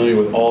super familiar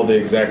with all the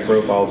exact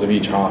profiles of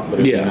each hop, but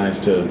it'd be nice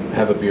to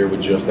have a beer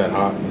with just that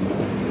hop.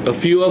 A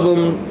few of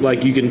them,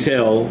 like you can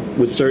tell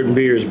with certain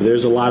beers, but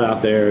there's a lot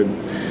out there,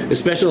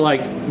 especially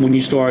like when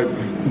you start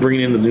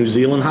bringing in the New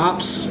Zealand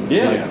hops.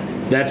 Yeah. Like,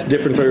 that's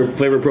different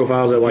flavor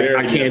profiles that like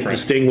I can't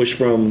distinguish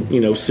from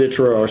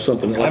Citra or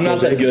something. I'm not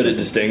that good at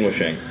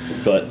distinguishing,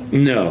 but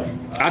no,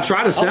 I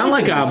try to sound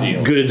like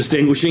I'm good at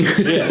distinguishing.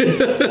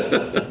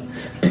 Yeah.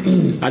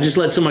 I just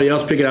let somebody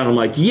else pick it out. And I'm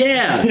like,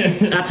 yeah,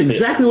 that's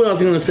exactly what I was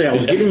going to say. I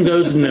was getting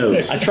those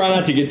notes. I try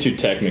not to get too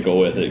technical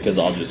with it because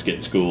I'll just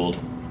get schooled.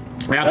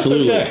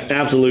 Absolutely,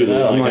 absolutely.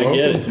 No, I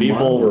get it.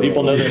 People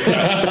know their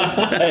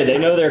craft. Hey, they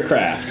know their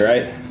craft,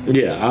 right?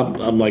 Yeah,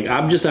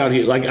 I'm just out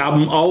here. Like,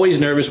 I'm always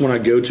nervous when I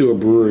go to a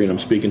brewery and I'm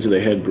speaking to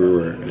the head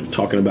brewer and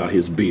talking about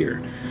his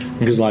beer.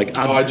 Because, like,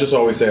 I just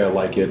always say I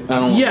like it. I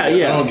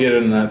don't get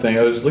into that thing.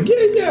 I was just like,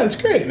 yeah, it's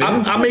great,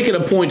 man. I'm making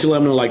a point to let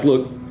them know, like,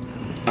 look,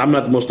 I'm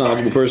not the most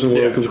knowledgeable person when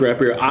it comes to craft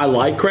beer. I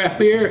like craft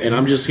beer, and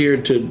I'm just here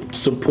to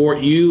support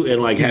you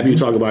and like have you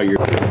talk about your.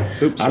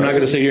 I'm not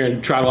going to sit here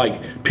and try to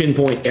like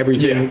pinpoint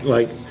everything.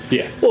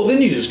 Well,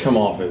 then you just come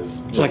off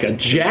as like a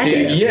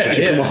jackass.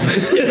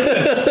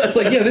 It's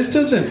like, this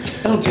doesn't.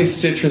 I don't taste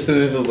citrus in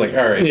this. I was like,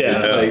 all right,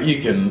 like,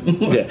 you can.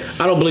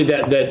 I don't believe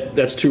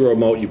that's too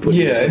remote. You put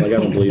this. Like, I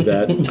don't believe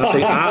that.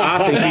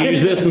 I think you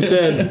use this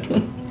instead.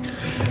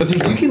 I was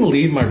like, you can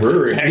leave my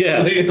brewery.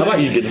 Actually. How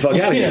about you get the fuck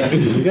out of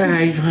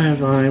here?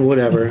 Fine,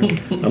 whatever. I'm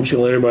just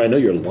gonna let everybody know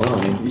you're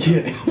lying.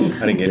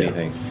 I didn't get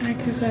anything.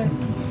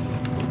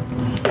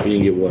 You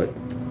didn't get what?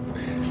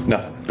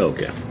 Nothing.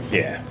 Okay.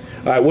 Yeah.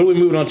 All right, what are we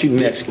moving on to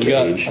next,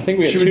 Gage? I think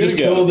we have Should we just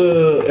kill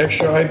the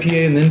extra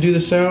IPA and then do the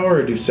sour,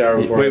 or do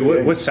sour before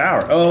IPA? What's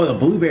sour? Oh, the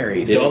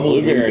blueberry. Double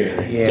blueberry.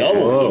 Yeah.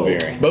 Double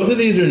blueberry. Both of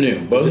these are new.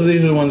 Both of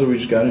these are the ones that we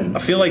just got in. I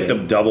feel like the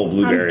double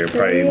blueberry, I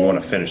probably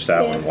want to finish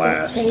that one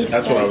last.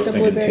 That's what I was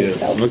thinking too.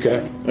 Okay.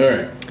 All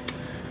right.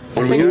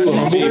 What do we got?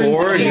 Humble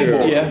Forge?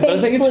 Yeah, but I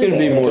think it's going to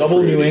be more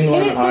double New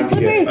England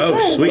IPA. Oh,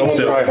 sweet.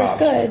 So,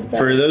 good,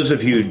 for those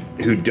of you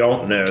who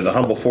don't know, the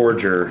Humble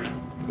Forger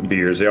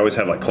beers, they always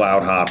have like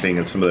cloud hopping,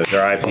 and some of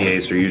their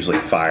IPAs are usually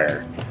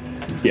fire.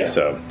 Yeah.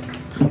 So,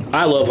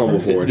 I love Humble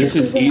Forge. This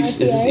is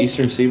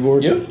Eastern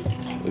Seaboard? Yep.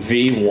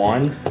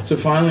 V1. So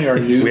finally our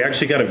new... We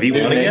actually got a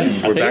V1 again?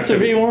 I think it's a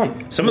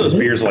V1. Some of those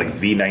beers are like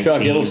V19.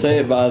 Chuck, it'll say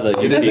it by the...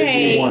 It is a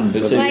V1.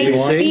 It's Like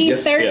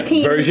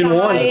V13 Version the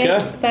 1,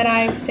 highest that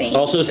I've seen.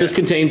 Also, this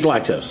contains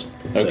lactose.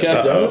 Okay.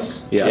 It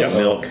does? Yes.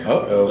 Milk.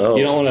 Uh-oh.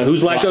 You don't want to...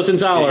 Who's lactose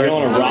intolerant? You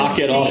don't want to rock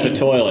it off the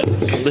toilet.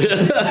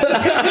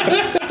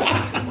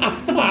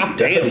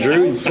 Damn,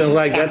 Drew. Sounds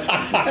like that's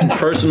some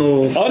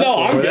personal... Oh, no,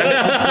 I'm good.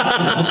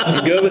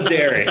 I'm good with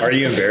dairy. Are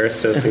you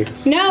embarrassed, Sophie?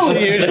 No.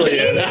 She usually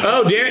is.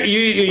 Oh, dare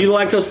you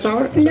lactose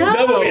intolerant? No.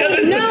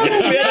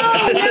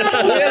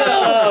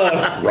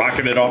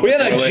 Rocking it off We the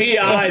had a toilet.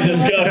 GI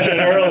discussion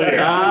earlier. Okay,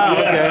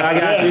 I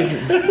got you.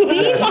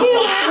 These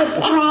two have a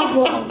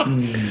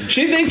problem.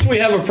 She thinks we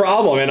have a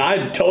problem, and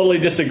I totally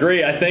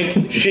disagree. I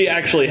think she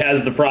actually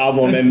has the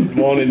problem and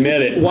won't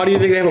admit it. Why do you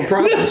think they have a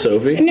problem,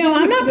 Sophie? No,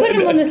 I'm not putting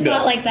them on the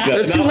spot like that.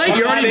 It's too late.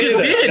 You already just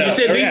did. You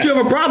said these two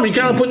have a problem. You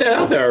kind of put that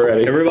out there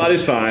already.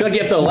 Everybody's I fine. feel like you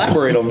have to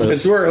elaborate on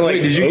this.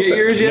 Wait, did you get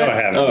yours yet? No, I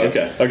haven't. Oh,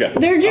 okay.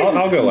 They're just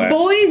I'll go last.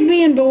 boys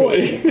being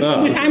boys.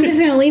 I'm just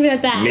going to leave it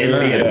at that. Men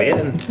being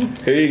men.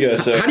 Here you go,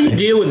 so. How do you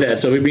deal with that,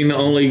 Sophie, being the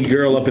only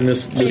girl up in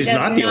this? She's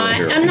not the only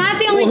girl. I'm not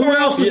the only Well, who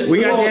girl. else is...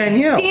 We got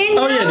Danielle.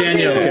 Oh, yeah,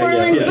 Danielle. In Okay, New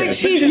Orleans, yeah. but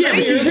she's Yeah,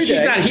 but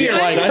she's not here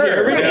like I'm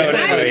her.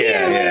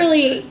 here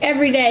literally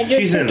every day just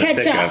She's to in the catch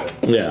thick up.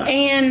 of Yeah.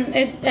 And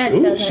it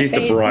doesn't she's the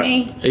faze brunt.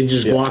 me. They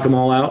just block them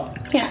all out.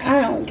 Yeah,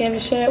 I don't give a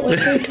shit what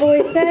these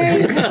boys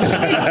say. It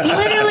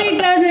literally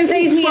doesn't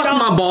faze me Fuck at all.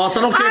 my boss.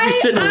 I don't care if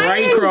he's sitting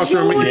right across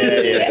from me.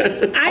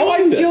 I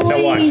enjoy.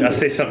 Now watch, I'll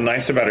say something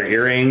nice about her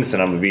earrings,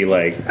 and I'm going to be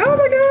like, oh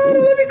my God, I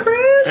love you,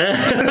 Chris.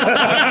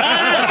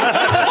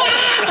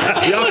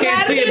 Y'all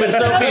can't see it, but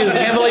Sophie is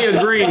heavily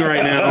agreeing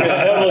right now.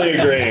 Heavily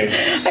agreeing.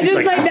 I just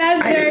like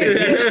that's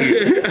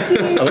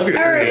I love your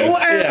earrings.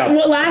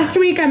 well, last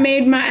week I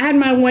had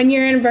my 1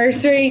 year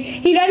anniversary.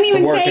 He doesn't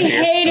even say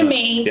hey to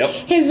me. Yep.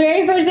 His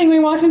very first thing we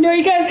walks in the door,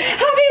 he goes, "Happy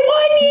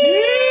 1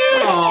 year!"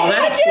 Oh,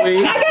 that's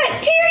sweet. I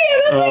got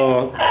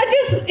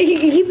teary-eyed.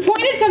 He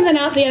pointed something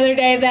out the other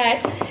day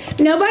that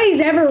nobody's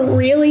ever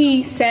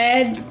really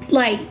said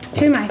like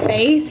to my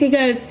face. He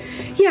goes,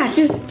 "Yeah,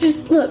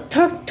 just look,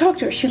 talk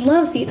to her. She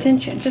loves the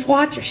attention. Just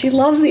watch her. She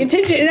loves the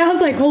attention." And I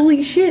was like,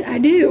 "Holy shit, I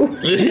do."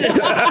 He's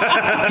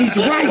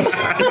right.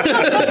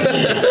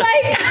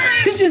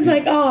 I was just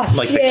like, "Oh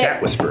Like shit." the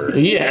cat whisperer.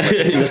 Yeah,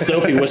 the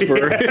Sophie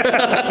whisperer.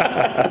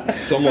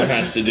 Someone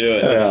has to do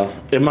it. Yeah,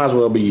 it might as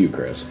well be you,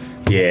 Chris.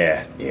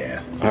 Yeah.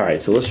 All right,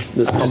 so let's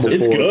humble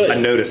It's forward. good. I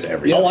notice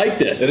everything. I like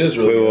this. It is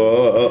really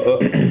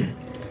good.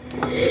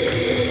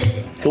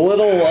 It's a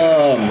little,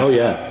 Oh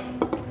yeah.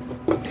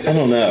 I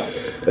don't know.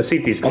 Let's see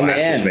if these On the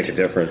glasses end. make a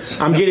difference.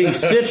 I'm getting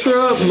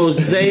Citra,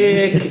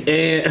 Mosaic,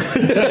 and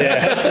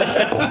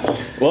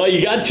Well,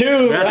 you got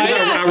two. that's right?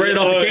 I read it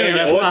off the can.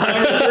 That's What's why.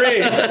 number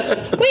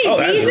 3? Wait, Oh,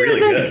 that's these are really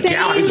the good.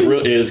 same.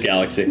 It is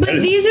Galaxy.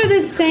 But these are the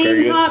very same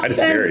good. hops That is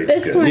as very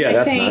this good. one. Yeah, I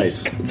that's think.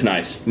 nice. It's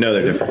nice. No,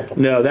 they're different.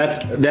 No,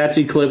 that's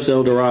Eclipse,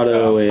 El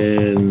Dorado,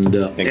 and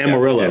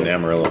Amarillo. And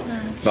Amarillo.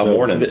 About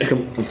morning. That's the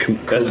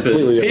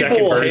completely second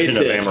People version hate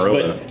of this,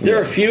 Amarillo. but there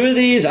are a few of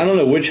these. I don't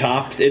know which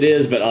hops it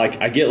is, but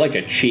like I get like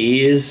a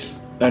cheese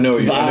I know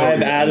you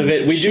vibe out of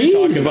it. We do Cheese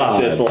talk about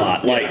vibe. this a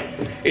lot. Like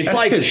it's That's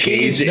like 'cause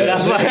cheesy. cheese-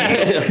 That's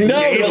like, no,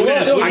 Yeah, but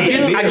it's look,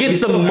 I get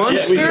some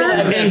Munster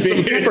and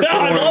some peppercorn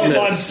I love in this.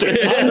 Munster.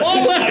 I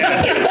love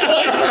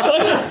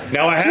Munster.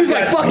 Now I have He's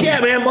like, gotten- fuck yeah,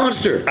 man,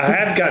 Munster. I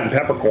have gotten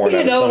peppercorn out You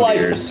of know, some like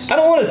beers. I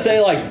don't want to say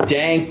like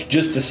dank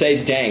just to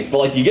say dank, but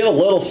like you get a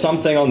little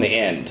something on the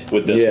end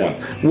with this Yeah.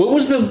 one. What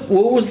was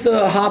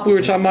the hop we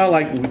were talking about?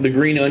 Like the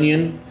green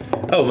onion?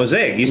 Oh,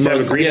 Mosaic used to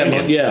have a green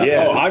onion.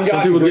 Yeah. Oh, I've Some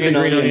got people do green the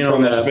green onion onion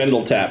from on a that.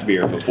 Spindle Tap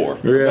beer before.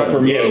 Yeah.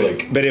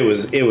 But it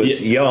was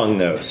young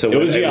though, so It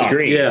was young.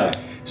 green. Yeah.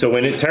 So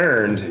when it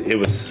turned, it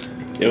was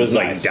It was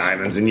like nice.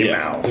 diamonds in your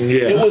mouth.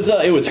 Yeah.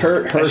 It was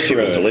Hirsch That shit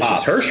was Road delicious.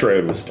 hops. Hirsch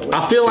Road was delicious.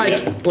 I feel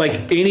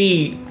like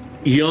any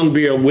young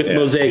beer with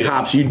mosaic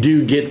hops, you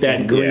do get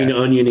that green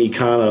oniony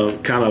kind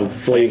of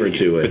flavor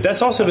to it. But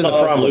that's also been the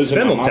problem with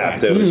Spindle Tap,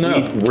 though. Is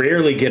we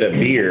rarely get a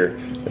beer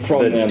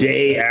From the them.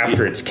 day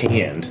after it's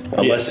canned,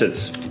 unless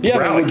it's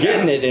we're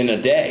getting it in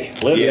a day.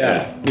 Literally.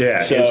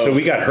 Yeah. So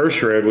we got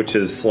Hirsch Road, which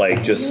is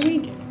like just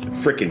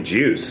freaking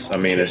juice. I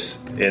mean, it's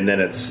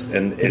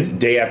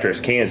day after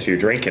it's canned, so you're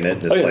drinking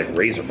it, and it's like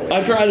razor blade.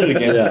 I tried it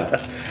again.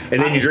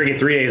 And then you drink it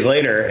 3 days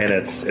later, and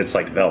it's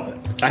like velvet.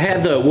 I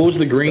had what was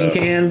the green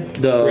can?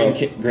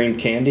 The green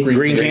candy.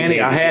 Green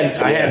candy. I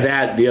had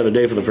that the other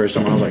day for the first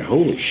time. I was like,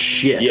 holy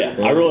shit! Yeah,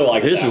 I really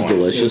like this. That Is one.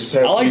 delicious.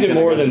 I liked it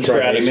more than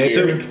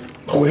Stratosphere.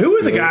 Who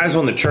are the guys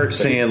on the church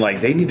saying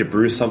like they need to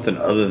brew something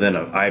other than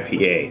an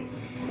IPA?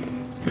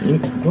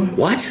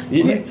 What?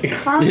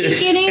 Are we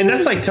getting? And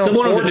that's like telling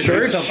Someone on Ford the to do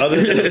church? something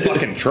other than a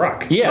fucking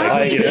truck. Yeah.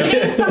 Like, you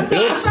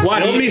know?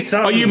 Why?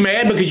 Are you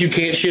mad because you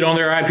can't shit on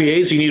their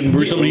IPA, so you need to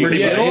brew something pretty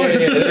shit on?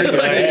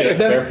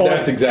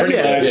 That's exactly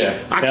right. Yeah.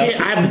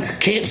 I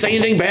can't say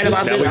anything bad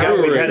about this. We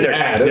had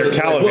their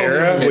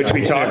Calavera, Well, which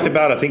we talked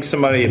about. I think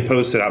somebody had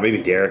posted out.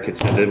 Maybe Derek had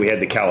said that we had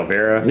the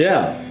Calavera.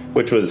 Yeah.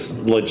 Which was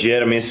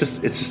legit. I mean, it's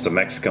just a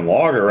Mexican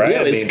lager, right?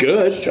 Yeah, it's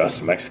good. It's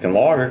just a Mexican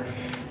lager.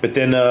 But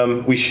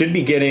then we should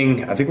be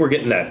getting. I think we're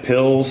getting that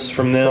pills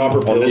from them.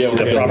 Proper on this, Pills.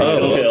 the Proper Oh,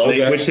 Pills,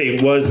 okay.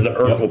 which was the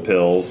Urkel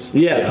pills.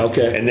 Yeah.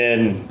 Okay. And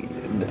then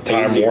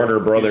Time Warner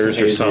Brothers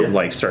or something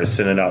like started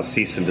sending out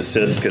cease and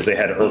desist because they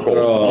had Urkel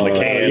on the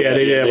can. Yeah,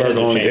 they did have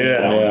Urkel on the can.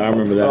 Yeah, I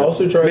remember that. I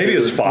also tried Maybe it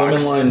was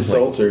Fox. lemon lime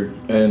seltzer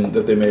and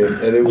that they made,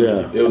 and it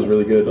was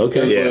really good.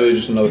 Okay. It's really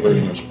just another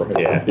version of Sprite.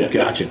 Yeah.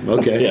 Gotcha.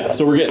 Okay. Yeah,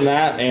 so we're getting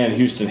that and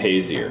Houston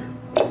Hazier.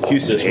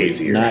 Houston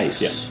hazier.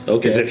 Nice.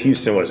 Because Okay. if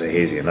Houston wasn't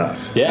hazy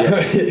enough. Yeah.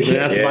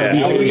 That's Yeah. my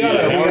We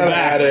gotta Now we're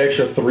back. add an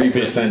extra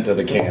 3% to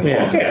the can.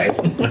 Yeah. Okay.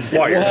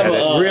 While you're We'll have at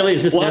it. Really?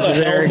 Is this we'll have a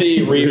necessary?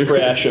 healthy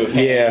refresh of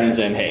Hanes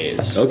and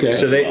Haze. Okay.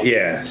 So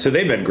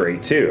they've been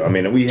great too. I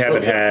mean, we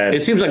haven't had.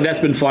 It seems like that's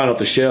been flying off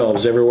the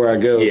shelves everywhere I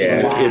go.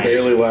 Yeah. So It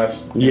barely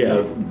lasts Yeah.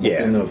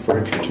 in the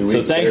fridge for 2 weeks.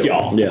 So thank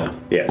y'all. yeah.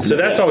 Yeah, so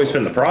that's always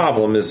been the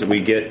problem is that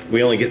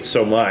we only get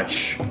so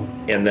much,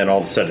 and then all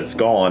of a sudden it's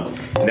gone.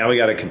 Now we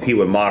got to compete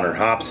with Modern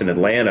Hops in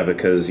Atlanta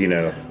because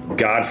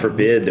God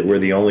forbid that we're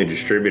the only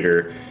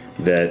distributor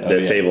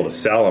that's able to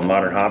sell them.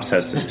 Modern Hops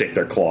has to stick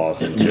their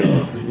claws into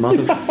them.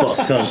 Motherfucker.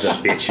 Sons of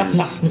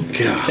bitches.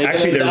 Taking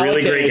Actually, those they're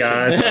really great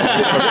allocations.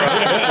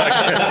 guys.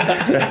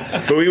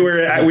 But we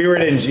were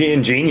at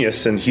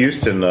Ingenious in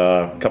Houston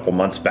a couple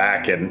months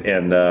back,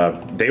 and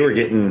they were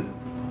getting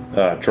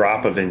a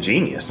drop of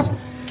Ingenious.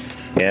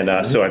 And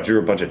so I drew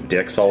a bunch of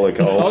dicks all like,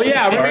 Oh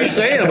yeah, I remember you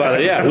saying about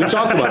it. Yeah, we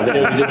talked about that.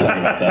 We did talk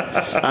about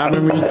that. I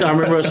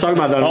remember us talking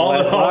about that on all the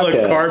last the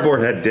podcast.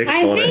 cardboard had dicks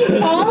I on think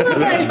it. all of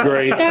us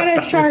great. got a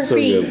That's so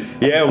Sharpie. good.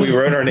 Yeah, we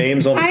wrote our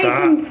names on the I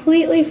top.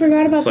 completely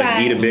forgot about It's like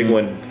that. eat a big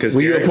one because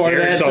Were you a part of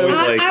Derek's that, always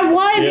too? like, I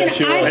was, and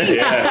she I was. think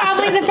that's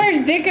probably the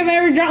first dick I've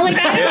ever drawn. Like,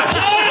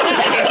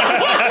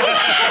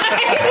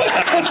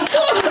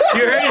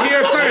 You heard it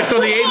here first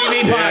on the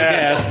ABV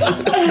podcast.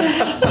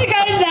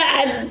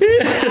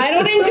 I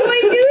don't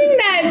enjoy doing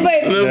that,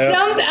 but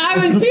I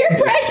was peer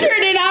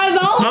pressured, and I was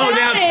all Oh, about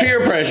now it. it's peer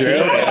pressure. I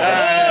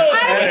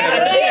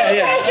was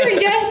peer pressured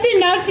just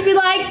enough to be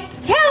like,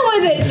 hell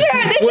with it.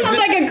 Sure, this Was sounds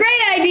it- like a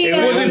great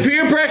idea. Was it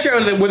peer pressure,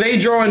 or were they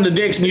drawing the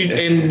dicks,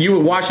 and you were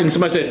watching?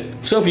 Somebody said,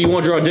 "Sophie, you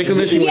want to draw a dick on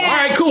this?" You went, "All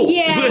right, cool."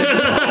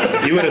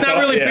 Yeah. you would have not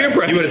really peer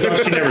pressure. You would have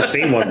thought she'd never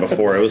seen one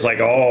before. It was like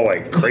all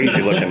like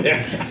crazy looking.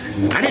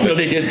 I didn't know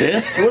they did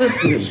this. What is?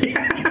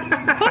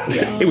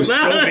 It was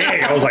so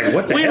big. I was like,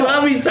 what the We hell?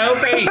 love you,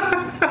 Sophie.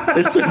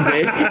 It's so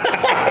big.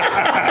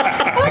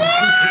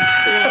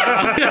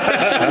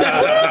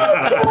 We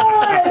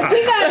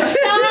gotta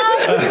stop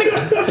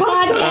the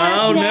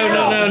podcast Oh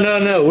now.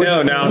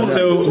 no. No.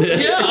 So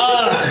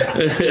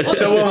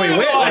when we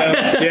went,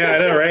 yeah, I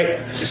know, right?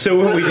 So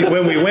when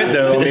we went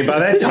though, I mean, by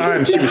that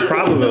time she was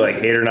probably like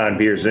 8 or 9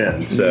 beers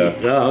in. So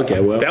Oh, okay.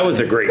 Well, that was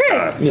a great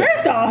Chris, time.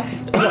 first off,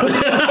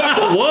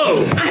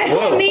 whoa. I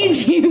don't need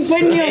you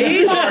putting you on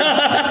the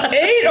spot.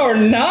 8 or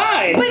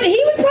 9? But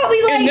he was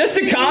probably like, In this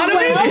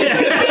economy?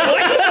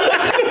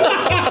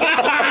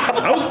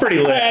 I was pretty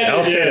lit.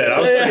 I'll say that. I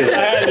was pretty lit.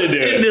 I had to do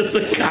In it. this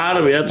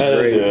economy, that's I had to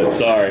great. do it.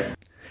 Sorry.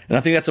 And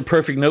I think that's a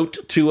perfect note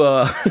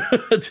to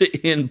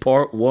to end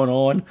part 1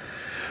 on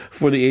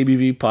for the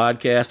ABV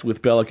podcast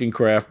with Pelican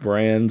Craft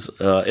Brands.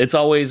 It's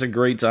always a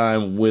great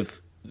time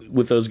with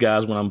those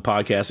guys when I'm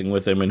podcasting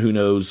with them, and who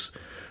knows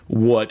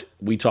what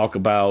we talk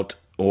about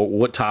or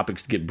what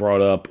topics get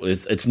brought up.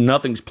 It's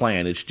nothing's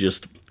planned. It's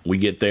just we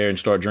get there and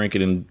start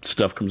drinking, and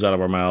stuff comes out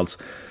of our mouths.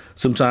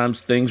 Sometimes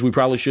things we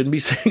probably shouldn't be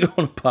saying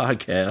on a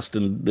podcast,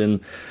 and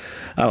then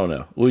I don't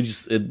know.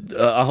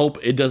 I hope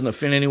it doesn't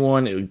offend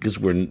anyone because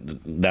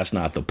that's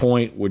not the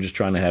point. We're just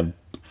trying to have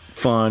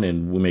fun,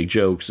 and we make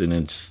jokes,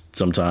 and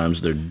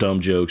sometimes they're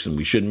dumb jokes, and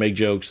we shouldn't make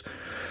jokes.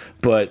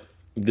 But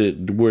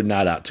we're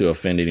not out to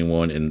offend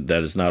anyone, and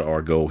that is not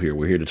our goal here.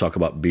 We're here to talk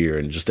about beer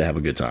and just to have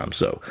a good time.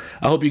 So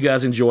I hope you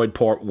guys enjoyed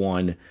part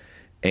 1,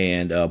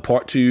 and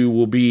part 2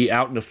 will be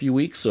out in a few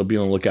weeks, so be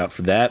on the lookout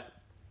for that.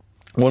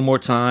 One more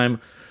time,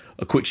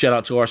 a quick shout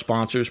out to our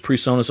sponsors: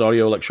 PreSonus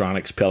Audio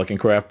Electronics, Pelican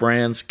Craft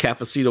Brands,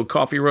 Cafecito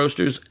Coffee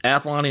Roasters,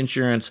 Athlon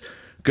Insurance,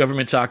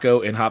 Government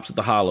Taco, and Hops at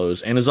the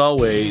Hollows. And as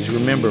always,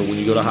 remember, when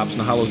you go to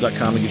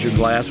hopsandthehollows.com and get your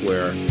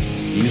glassware,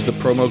 use the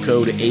promo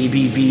code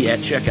ABV at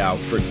checkout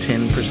for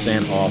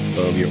 10% off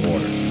of your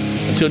order.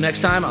 Until next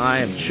time, I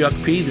am Chuck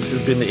P. This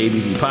has been the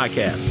ABV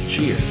Podcast.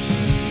 Cheers.